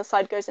side, and the other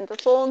side goes into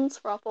thorns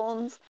for our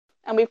thorns.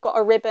 And we've got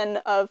a ribbon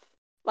of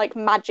like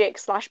magic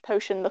 /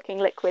 potion looking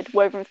liquid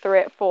woven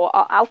through it for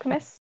our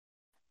alchemists.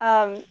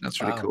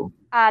 That's really cool.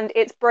 And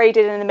it's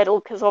braided in the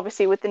middle because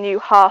obviously with the new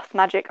Hearth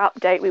magic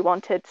update we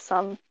wanted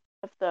some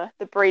of the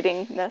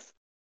braidingness.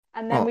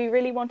 And then we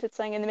really wanted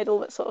something in the middle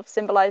that sort of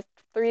symbolized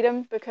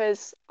freedom,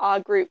 because our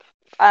group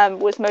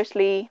was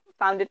mostly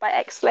founded by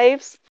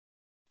ex-slaves.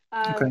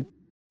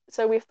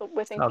 So we're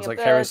thinking sounds like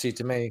bird. heresy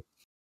to me.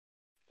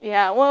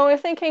 Yeah, well, we're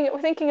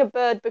thinking a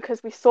bird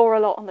because we saw a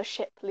lot on the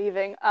ship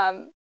leaving.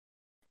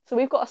 So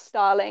we've got a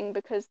starling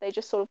because they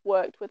just sort of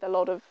worked with a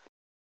lot of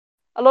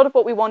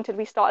what we wanted.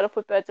 We started off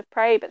with birds of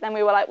prey, but then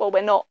we were like, well,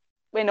 we're not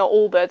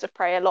all birds of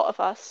prey. A lot of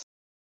us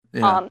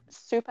aren't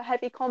super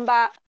heavy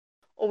combat,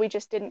 or we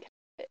just didn't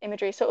get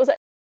imagery. So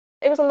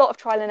it was a lot of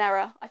trial and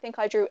error. I think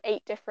I drew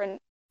 8 different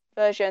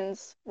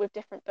versions with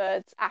different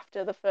birds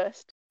after the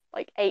first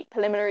like 8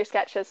 preliminary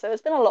sketches, so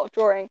it's been a lot of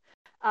drawing.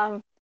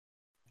 And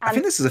I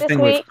think this is a this thing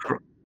week, with.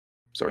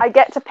 Sorry. I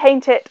get to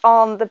paint it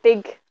on the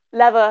big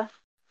leather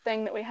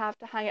thing that we have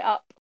to hang it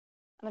up,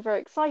 and I'm very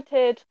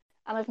excited.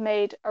 And I've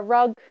made a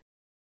rug,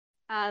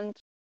 and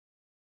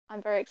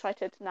I'm very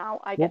excited now.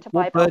 I get to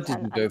buy a What bird pen did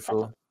you and go set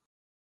up. for?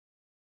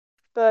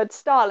 Bird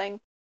starling. In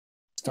the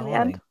Starling.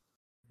 end,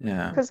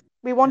 Yeah. because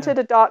we wanted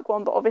a dark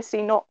one, but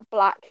obviously not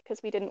black,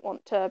 because we didn't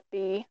want to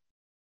be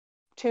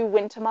too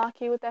winter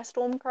marky with their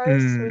storm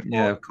crows. So we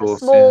Yeah, thought of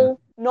course. a small,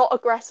 not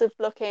aggressive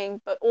looking,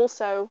 but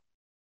also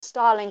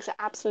starlings are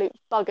absolute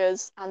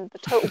buggers and the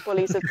total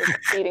bullies of the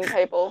feeding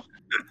table.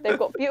 They've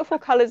got beautiful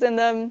colours in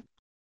them,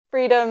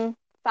 freedom,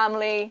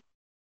 family.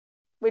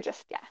 We're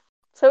just,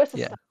 So it's a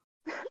Yeah. start.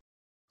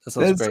 That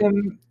sounds great.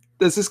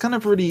 There's this kind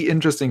of really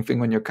interesting thing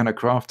when you're kind of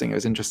crafting. It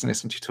was interesting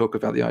listening to you talk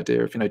about the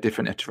idea of,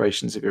 different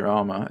iterations of your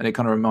armor, and it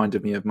kind of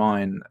reminded me of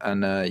mine.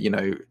 And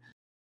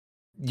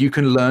you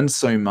can learn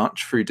so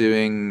much through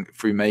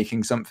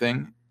making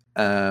something,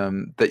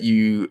 that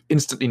you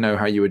instantly know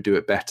how you would do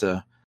it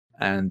better,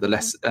 and the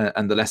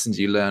lessons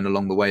you learn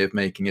along the way of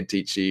making it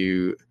teach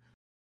you,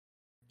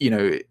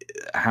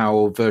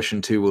 how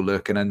version 2 will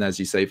look, and then, as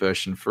you say,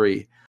 version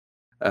 3.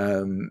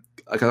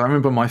 Like, I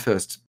remember my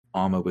first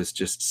armor was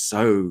just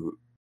so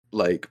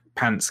like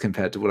pants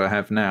compared to what I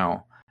have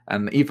now,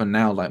 and even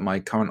now, like my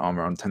current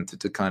armor, I'm tempted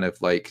to kind of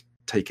like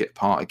take it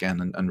apart again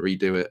and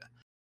redo it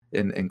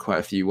in quite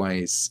a few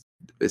ways.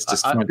 It's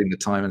just finding the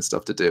time and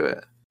stuff to do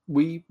it.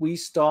 We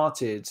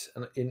started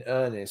in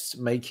earnest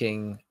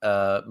making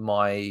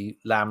my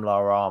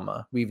Lamlar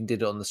armor. We even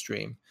did it on the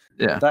stream.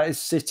 Yeah, that is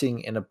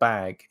sitting in a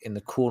bag in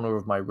the corner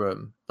of my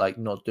room, like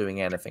not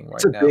doing anything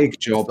right now. It's a big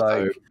job,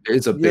 though.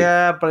 It's a big.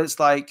 Yeah, but it's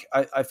like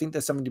I think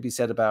there's something to be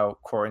said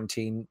about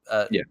quarantine.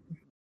 Yeah,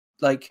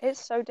 like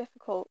it's so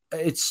difficult.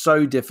 It's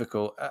so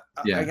difficult.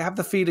 Yeah, I have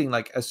the feeling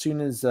like as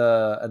soon as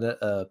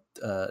an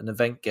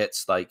event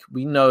gets, like,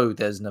 we know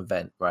there's an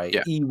event, right?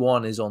 Yeah.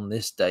 E1 is on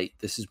this date.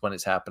 This is when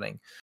it's happening.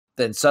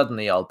 Then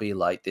suddenly I'll be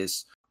like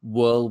this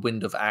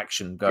whirlwind of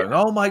action going,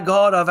 oh my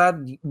god, I've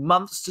had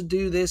months to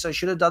do this, I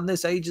should have done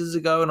this ages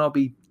ago, and I'll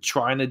be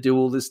trying to do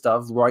all this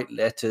stuff, write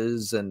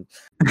letters and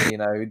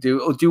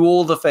do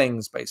all the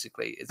things.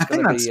 Basically, it's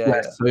going to be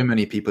where so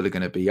many people are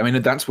going to be. I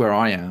mean, that's where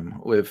I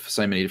am with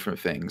so many different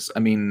things. I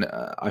mean,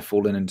 I've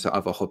fallen into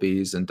other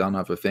hobbies and done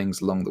other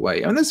things along the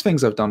way. I mean, there's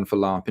things I've done for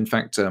LARP. In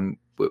fact,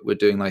 we're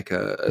doing like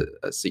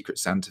a Secret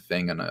Santa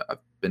thing, and I've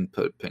been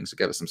putting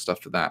together some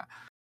stuff for that.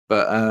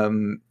 But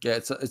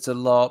it's a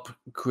LARP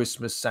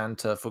Christmas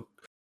Santa for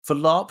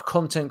LARP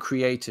content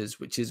creators,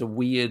 which is a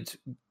weird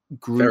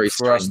group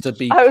for us to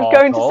be. I was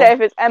going to say,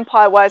 if it's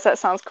Empire-wise, that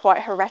sounds quite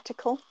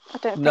heretical. I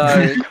don't think.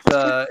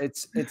 No,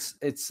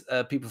 it's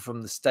people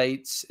from the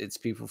States. It's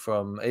people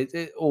from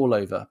all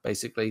over,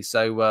 basically.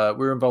 So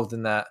we're involved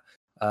in that.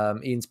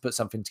 Ian's put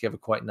something together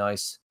quite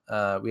nice.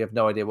 We have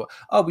no idea what.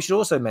 Oh, we should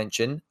also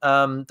mention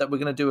that we're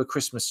going to do a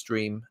Christmas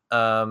stream.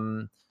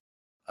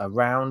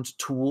 Around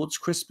towards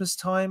Christmas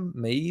time,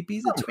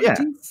 maybe the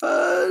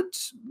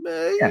 23rd,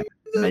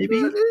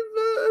 maybe.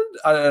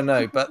 I don't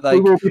know, but like, we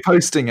will be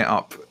posting it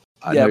up.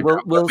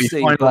 We'll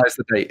see. Finalize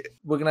the date.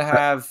 We're gonna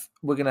have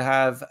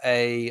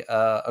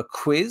a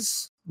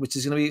quiz, which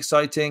is gonna be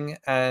exciting,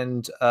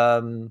 and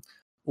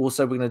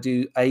also we're gonna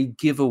do a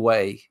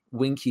giveaway,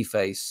 winky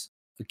face.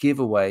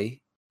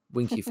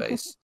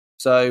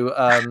 So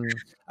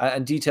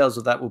and details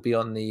of that will be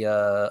on the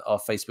our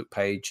Facebook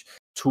page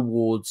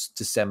towards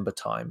December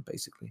time,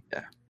 basically.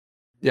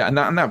 And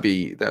that'd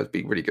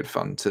be really good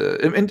fun to.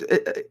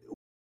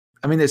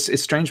 I mean,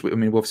 it's strange. I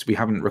mean, obviously we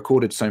haven't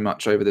recorded so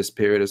much over this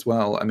period as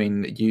well. I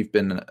mean, you've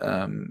been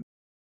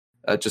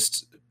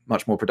just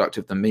much more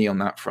productive than me on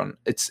that front.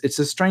 It's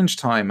a strange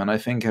time, and I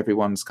think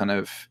everyone's kind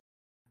of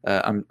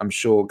I'm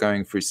sure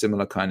going through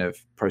similar kind of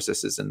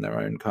processes in their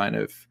own kind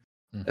of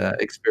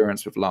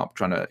experience with LARP,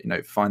 trying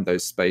to find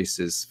those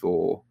spaces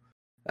for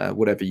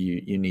whatever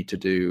you need to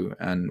do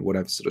and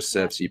whatever sort of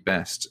serves you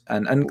best.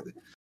 And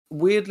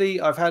weirdly,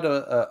 I've had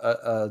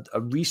a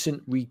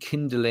recent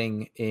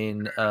rekindling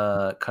in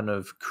kind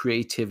of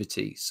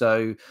creativity.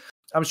 So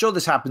I'm sure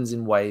this happens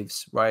in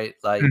waves, right?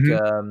 Like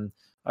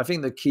I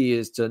think the key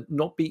is to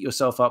not beat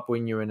yourself up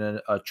when you're in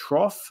a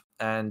trough,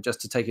 and just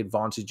to take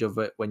advantage of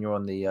it when you're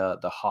on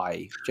the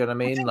high. Do you know what I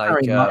mean?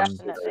 Like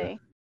definitely.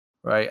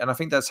 Right, and I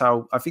think that's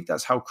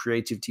how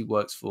creativity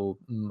works for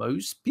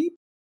most people.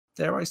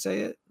 Dare I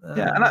say it?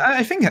 And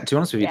I think, to be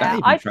honest with you, that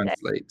even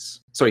translates.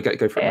 Sorry,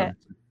 go for it.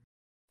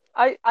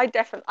 I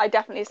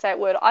definitely say it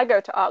would. I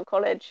go to art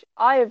college.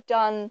 I have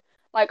done,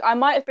 like, I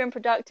might have been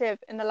productive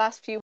in the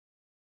last few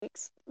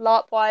weeks.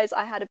 LARP-wise,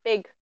 I had a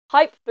big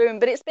hype boom,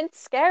 but it's been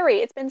scary.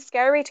 It's been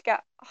scary to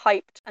get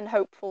hyped and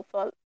hopeful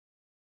for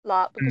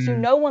LARP, because you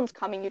know one's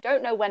coming. You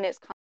don't know when it's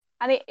coming.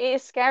 And it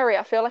is scary.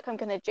 I feel like I'm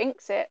going to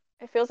jinx it.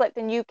 It feels like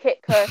the new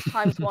kit curse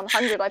times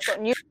 100. I've got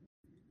new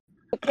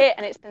kit,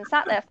 and it's been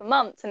sat there for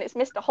months, and it's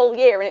missed a whole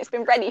year, and it's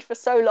been ready for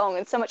so long,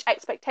 and so much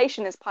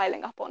expectation is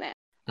piling up on it.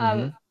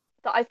 That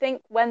I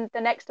think when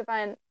the next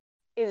event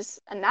is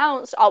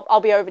announced,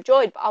 I'll be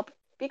overjoyed, but I'll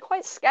be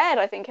quite scared.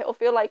 I think it'll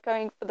feel like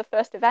going for the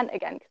first event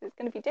again because it's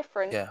going to be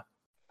different. Yeah.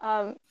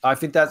 Um, I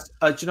think that's.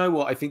 Do you know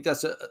what? I think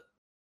that's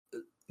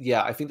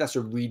I think that's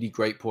a really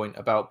great point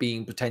about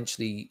being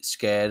potentially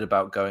scared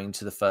about going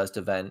to the first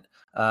event.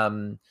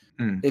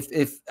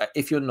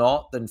 If you're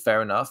not, then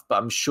fair enough.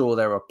 But I'm sure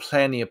there are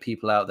plenty of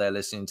people out there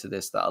listening to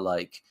this that are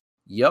like,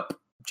 "Yep."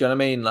 Do you know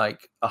what I mean?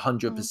 Like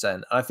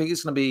 100%. I think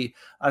it's going to be.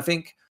 I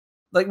think,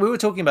 like we were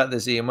talking about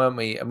this, Ian, weren't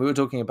we? And we were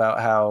talking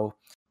about how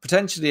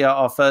potentially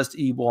our first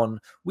E1,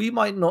 we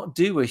might not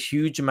do a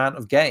huge amount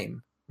of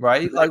game,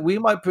 right? Like we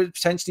might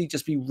potentially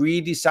just be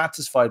really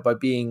satisfied by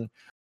being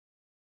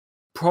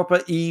proper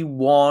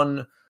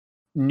E1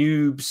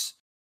 noobs,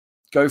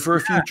 go for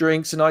a few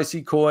drinks and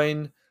icy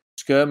coin,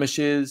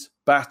 skirmishes,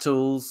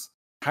 battles,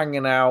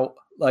 hanging out.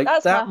 Like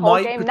that's that my whole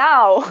might game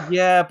now.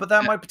 Yeah, but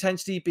that might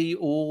potentially be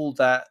all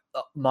that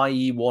my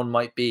E1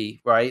 might be,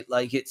 right?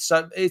 Like it's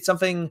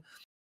something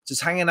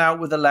just hanging out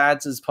with the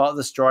lads as part of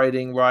the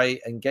striding, right?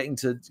 And getting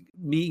to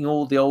meeting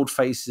all the old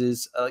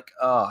faces. Like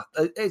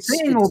it's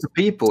seeing all the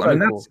people. So I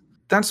mean, cool.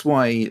 that's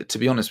why, to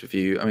be honest with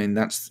you, I mean,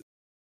 that's,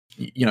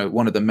 you know,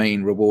 one of the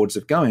main rewards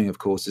of going, of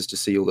course, is to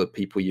see all the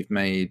people you've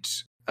made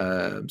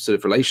sort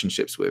of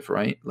relationships with,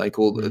 right? Like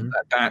all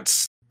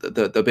that's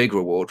the big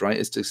reward, right?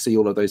 Is to see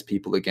all of those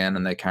people again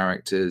and their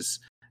characters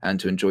and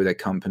to enjoy their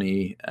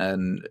company.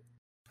 And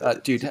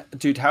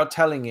dude, how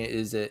telling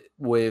is it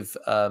with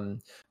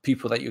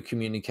people that you're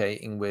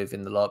communicating with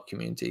in the LARP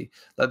community?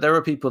 Like there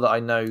are people that I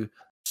know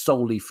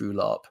solely through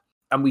LARP,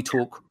 and we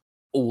talk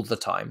all the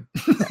time.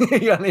 You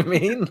know what I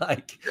mean?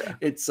 Like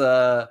it's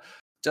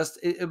just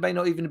it may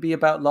not even be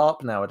about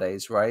LARP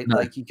nowadays, right? No.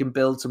 Like you can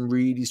build some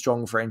really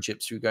strong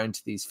friendships through going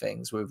to these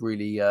things with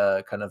really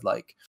kind of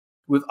like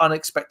with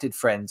unexpected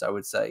friends, I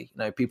would say. You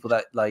know, people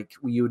that like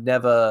you would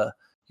never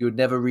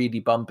really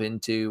bump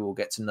into or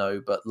get to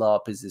know, but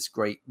LARP is this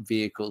great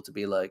vehicle to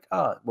be like,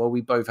 well,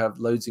 we both have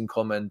loads in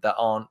common that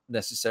aren't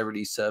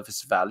necessarily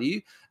surface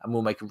value, and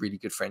we'll make a really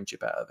good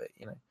friendship out of it,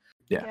 you know?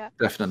 Yeah.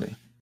 Definitely.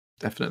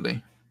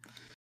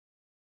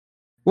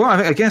 Well,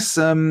 I guess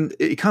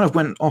it kind of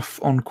went off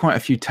on quite a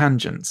few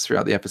tangents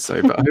throughout the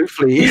episode, but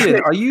hopefully... Ian,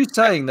 are you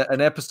saying that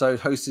an episode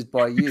hosted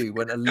by you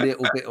went a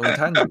little bit on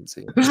tangents?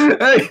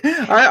 Hey,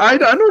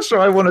 I'm not sure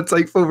I want to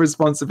take full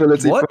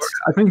responsibility for it.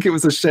 I think it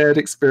was a shared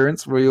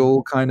experience where we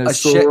all kind of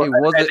saw...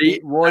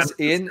 It was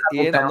Ian,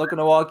 I'm not going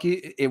to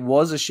argue. It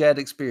was a shared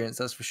experience,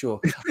 that's for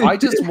sure. I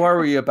just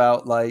worry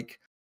about, like,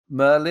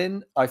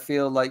 Merlyn. I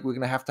feel like we're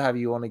going to have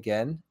you on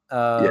again.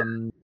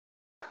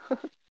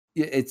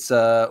 It's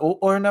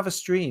or another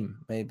stream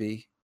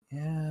maybe.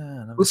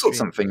 We'll sort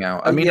something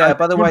out. I mean,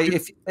 by the way,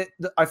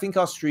 I think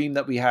our stream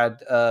that we had,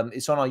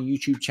 it's on our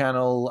YouTube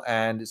channel,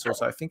 and it's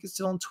also, I think it's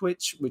still on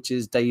Twitch, which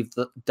is Dave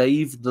the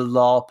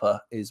LARPer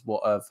is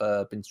what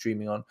I've been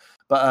streaming on.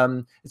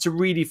 But it's a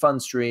really fun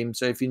stream.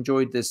 So if you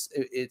enjoyed this,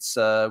 it's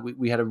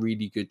we had a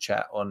really good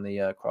chat on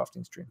the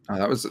crafting stream.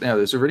 That was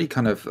there's a really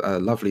kind of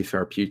lovely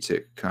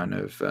therapeutic kind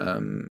of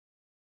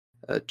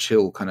a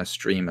chill kind of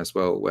stream as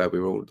well, where we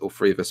were all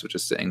three of us were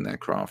just sitting there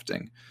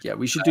crafting. Yeah,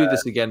 we should do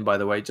this again, by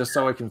the way, just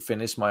so I can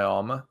finish my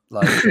armor.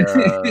 Like,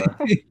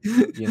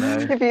 you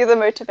know, give you the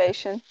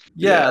motivation.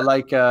 Yeah,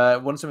 like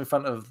once I'm in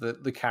front of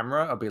the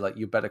camera, I'll be like,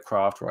 "You better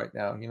craft right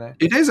now." You know,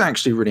 it is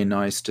actually really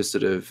nice to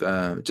sort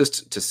of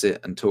just to sit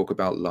and talk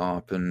about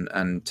LARP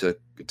and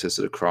to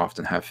sort of craft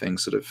and have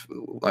things sort of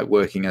like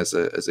working as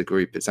a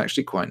group. It's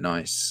actually quite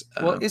nice.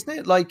 Well, isn't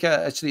it like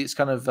actually it's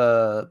kind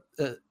of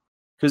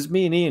because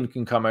me and Ian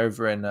can come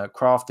over and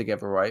craft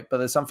together, right? But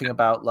there's something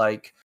about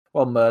like,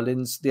 well,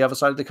 Merlyn's the other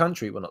side of the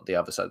country. Well, not the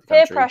other side of the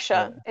country. Peer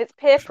pressure. It's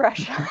peer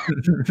pressure.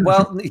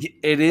 Well,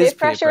 it is peer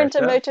pressure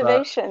into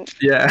motivation.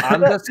 Yeah.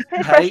 I'm just,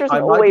 I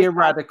might be a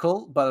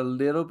radical, but a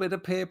little bit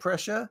of peer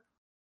pressure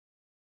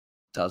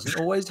doesn't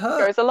always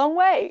hurt. Goes a long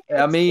way.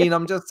 I mean,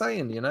 I'm just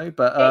saying, you know.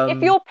 But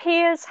if your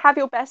peers have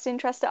your best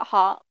interest at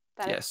heart,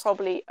 then it's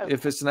probably okay.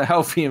 If it's in a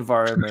healthy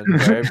environment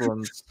where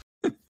everyone's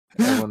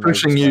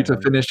pushing you to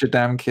finish your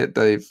damn kit,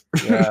 Dave.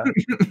 Yeah.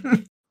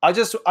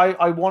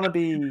 I want to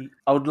be,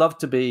 I would love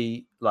to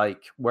be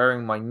like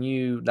wearing my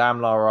new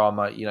Lamlar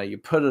armor, you know, you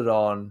put it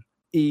on,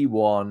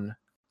 E1,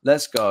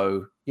 let's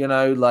go, you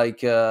know,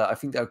 like I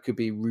think that could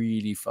be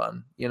really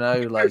fun, you know,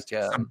 like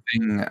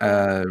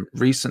something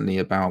recently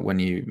about when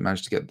you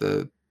managed to get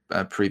the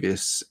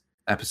previous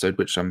episode,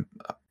 which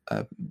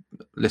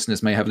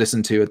listeners may have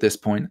listened to at this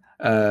point,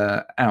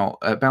 out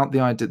about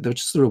the idea, there's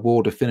just the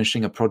reward of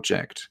finishing a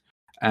project.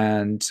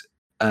 And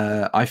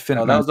I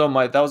finished. That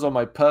was on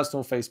my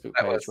personal Facebook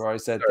page where I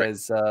said,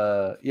 "There's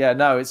no,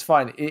 it's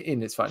fine.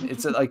 It's fine.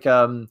 It's like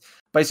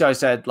basically I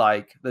said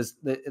like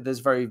there's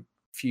very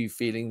few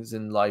feelings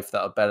in life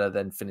that are better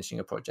than finishing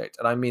a project,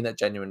 and I mean that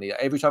genuinely.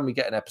 Every time we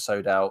get an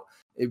episode out,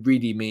 it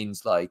really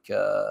means like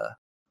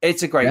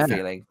it's a great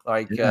feeling.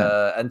 Like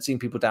and seeing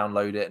people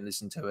download it and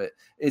listen to it,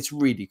 it's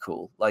really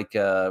cool. Like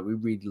we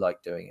really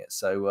like doing it.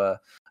 So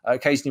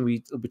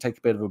occasionally we take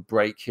a bit of a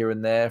break here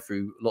and there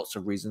through lots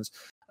of reasons.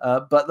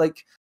 But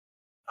like,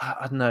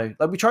 I don't know,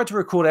 like we tried to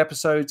record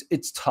episodes.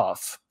 It's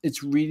tough.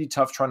 It's really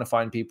tough trying to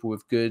find people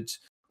with good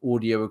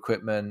audio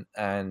equipment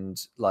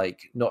and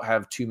like not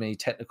have too many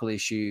technical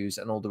issues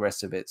and all the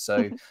rest of it.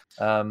 So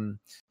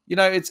you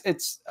know, it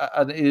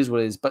is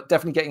what it is, but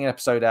definitely getting an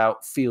episode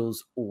out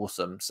feels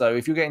awesome. So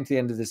if you're getting to the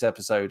end of this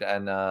episode,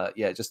 and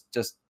yeah,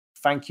 just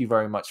thank you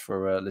very much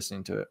for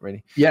listening to it,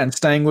 really. Yeah, and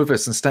staying with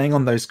us and staying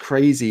on those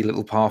crazy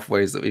little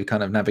pathways that we've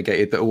kind of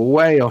navigated that were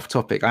way off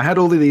topic. I had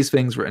all of these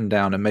things written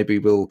down, and maybe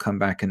we'll come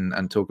back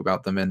and talk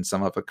about them in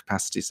some other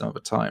capacity, some other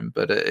time.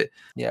 But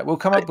yeah, we'll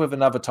come up with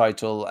another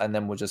title, and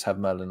then we'll just have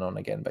Merlyn on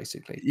again,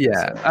 basically.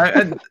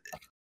 Yeah,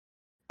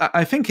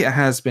 I think it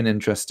has been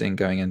interesting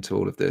going into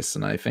all of this,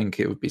 and I think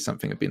it would be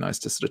something that'd be nice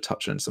to sort of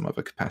touch on in some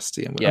other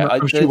capacity. And yeah,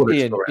 I'm sure we'll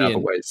explore it in other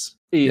ways.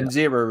 Ian,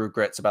 zero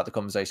regrets about the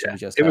conversation we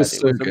just had. It was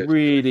so good.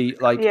 Really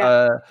like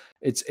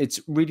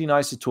it's really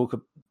nice to talk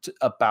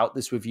about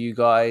this with you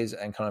guys,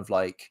 and kind of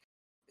like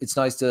it's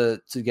nice to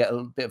get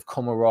a bit of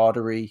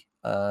camaraderie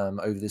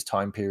over this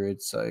time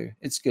period. So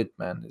it's good,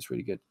 man. It's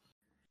really good.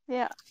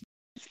 Yeah,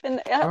 it's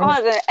been I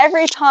don't know,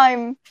 every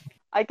time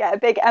I get a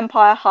big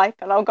Empire hype,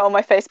 and I'll go on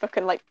my Facebook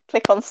and like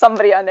click on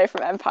somebody I know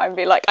from Empire and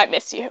be like, I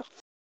miss you.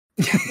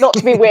 Not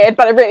to be weird,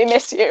 but I really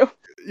miss you.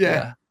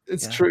 Yeah,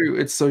 it's true.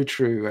 It's so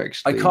true,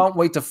 actually. I can't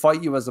wait to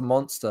fight you as a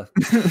monster.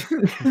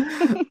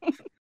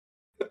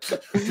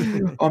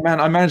 Oh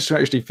man, I managed to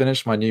actually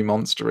finish my new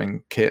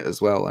monstering kit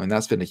as well. I mean,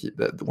 that's been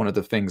one of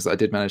the things that I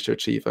did manage to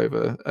achieve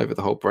over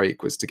the whole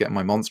break, was to get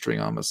my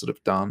monstering armor sort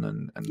of done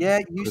and yeah,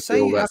 you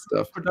say all that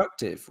stuff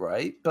productive,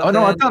 right? But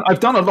no, I've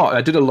done a lot.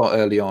 I did a lot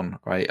early on,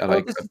 right?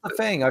 This is the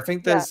thing. I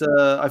think there's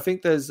I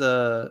think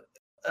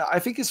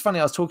it's funny.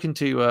 I was talking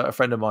to a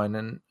friend of mine,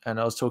 and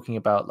I was talking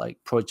about like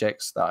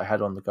projects that I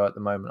had on the go at the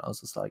moment. I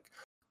was just like,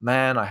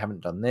 man, I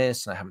haven't done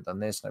this, and I haven't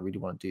done this, and I really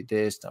want to do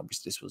this. And I wish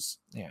this was,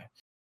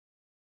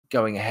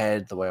 going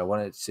ahead the way I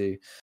wanted it to.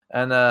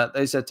 And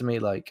they said to me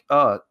like,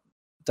 oh,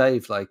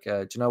 Dave, like,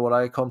 do you know what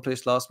I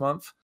accomplished last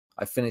month?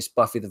 I finished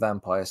Buffy the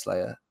Vampire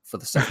Slayer for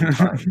the second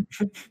time.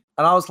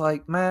 And I was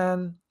like,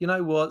 man, you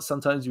know what?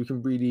 Sometimes we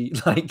can really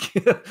like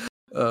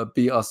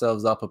beat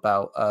ourselves up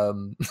about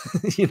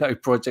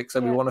projects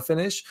that we want to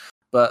finish.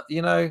 But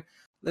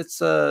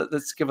let's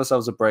give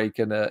ourselves a break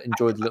and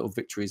enjoy the little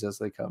victories as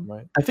they come,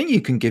 right? I think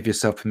you can give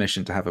yourself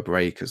permission to have a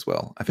break as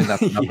well. I think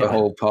that's the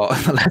whole part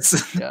of the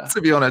lesson,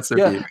 to be honest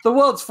with you. The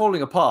world's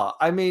falling apart.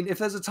 I mean, if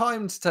there's a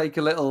time to take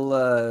a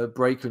little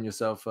break on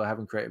yourself for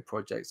having creative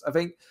projects, I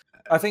think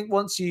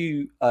once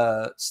you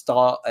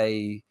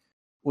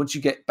once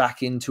you get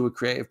back into a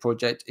creative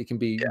project, it can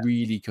be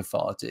really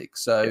cathartic.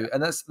 So,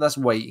 and that's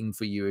waiting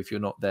for you if you're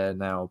not there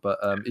now. But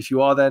if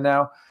you are there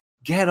now,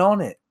 get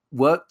on it.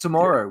 Work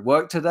tomorrow,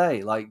 work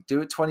today, like do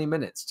it 20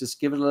 minutes,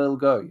 just give it a little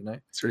go,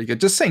 It's really good.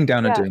 Just sitting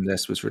down and doing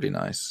this was really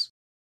nice,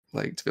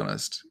 like, to be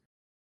honest.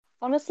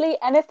 Honestly,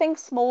 anything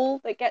small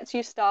that gets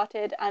you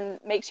started and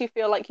makes you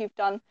feel like you've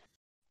done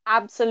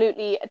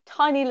absolutely a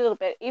tiny little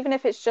bit, even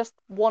if it's just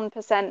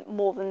 1%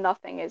 more than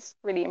nothing, is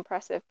really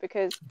impressive.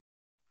 Because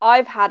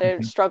I've had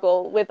a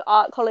struggle with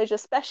art college,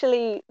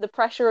 especially the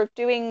pressure of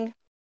doing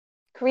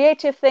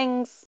creative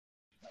things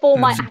for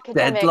my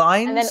academics,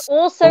 deadlines, and then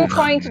also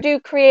trying to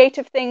do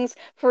creative things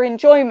for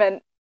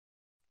enjoyment.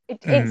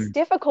 It's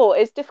difficult.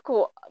 It's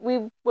difficult.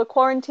 We were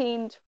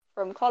quarantined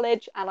from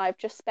college, and I've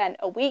just spent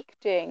a week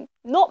doing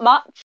not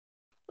much,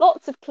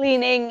 lots of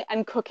cleaning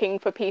and cooking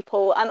for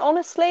people, and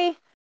honestly,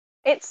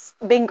 it's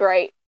been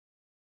great.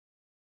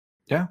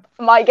 Yeah.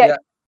 Might get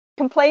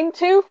complained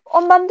to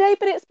on Monday,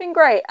 but it's been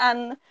great.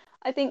 And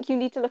I think you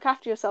need to look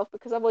after yourself,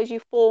 because otherwise you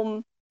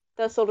form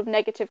the sort of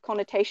negative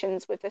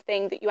connotations with the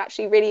thing that you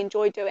actually really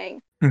enjoy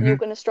doing. You're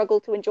going to struggle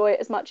to enjoy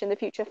it as much in the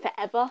future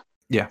forever.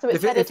 Yeah. So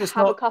it's better to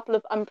have a couple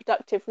of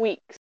unproductive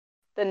weeks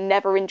than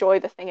never enjoy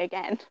the thing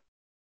again.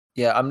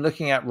 Yeah, I'm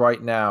looking at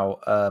right now.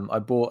 I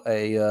bought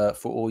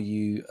for all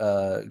you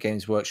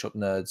Games Workshop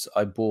nerds,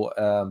 I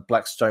bought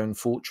Blackstone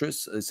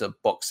Fortress. It's a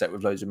box set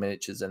with loads of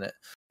miniatures in it.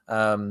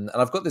 And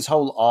I've got this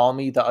whole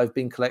army that I've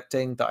been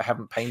collecting that I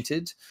haven't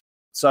painted.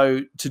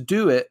 So to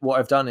do it, what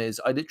I've done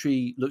is I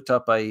literally looked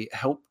up a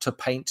help to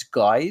paint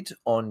guide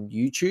on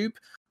YouTube,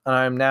 and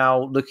I'm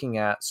now looking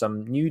at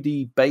some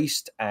nudie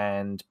based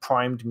and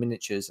primed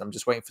miniatures. I'm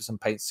just waiting for some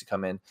paints to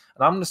come in,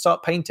 and I'm going to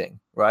start painting,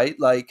 right?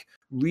 Like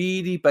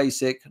really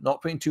basic,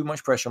 not putting too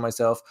much pressure on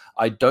myself.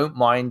 I don't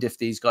mind if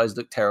these guys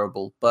look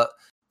terrible, but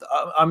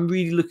I'm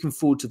really looking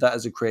forward to that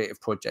as a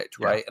creative project,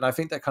 right? Yeah. And I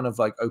think that kind of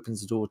like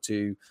opens the door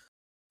to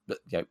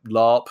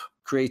LARP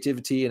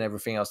creativity and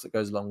everything else that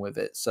goes along with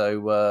it.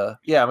 So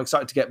I'm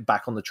excited to get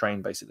back on the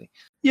train, basically.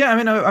 Yeah, I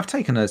mean, I've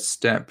taken a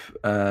step.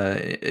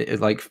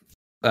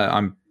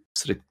 I'm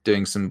sort of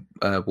doing some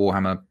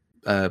Warhammer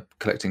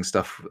collecting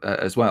stuff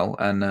as well,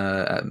 and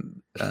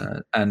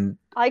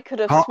I could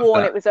have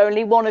sworn it was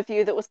only one of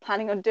you that was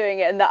planning on doing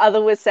it, and the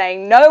other was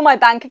saying, "No, my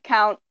bank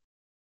account."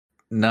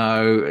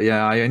 No,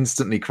 yeah, I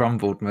instantly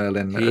crumbled,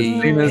 Merlyn.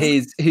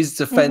 His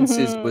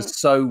defenses were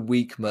so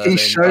weak, Merlyn. He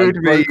showed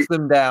me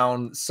them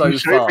down so fast. He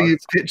showed me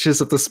pictures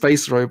of the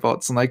space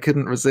robots, and I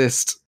couldn't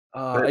resist.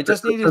 I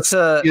just needed to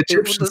the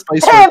Egyptian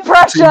space peer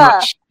pressure.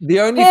 The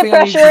only peer thing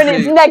pressure I in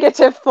its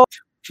negative form.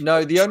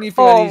 No, the only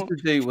thing I needed to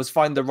do was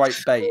find the right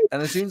bait.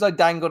 And as soon as I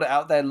dangled it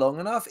out there long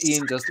enough,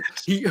 Ian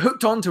he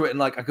hooked onto it and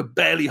like I could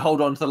barely hold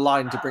on to the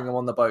line to bring him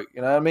on the boat.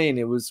 You know what I mean?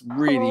 It was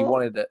really he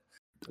wanted it.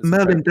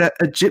 Merlyn, they're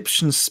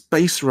Egyptian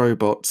space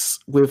robots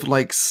with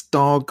like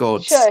star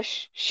gods.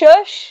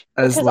 Shush.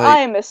 Because I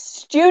am a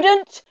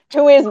student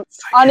who is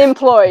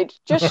unemployed.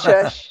 Just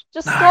shush.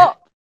 Just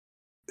stop.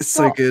 It's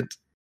so good.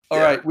 All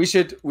right, we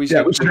should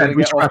get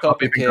off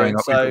topic here.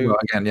 So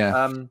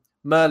again,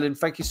 Merlyn,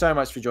 thank you so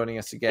much for joining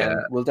us again.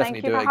 We'll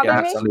definitely do it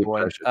again at some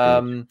point.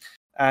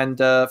 And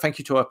thank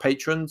you to our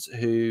patrons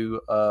who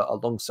are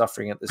long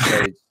suffering at this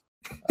stage.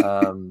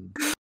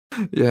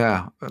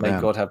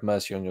 May God have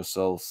mercy on your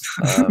souls.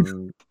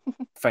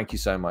 Thank you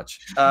so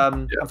much.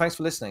 And thanks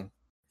for listening.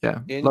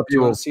 Yeah. Ian, Love do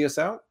you all. want to see us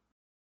out?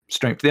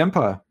 Strength to the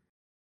Empire.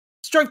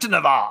 Strength to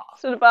Navarre.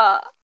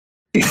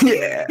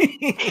 Yeah.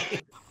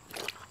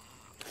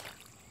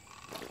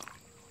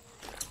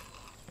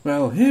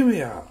 Well, here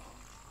we are.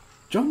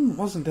 John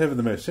wasn't ever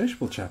the most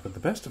sociable chap at the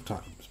best of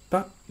times,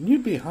 but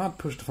you'd be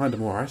hard-pushed to find a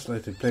more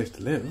isolated place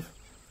to live.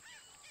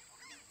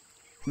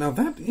 Now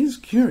that is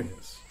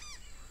curious.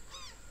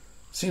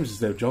 Seems as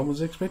though John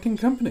was expecting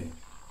company.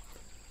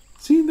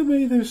 See the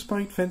way those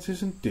spiked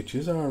fences and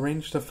ditches are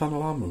arranged to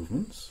funnel our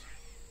movements?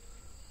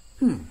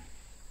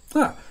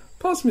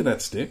 Pass me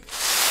that stick.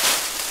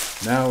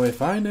 Now,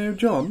 if I know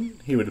John,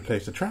 he would have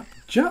placed a trap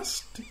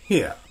just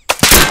here.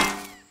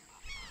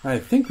 I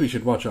think we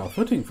should watch our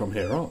footing from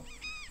here on.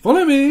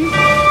 Follow me!